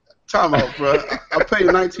for it? Time out, bro. I paid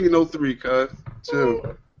 $19.03, cuz.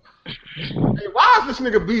 Chill. Hey, why is this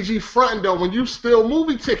nigga BG fronting though when you steal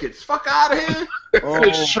movie tickets? Fuck out of here.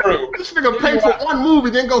 It's true. This nigga pay for one movie,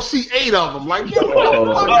 then go see 8 of them. Like, yo,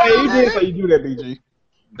 Oh. Hey, you did say you do that, BG.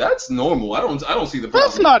 That's normal. I don't see the problem.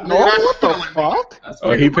 That's not normal. that's What the stealing. fuck? That's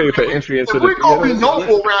Oh, he paid for entry into if the we gonna be theater.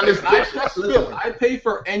 noble around this bitch, that's Listen, stealing. I pay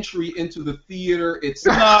for entry into the theater. It's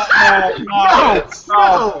No.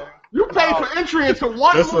 No, you paid for entry into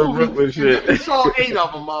one That's some movie. Brooklyn shit. You saw 8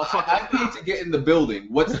 of them, I motherfucker. paid to get in the building.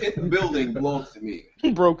 What's in the building belongs to me.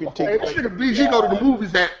 Broken Hey, this ticket. nigga BG go to the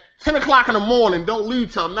movies at 10 o'clock in the morning, don't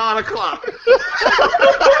leave till 9 o'clock.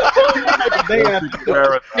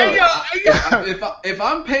 Hey, yo, If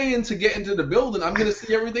I'm paying to get into the building, I'm gonna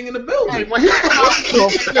see everything in the building. hey, when he come out,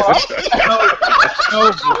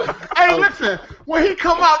 hey, listen, when he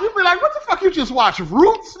come out, you be like, what the fuck you just watch?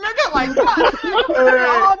 Roots, nigga? Like,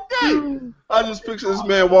 what? All day. I just picture this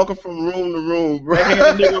man walking from room to room, bro. They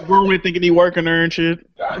had a nigga rooming thinking he working there and shit.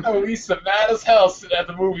 I know he's so mad as hell sitting at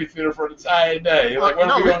the movie theater for an entire day. Like,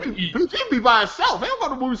 when are we going to eat? He be by himself. He don't go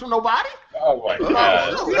to movies with nobody. Oh my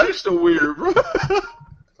god. Oh, that's so weird, bro.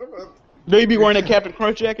 Do you be wearing that Captain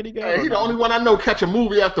Crunch jacket he got? Hey, he the only one I know catch a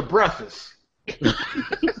movie after breakfast.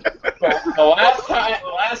 The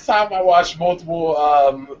last time I watched multiple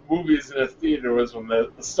movies in a theater was when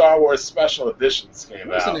the Star Wars special editions came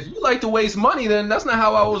Listen, out. if you like to waste money, then that's not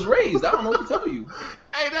how I was raised. I don't know what to tell you.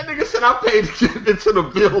 Hey, that nigga said I paid to get into the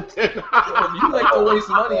building. If you like to waste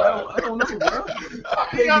money, I don't know, bro. I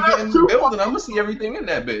pay to get in the building. I'm gonna see everything in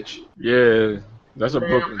that bitch. Yeah, that's a Man,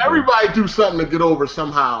 Brooklyn thing. everybody do something to get over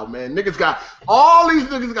somehow, man. All these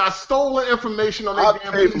niggas got stolen information on I their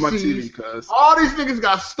damn pay for my PCs. TV, cuz. All these niggas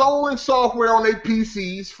got stolen software on their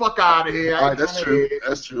PCs. Fuck out of here. All right, that's true.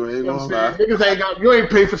 That's true. I ain't You know gonna what I'm lie. saying? Niggas ain't got. You ain't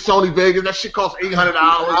pay for Sony Vegas. That shit costs $800.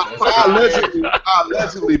 I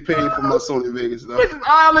allegedly paid for my Sony Vegas though. Niggas,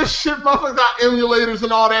 all this shit, motherfuckers got emulators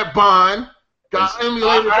and all that bond. Got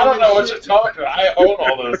emulators. I don't know what shit. you're talking about. I own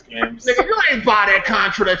all those games. Nigga, you ain't buy that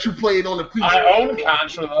Contra that you played on the PC. I own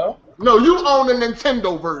Contra, though. No, you own the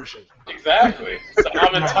Nintendo version. Exactly. So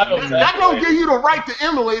I'm entitled to That don't play. give you the right to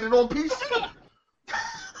emulate it on PC.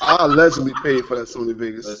 I allegedly paid for that Sony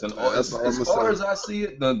Vegas. Listen, That's all I'm as gonna far say. as I see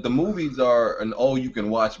it, the movies are an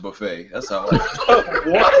all-you-can-watch buffet. That's how I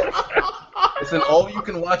What? It's an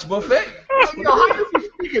all-you-can-watch buffet. Yo, how you be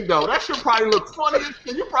speaking though? That should probably look funny as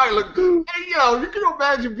shit. You probably look. Hey, yo, you can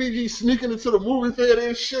imagine BG sneaking into the movie theater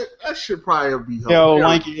and shit. That should probably be. Yo, hilarious.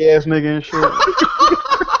 lanky ass nigga and shit.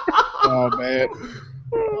 Oh, man.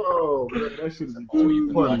 Oh, man, that should be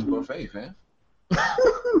All-you-can-watch funny. buffet, man.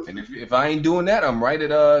 And if I ain't doing that, I'm right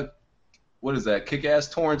at what is that?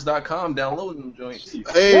 Kickasstorrents.com downloading them joints.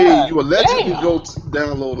 Hey, you allegedly go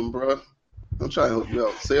download them, bro. I'm trying to help you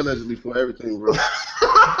out. Say allegedly for everything, bro.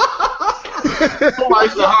 Somebody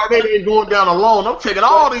said, "Hard, they ain't going down alone. I'm taking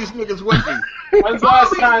all these niggas with me. When's the All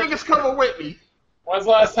last these time? niggas coming with me." When's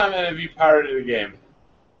the last time any of you pirated a game?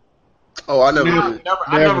 Oh, I never I did.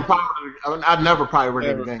 never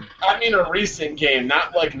pirated a game. I mean a recent game, not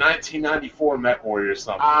like 1994 MechWarrior or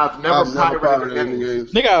something. I've I've never never pirated pirated a any game.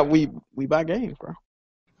 games. Nigga, we buy games, bro.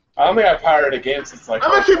 I don't think I pirated a game since like.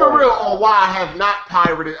 I'm gonna keep it real on why I have not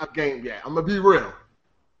pirated a game yet. I'm gonna be real.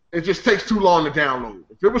 It just takes too long to download.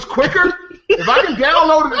 If it was quicker, if I can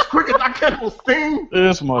download it as quick as I can on Steam,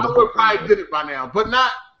 This I would motherfucker. probably did it by now. But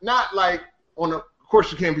not like on a. Of course,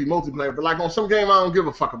 you can't be multiplayer, but like on some game I don't give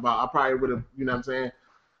a fuck about, I probably would have. You know what I'm saying?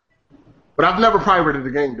 But I've never pirated a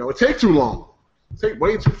game though. It takes too long. It takes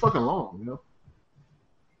way too fucking long, you know.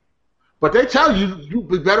 But they tell you you'd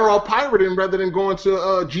be better off pirating rather than going to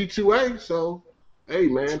G2A. So, hey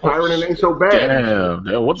man, pirating ain't so bad.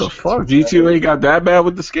 Damn, what the fuck? GTA got that bad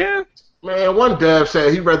with the scan? Man, one dev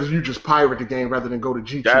said he'd rather you just pirate the game rather than go to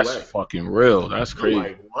G2A. That's fucking real. That's I'm crazy.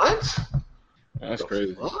 like, what? That's The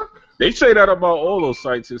crazy. fuck? They say that about all those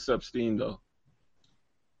sites except Steam, though.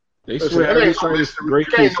 They Listen, swear it every ain't no site is mystery. great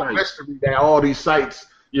It key ain't no site. mystery that all these sites,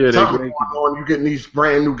 Yeah, they're something great. going on, you getting these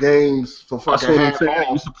brand new games for That's fucking what I'm half saying.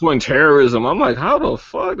 You off. supporting terrorism. I'm like, how the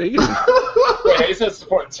fuck they getting Wait, he said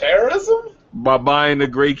support terrorism? by buying the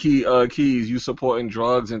great keys? You supporting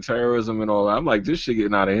drugs and terrorism and all that. I'm like, this shit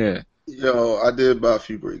getting out of hand. Yo, I did buy a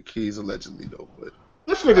few great keys allegedly though, but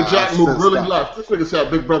This nigga Jack Moore since really stop. left. This nigga said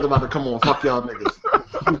Big Brother about to come on, fuck y'all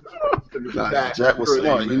niggas. nah, Jack was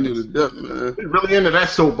smart. He knew the depth, man. He really into that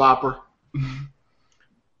soap opera.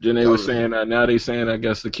 Then they were saying that. Now they saying, I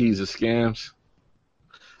guess the keys are scams.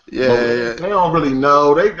 Yeah, They don't really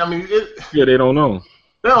know. They Yeah, they don't know.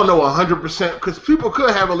 don't know 100% because people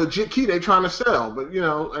could have a legit key they trying to sell, but you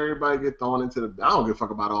know everybody get thrown into the. I don't give a fuck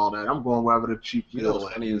about all that. I'm going wherever the cheap You know deal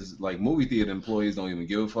what's is. funny is like movie theater employees don't even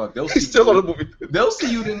give a fuck. They'll He's see still you, on the movie. They'll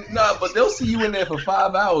see you they'll see you in there for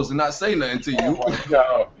 5 hours and not say nothing to you.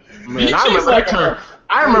 No. Man, I BG's remember like that term.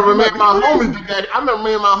 I remember me and my homie did that. I remember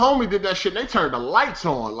me and my homie did that shit. And they turned the lights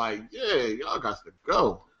on. Like, yeah, y'all got to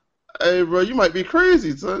go. Hey, bro, you might be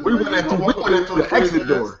crazy, son. We went in through the exit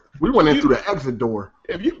door. We went in through the exit door.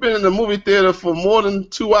 If you've been in the movie theater for more than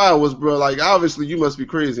 2 hours, bro, like obviously you must be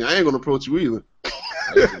crazy. I ain't gonna approach you either.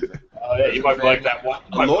 Oh yeah, you might be like that one.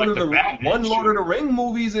 One Lord of the Ring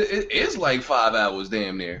movies is like 5 hours,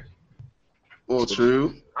 damn near. Well,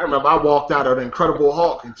 true. I remember I walked out of The Incredible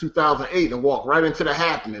Hulk in 2008 and walked right into The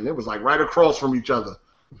Happening. It was like right across from each other.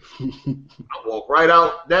 I walked right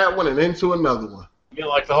out that one and into another one. You didn't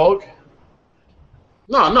like the Hulk?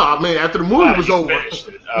 No, I mean after the movie was over.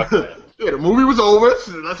 Okay. Yeah, the movie was over.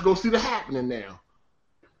 So let's go see The Happening now.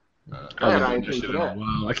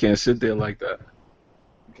 I can't sit there like that.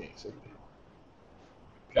 You can't sit there.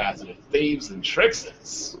 Guys are thieves and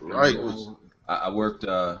tricksters. Right. I worked.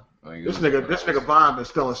 This nigga Vaughn been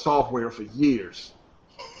stealing software for years.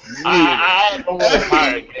 I don't want to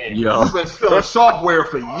hire again. Yo. You've been stealing software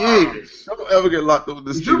for years. Don't ever get locked up with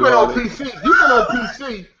this. You've been on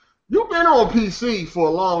PC. You've been on PC for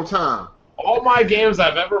a long time. All my games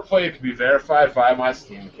I've ever played can be verified via my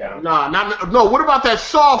Steam account. No. What about that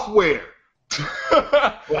software?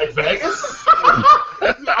 Like Vegas?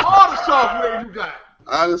 All the software you got.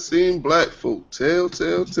 I done seen black folk tell.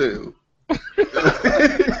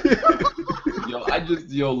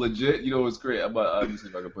 Legit, you know what's great? Let me see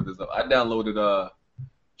if I can put this up. I downloaded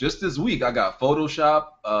just this week. I got Photoshop,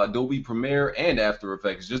 Adobe Premiere, and After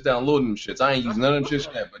Effects. Just downloading them shits. I ain't used none of them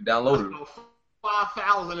shits yet, but downloaded them.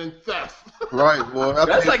 5,000 in theft. Right, boy.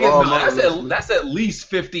 That's at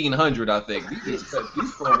least 1,500, I think. These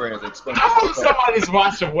programs are expensive. How about somebody's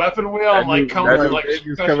watching Weapon Wheel and like coming out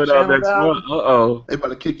next month. They about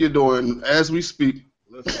to kick your door, and as we speak.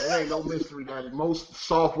 Listen, there ain't no mystery that most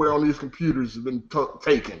software on these computers has been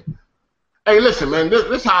taken. Hey, listen, man, this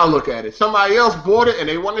is how I look at it. Somebody else bought it and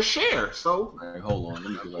they want to share, so. Right, hold on.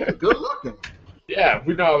 Let me good looking. Yeah,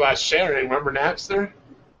 we know about sharing. Remember Napster?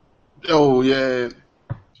 Oh yeah.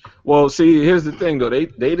 Well, see, here's the thing though. They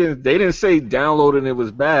didn't say downloading it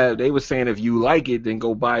was bad. They were saying if you like it, then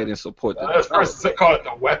go buy it and support the. First, they call it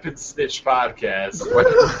the Weapon Snitch Podcast.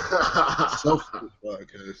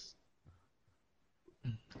 Podcast.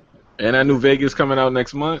 And I knew Vegas coming out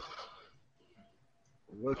next month.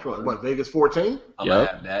 What, Vegas 14? I'm gonna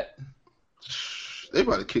have that. They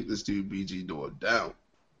about to kick this dude BG door down.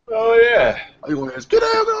 Oh yeah. Are you gonna ask, get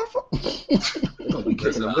out, They're gonna be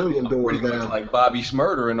kicking a million doors down. Like Bobby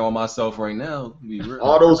Schmurdering on myself right now.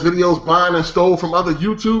 All those videos buying and stole from other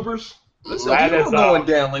YouTubers. Listen, we all going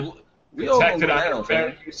down. Like we all going down.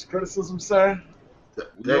 Fair use criticism, sir.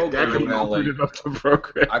 That can be opened up the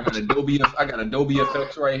program. I got Adobe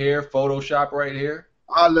Effects right here, Photoshop right here.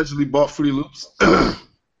 I allegedly bought Fruity Loops.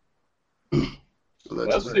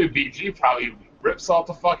 Let's do BG probably rips off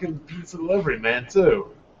the fucking pizza delivery man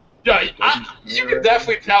too. Yeah, you can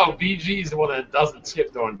definitely tell BG's the one that doesn't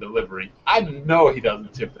tip during delivery. I know he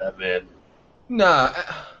doesn't tip that man. Nah.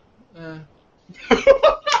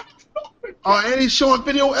 And he's showing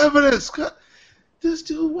video evidence. This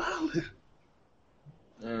dude wildin'.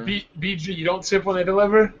 BG, you don't tip when they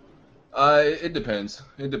deliver? It depends.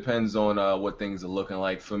 It depends on what things are looking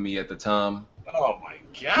like for me at the time. Oh my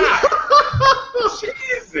god!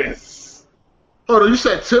 Jesus! Hold on, you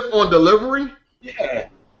said tip on delivery? Yeah.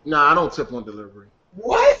 Nah, I don't tip on delivery.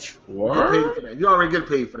 What? You get paid for that. You already get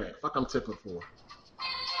paid for that. Fuck, I'm tipping for.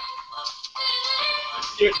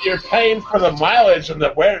 You're paying for the mileage and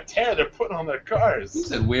the wear and tear they're putting on their cars. You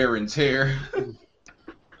said wear and tear.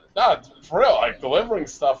 No, for real, like delivering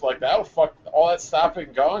stuff like that, fuck all that stopping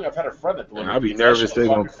and going. I've had a friend that delivered. I'll be nervous they're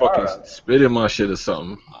gonna fucking spit in my shit or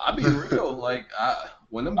something. I'll be real, like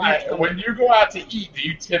when you go out to eat, do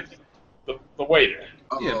you tip the waiter?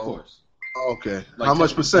 Yeah, of course. Okay. Like how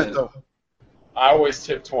much percent though? I always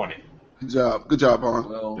tip 20. Good job, Vaughn.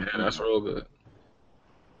 Well, yeah, that's real good.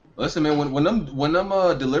 Listen, man, when them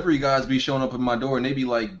delivery guys be showing up at my door and they be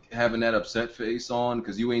like having that upset face on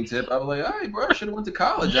because you ain't tip, I was like, hey, bro, I should have went to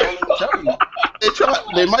college. I don't tell you.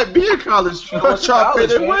 They might be in college. Try to pay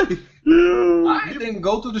their way. I didn't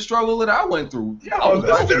go through the struggle that I went through.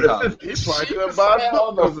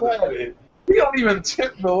 We don't even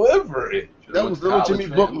tip delivery. That was little Jimmy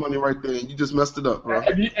Book money right there, and you just messed it up, bro.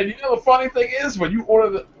 And you know the funny thing is, when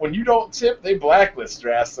you don't tip, they blacklist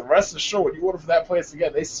your ass. The rest of the show, when you order for that place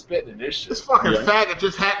again, they spit in this shit. This fucking faggot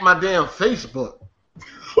just hacked my damn Facebook.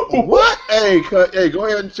 What? Hey, go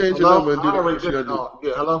ahead and change your number and do what you gotta do.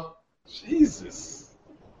 Yeah, hello? Jesus.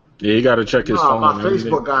 Yeah, you gotta check his phone. My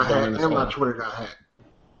Facebook got hacked and my Twitter got hacked.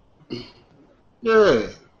 Yeah.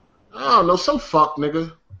 I don't know, some fuck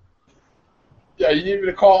nigga. Yeah, you need me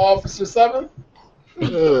to call Officer 7?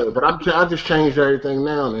 Yeah, but I just changed everything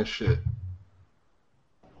now and shit.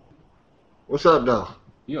 What's up, though?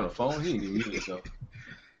 You on the phone? He didn't even mute himself.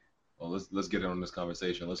 Well, let's get in on this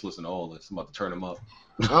conversation. Let's listen to all this. I'm about to turn him up.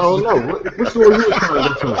 I don't know. What's the one you were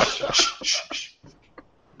trying to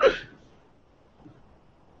do?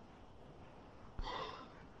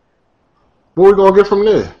 What we gonna get from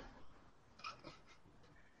there?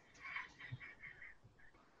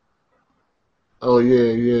 Oh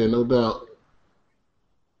yeah, no doubt.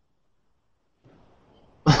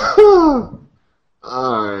 All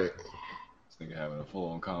right. This nigga having a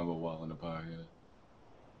full-on combo while in the podcast.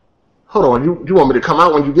 Hold on. You want me to come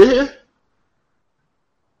out when you get here?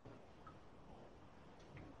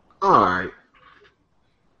 All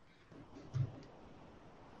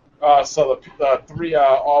right. So the three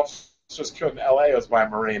officers killed in L.A. was by a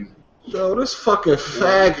Marine. Yo, this fucking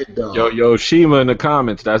faggot, though. Yo, Shima in the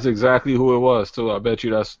comments. That's exactly who it was too. I bet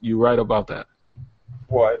you you right about that.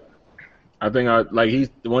 What? I think he's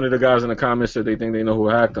one of the guys in the comments said they think they know who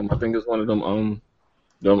hacked him. I think it's one of them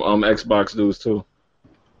Xbox dudes too.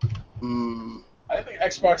 I think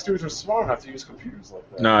Xbox dudes are smart enough to use computers like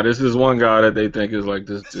that. Nah, this is one guy that they think is like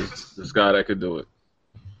this guy that could do it.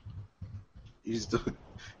 He's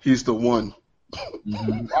the one.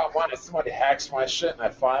 Why if somebody hacks my shit and I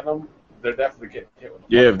find them, they're definitely getting hit with.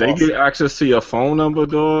 Yeah, if they get access to your phone number,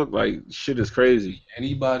 dog, like shit is crazy.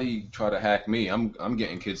 Anybody try to hack me, I'm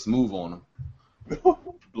getting Kids Move on them.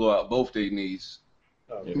 Blow out both their knees.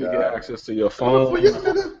 Oh, You get access to your phone.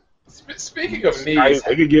 Speaking of knees, Skype,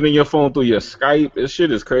 they could get in your phone through your Skype. This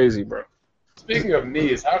shit is crazy, bro. speaking of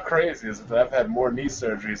knees, how crazy is it that I've had more knee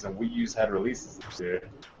surgeries than Wii U's had releases this year?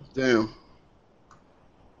 Damn.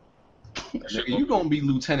 Nigga, you gonna be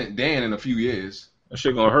Lieutenant Dan in a few years. That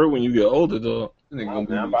shit gonna hurt when you get older, dog. That nigga gonna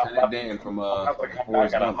be Man, I'm Lieutenant Dan from I'm about to come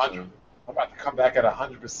Forrest back at Gump 100. soon. I'm about to come back at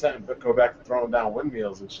 100%, but go back to throwing down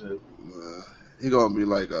windmills and shit. He gonna be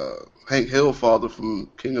like Hank Hill father from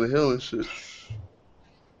King of the Hill and shit.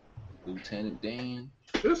 Lieutenant Dan.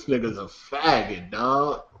 This nigga's a faggot,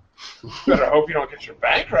 dog. You better hope you don't get your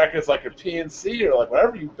bank records like your PNC or like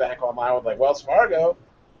whatever you bank online with, like Wells Fargo.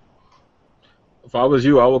 If I was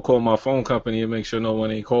you, I would call my phone company and make sure no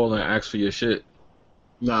one ain't calling and ask for your shit.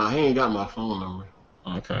 Nah, he ain't got my phone number.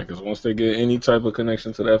 Okay, because once they get any type of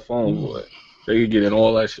connection to that phone, boy, they could get in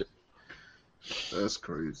all that shit. That's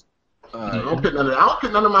crazy. I don't put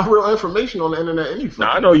none of my real information on the internet anyway.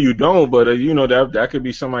 Now I know you don't, but you know that could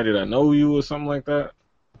be somebody that know you or something like that.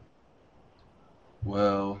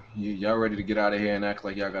 Well, y'all ready to get out of here and act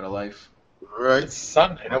like y'all got a life? Right. It's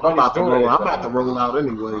Sunday. I'm about to Nobody's doing roll. it. I'm about to roll out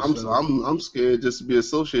anyway. I'm scared just to be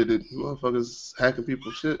associated. Motherfuckers hacking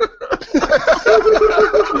people's shit.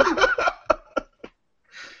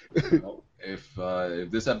 If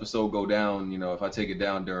this episode go down, if I take it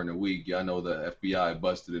down during the week, y'all know the FBI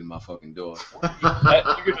busted in my fucking door. You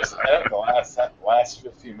could just edit the last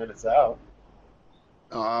 15 minutes out.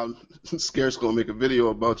 Scare's gonna make a video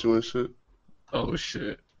about you and shit. Oh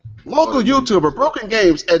shit. Local YouTuber Broken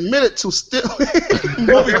Games admitted to stealing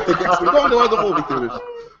movie tickets and going to other movie theaters.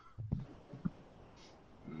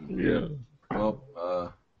 Yeah. Well,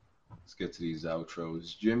 let's get to these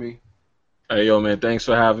outros. Jimmy? Hey, yo, man, thanks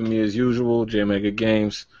for having me as usual. J Mega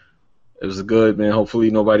Games. It was good, man. Hopefully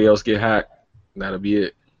nobody else get hacked. That'll be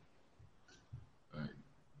it. All right.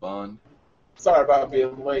 Bond? Sorry about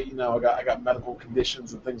being late. I got medical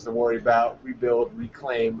conditions and things to worry about. Rebuild,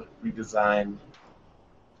 reclaim, redesign.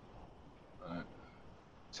 All right.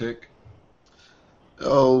 Tick?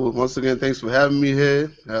 Oh, once again, thanks for having me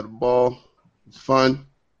here. I had a ball. It was fun.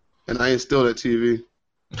 And I ain't steal that TV.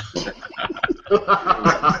 All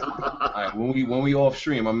right, when we off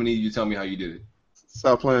stream, I'm gonna need you to tell me how you did it.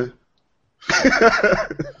 Stop playing. You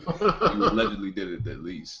allegedly did it at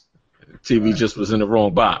least. TV just was in the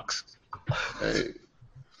wrong box. Hey.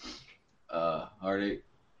 Heartache?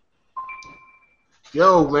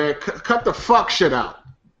 Yo, man, cut the fuck shit out.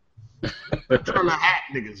 Trying to hack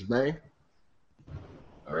niggas, man.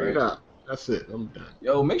 All Right right. up. That's it. I'm done.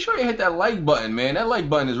 Yo, make sure you hit that like button, man. That like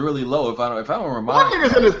button is really low. If I don't Why remind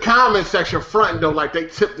niggas in his comment section fronting though like they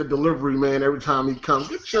tip the delivery man every time he comes?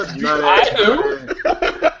 Get your nut I ass. do.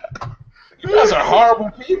 You guys are horrible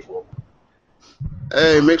people.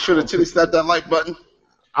 Hey, make sure to chili slap that like button.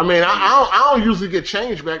 I mean, I don't usually get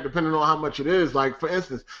change back depending on how much it is. Like, for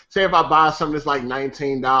instance, say if I buy something that's like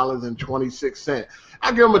 $19.26, I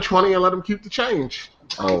give them a 20 and let them keep the change.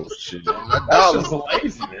 Oh shit. That's just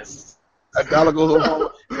laziness. $1 goes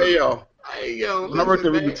over. Hey, yo. Hey, yo. When I worked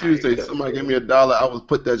every man, Tuesday, somebody gave me $1. I would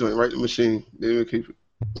put that joint right in the machine. They didn't even keep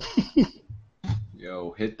it. Yo,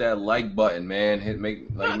 Yo, hit that like button, man. Make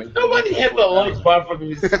Nobody hit the like button for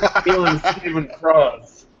these stealing Steven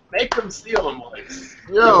Cross. Make them steal them likes.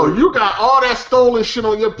 Yo, you got all that stolen shit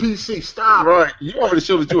on your PC. Stop. Right. You already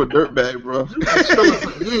showed that you a dirtbag, bro. You've been stealing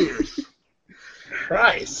for years.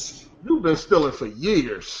 Christ. You've been stealing for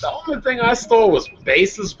years. The only thing I stole was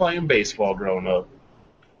bases playing baseball growing up.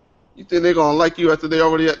 You think they're gonna like you after they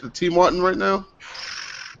already at the T Martin right now?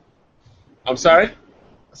 I'm sorry?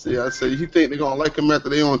 I say you think they're gonna like him after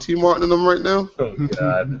they on T Martin and them right now? Oh,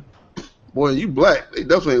 God. Boy, you black. They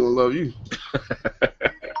definitely ain't gonna love you.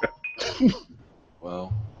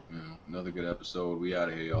 Well, another good episode. We out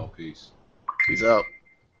of here, y'all. Peace. Peace out.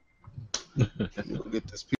 Go get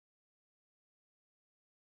this.